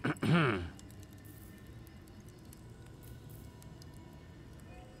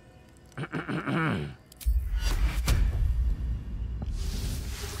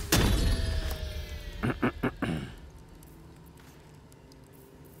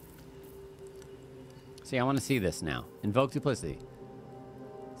 See, I want to see this now. Invoke duplicity.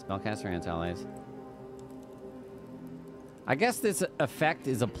 Spellcaster anti-allies. I guess this effect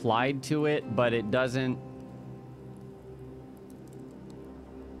is applied to it, but it doesn't...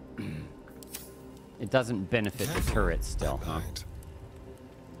 It doesn't benefit the turret still, huh?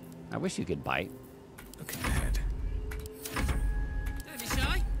 I wish you could bite. Looking ahead. Don't be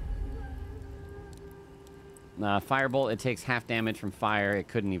shy. Firebolt, it takes half damage from fire. It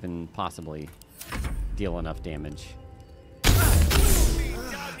couldn't even possibly deal enough damage.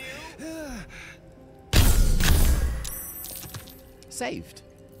 Saved.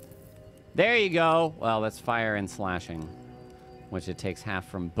 There you go. Well, that's fire and slashing, which it takes half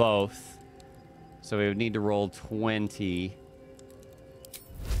from both. So we would need to roll 20.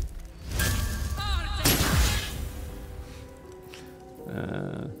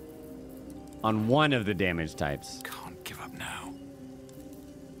 On one of the damage types. Can't give up now.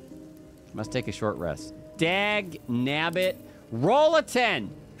 Must take a short rest. Dag nabbit. Roll a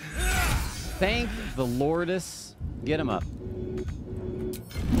 10. Thank the Lordus. Get him up.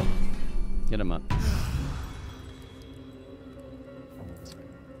 Get him up.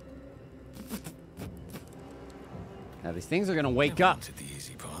 Now these things are gonna wake up. Wanted the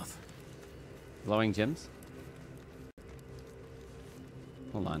easy path. Glowing gems.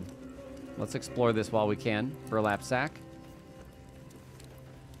 Hold on. Let's explore this while we can. Burlap sack.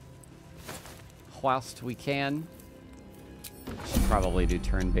 Whilst we can. Should probably do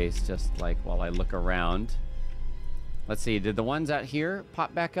turn-based just like while I look around. Let's see, did the ones out here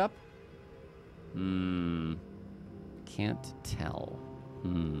pop back up? Can't tell.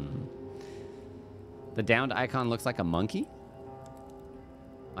 The downed icon looks like a monkey?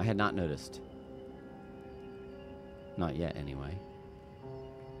 I had not noticed. Not yet, anyway.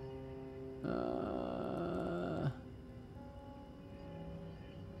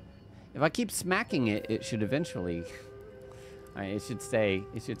 If I keep smacking it, it should eventually... it should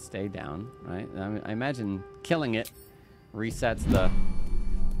stay down, right? I imagine killing it resets the...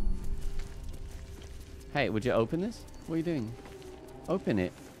 Hey, would you open this? What are you doing? Open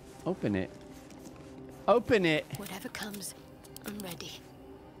it. Open it. Open it! Whatever comes, I'm ready.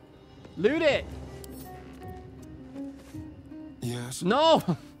 Loot it! Yes. No!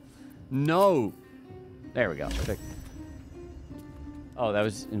 No! There we go. Perfect. Oh, that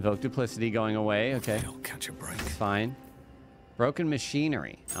was invoke duplicity going away. Okay. I'll catch a break. Fine. Broken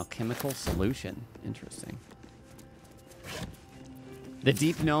machinery. Alchemical solution. Interesting. The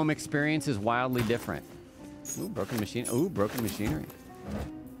deep gnome experience is wildly different. Ooh, broken machine. Ooh, broken machinery.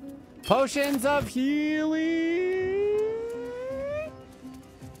 Potions of healing.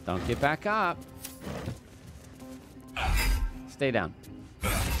 Don't get back up. Stay down.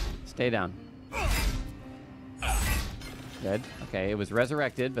 Stay down. Good. Okay, it was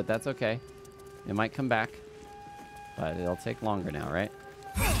resurrected, but that's okay. It might come back. But it'll take longer now, right?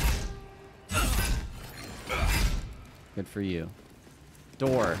 Good for you.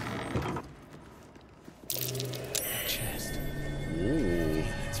 Door. Chest.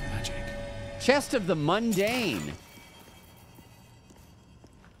 Chest of the Mundane.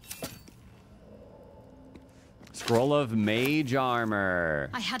 Scroll of Mage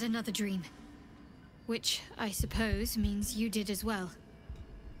Armor. I had another dream. Which, I suppose, means you did as well.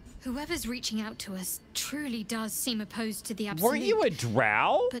 Whoever's reaching out to us truly does seem opposed to the absolute. Weren't you a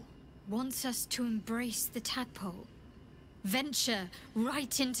drow? But wants us to embrace the tadpole. Venture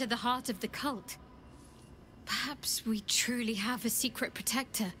right into the heart of the cult. Perhaps we truly have a secret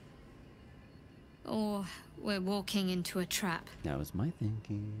protector. Or we're walking into a trap. That was my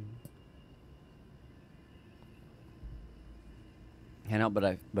thinking. Can't help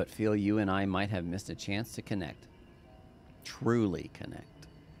but feel you and I might have missed a chance to connect. Truly connect.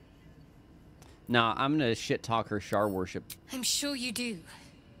 Nah, I'm gonna shit talk her Shar worship. I'm sure you do.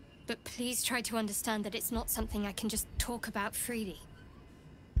 But please try to understand that it's not something I can just talk about freely.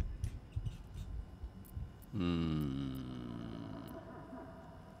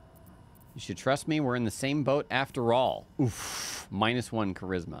 You should trust me, we're in the same boat after all. Oof, -1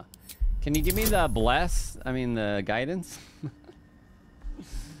 charisma. Can you give me the the guidance?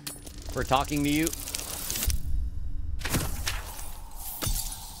 For talking to you.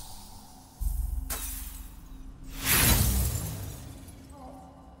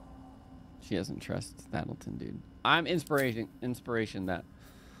 She doesn't trust Thistleton, dude. I'm inspiration that.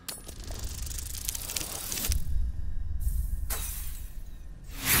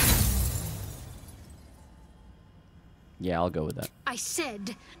 Yeah, I'll go with that. I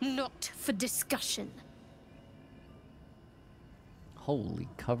said not for discussion. Holy,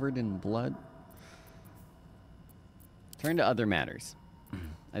 covered in blood. Turn to other matters.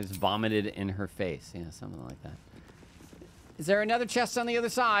 I just vomited in her face. Yeah, something like that. Is there another chest on the other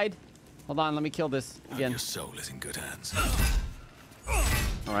side? Hold on, let me kill this again. Your soul is in good hands.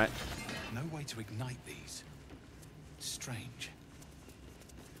 All right. No way to ignite these. Strange.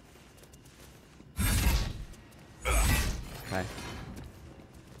 Okay.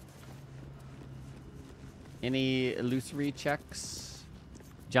 Any illusory checks?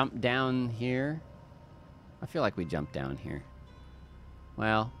 Jump down here. I feel like we jumped down here.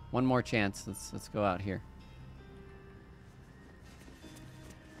 Well, one more chance. Let's go out here.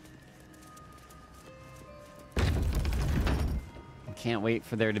 I can't wait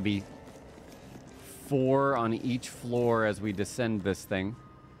for there to be 4 on each floor as we descend this thing.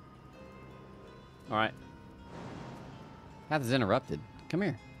 All right. Path is interrupted. Come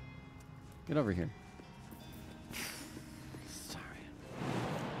here. Get over here. Sorry.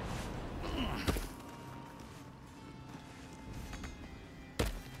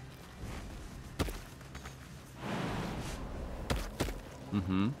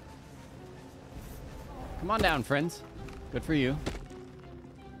 Come on down, friends. Good for you.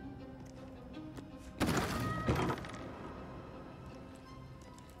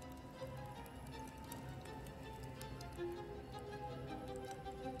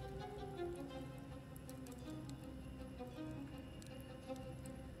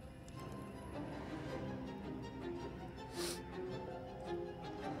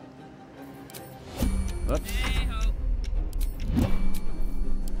 Whoops.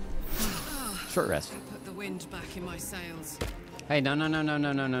 Short rest. Put the wind back in my sails. Hey, no.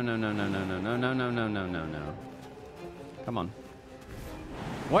 Come on.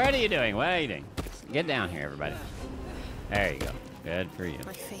 What are you doing? What are you doing? Get down here, everybody. There you go. Good for you.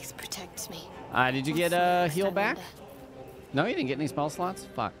 My faith protects me. Did you get a heal back? No, you didn't get any spell slots?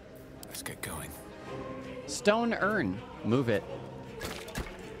 Fuck. Let's get going. Stone urn. Move it.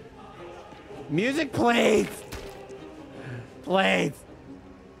 Music, please! Please!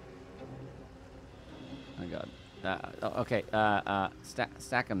 Oh, God. Okay,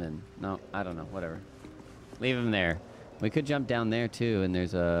 stack them in. No, I don't know. Whatever. Leave them there. We could jump down there, too, and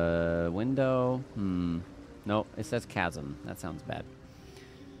there's a window. Nope, it says chasm. That sounds bad.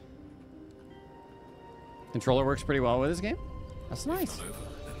 Controller works pretty well with this game. That's nice. Over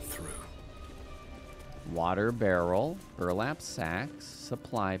and through. Water barrel, burlap sacks,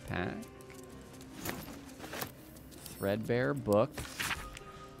 supply pack, threadbare book.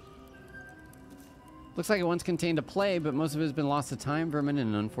 Looks like it once contained a play, but most of it has been lost to time, vermin,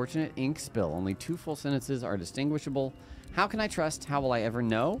 and an unfortunate ink spill. Only 2 full sentences are distinguishable. How can I trust? How will I ever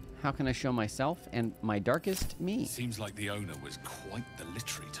know? How can I show myself and my darkest me? Seems like the owner was quite the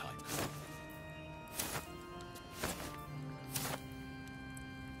literary type.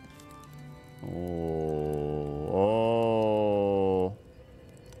 Oh.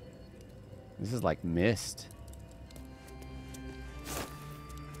 This is like mist.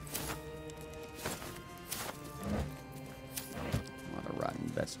 A lot of rotten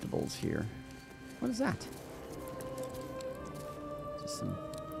vegetables here. What is that? Just some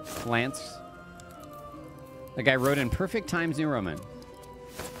plants The guy wrote in perfect times New Roman.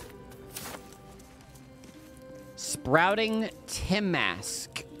 Sprouting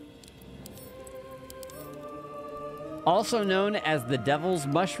Timask. Also known as the Devil's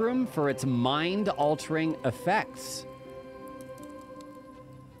Mushroom for its mind-altering effects.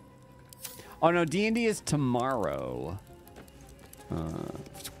 Oh no, D&D is tomorrow.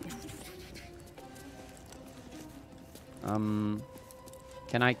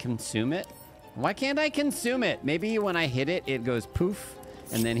 Can I consume it? Why can't I consume it? Maybe when I hit it, it goes poof,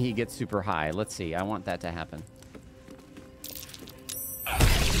 and then he gets super high. Let's see. I want that to happen.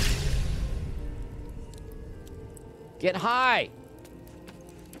 Get high!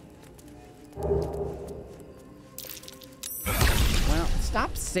 Well,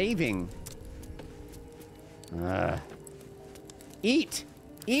 stop saving. Eat!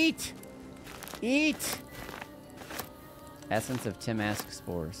 Eat! Eat! Essence of Timask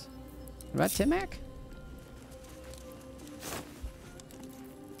spores. What about Timac?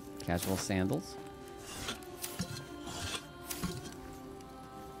 Casual sandals.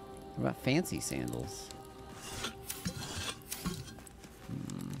 What about fancy sandals?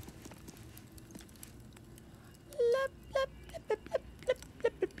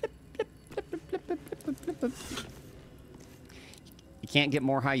 You can't get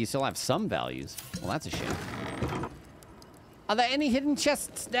more high, you still have some values. Well, that's a shame. Are there any hidden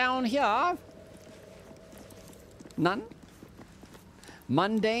chests down here? None?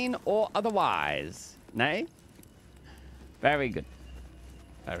 Mundane or otherwise? Nay? Very good.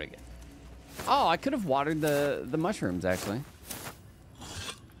 Very good. Oh, I could have watered the mushrooms, actually.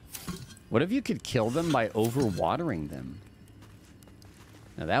 What if you could kill them by over-watering them?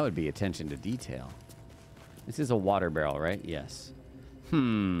 Now, that would be attention to detail. This is a water barrel, right? Yes.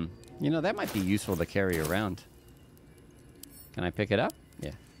 You know, that might be useful to carry around. Can I pick it up?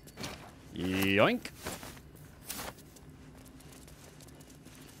 Yeah. Yoink.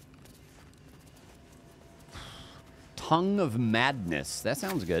 Tongue of Madness. That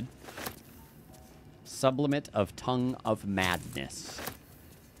sounds good. Sublimate of Tongue of Madness.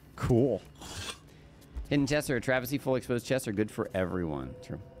 Cool. Hidden chests or a travesty, full exposed chests are good for everyone.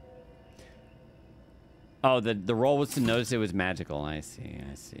 True. Oh, the roll was to notice it was magical. I see,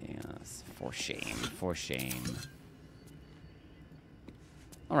 I see. For shame, for shame.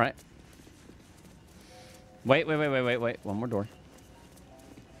 All right. Wait. One more door.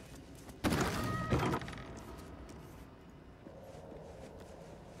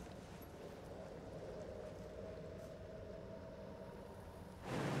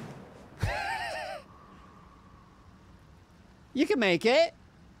 You can make it.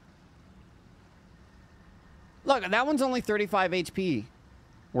 Look, that one's only 35 HP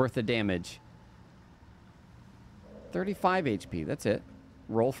worth of damage. 35 HP, that's it.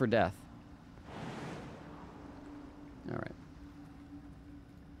 Roll for death. All right.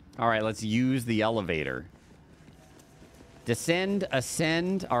 All right, let's use the elevator. Descend,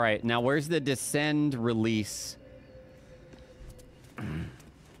 ascend. All right, now where's the descend release?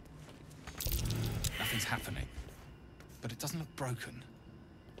 Nothing's happening, but it doesn't look broken.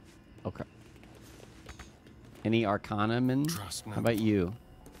 Okay. Any arcana, man? How about you?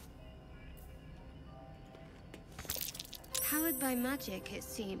 Powered by magic, it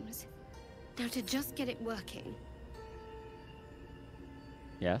seems. Now to just get it working.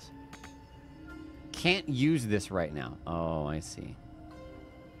 Yes? Can't use this right now. Oh, I see.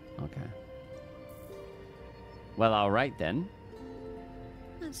 Okay. Well, all right then.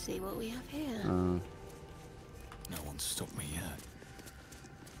 Let's see what we have here. No one's stopped me yet.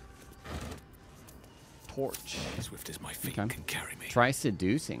 Torch. As swift as my feet Okay. can carry me. Try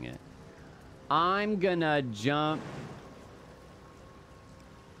seducing it. I'm gonna jump.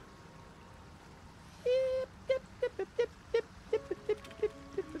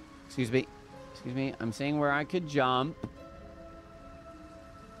 Excuse me. Excuse me. I'm saying where I could jump.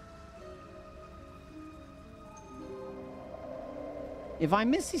 If I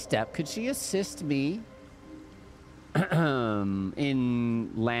Misty Step, could she assist me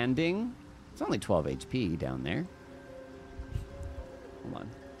in landing? It's only 12 HP down there. Hold on.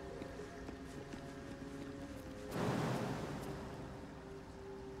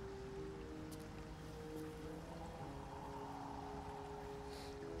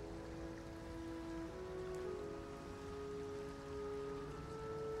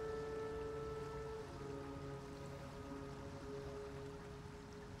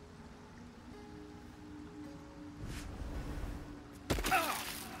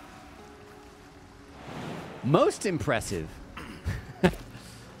 Most impressive.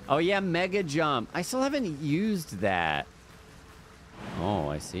 Oh, yeah, mega jump. I still haven't used that. Oh,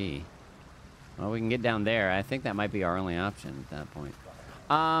 I see. Well, we can get down there. I think that might be our only option at that point.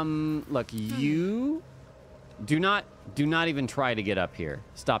 Look, you do not even try to get up here.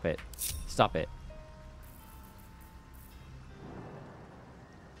 Stop it. Stop it.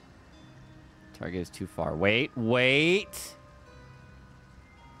 Target is too far. Wait.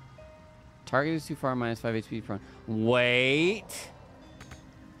 Target is too far, minus 5 HP front. Wait.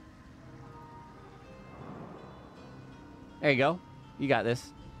 There you go. You got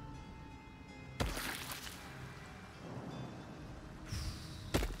this.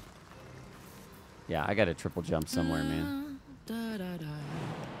 Yeah, I got a triple jump somewhere, man. No,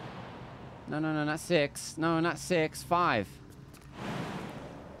 not 6. No, not 6. 5.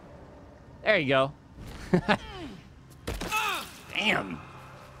 There you go. Damn.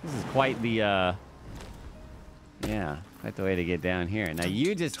 This is quite the, yeah, quite the way to get down here. Now,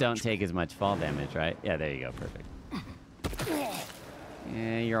 you just don't take as much fall damage, right? Yeah, there you go. Perfect.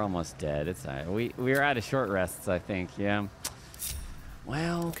 Yeah, you're almost dead. It's all right. We're out of short rests, I think. Yeah.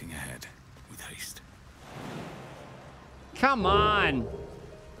 Well. Looking ahead with haste. Come on.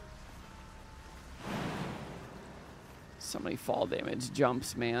 So many fall damage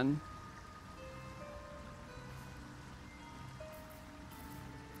jumps, man.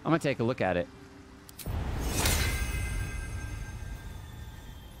 I'm gonna take a look at it.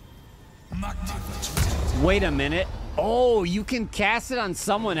 Wait a minute. Oh, you can cast it on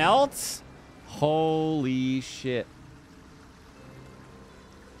someone else? Holy shit.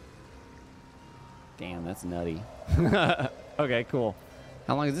 Damn, that's nutty. Okay, cool.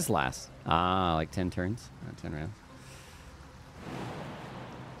 How long does this last? Ah, like 10 turns. 10 rounds.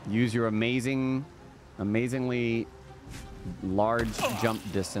 Use your amazingly large jump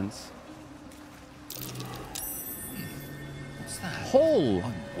distance. What's that? Hole!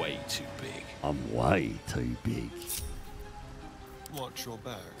 I'm way too big. I'm way too big. Watch your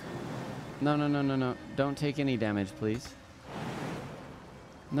back. No. Don't take any damage, please.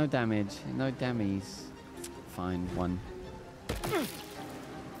 No damage. No dammies. Fine, 1.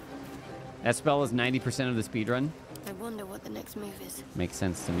 That spell is 90% of the speedrun. I wonder what the next move is. Makes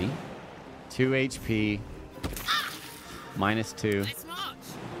sense to me. 2 HP. Minus 2.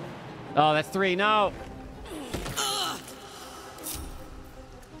 Oh, that's 3. No! I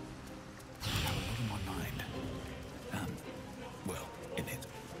have a lot on my mind. Well, in it.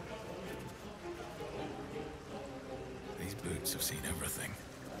 These boots have seen everything.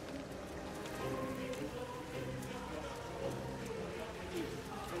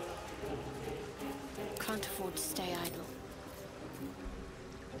 Can't afford to stay idle.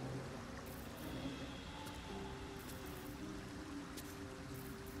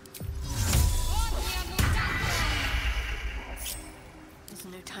 There's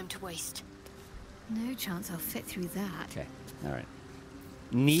no time to waste. No chance I'll fit through that. Okay, all right.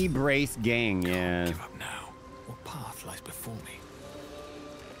 Knee brace gang, yeah. Give up now. What path lies before me?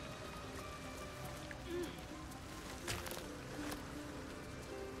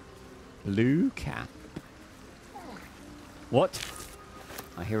 Blue cap. What?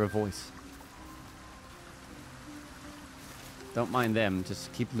 I hear a voice. Don't mind them.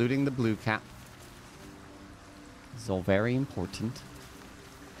 Just keep looting the blue cap. This is all very important.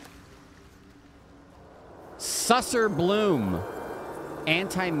 Susser Bloom.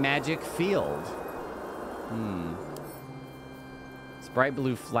 Anti-magic field. It's bright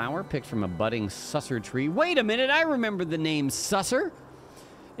blue flower picked from a budding susser tree. Wait a minute, I remember the name Susser.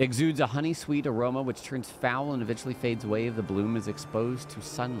 Exudes a honey-sweet aroma which turns foul and eventually fades away if the bloom is exposed to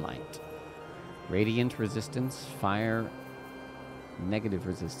sunlight. Radiant resistance, fire, negative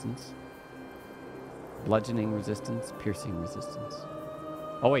resistance, bludgeoning resistance, piercing resistance.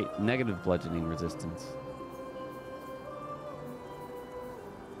 Oh wait, negative bludgeoning resistance.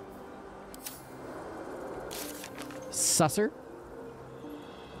 Susser?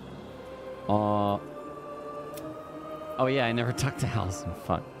 Oh yeah, I never talked to Allison.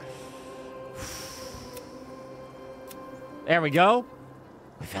 Fuck. There we go.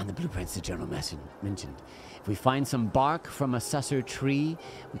 We found the blueprints the general mentioned. If we find some bark from a susser tree,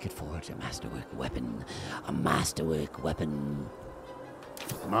 we could forge a masterwork weapon. A masterwork weapon.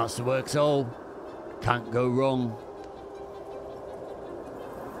 Masterwork's all. Can't go wrong.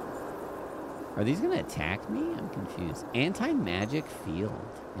 Are these gonna attack me? I'm confused. Anti-magic field.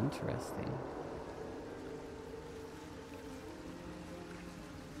 Interesting.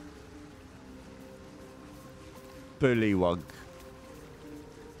 Bullywug.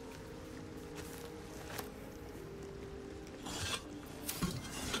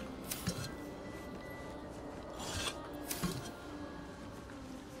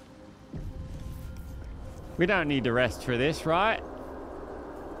 We don't need to rest for this, right?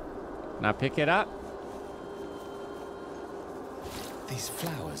 Can I pick it up? These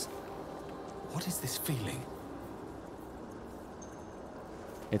flowers. What is this feeling?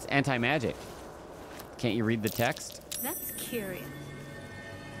 It's anti-magic. Can't you read the text? That's curious.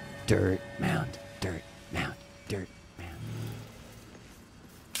 Dirt mound, dirt mound, dirt mound.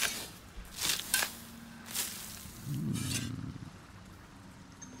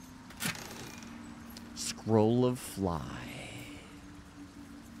 Scroll of fly.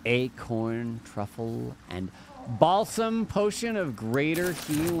 Acorn, truffle, and balsam potion of greater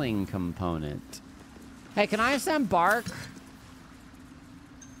healing component. Hey, can I have some bark?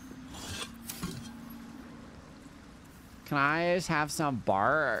 Can I just have some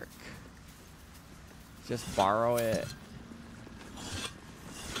bark? Just borrow it.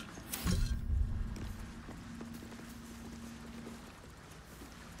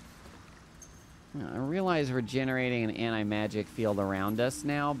 I realize we're generating an anti-magic field around us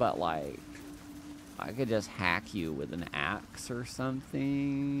now, but like, I could just hack you with an axe or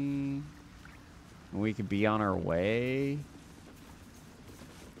something. We could be on our way.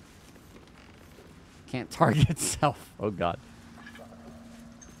 Can't target self. Oh god.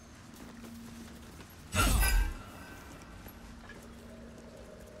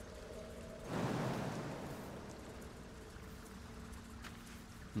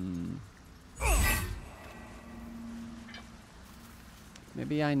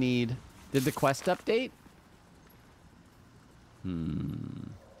 Maybe I need... Did the quest update?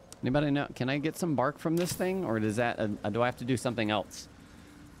 Anybody know? Can I get some bark from this thing? Or does that... do I have to do something else?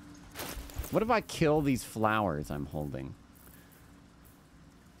 What if I kill these flowers I'm holding?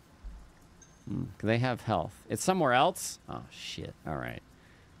 They have health. It's somewhere else? Oh, shit. All right.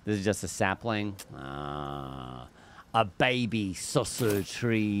 This is just a sapling. Ah, a baby saucer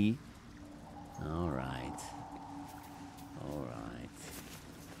tree. All right. All right.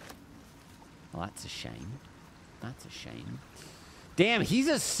 Well, that's a shame. That's a shame. Damn, he's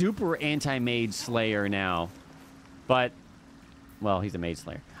a super anti-mage slayer now. But, well, he's a mage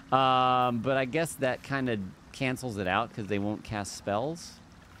slayer. But I guess that kind of cancels it out because they won't cast spells.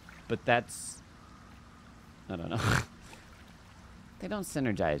 But that's... I don't know. They don't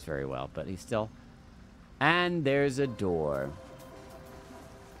synergize very well, but he's still... And there's a door.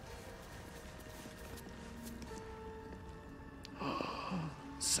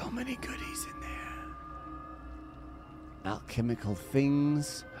 So many goodies in there. Alchemical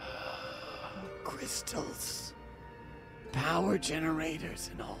things. Crystals. Power generators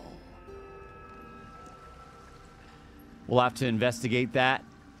and all. We'll have to investigate that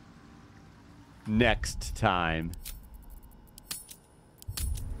next time.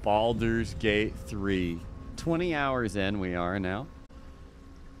 Baldur's Gate 3. 20 hours in we are now.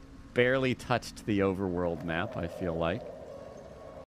 Barely touched the overworld map, I feel like.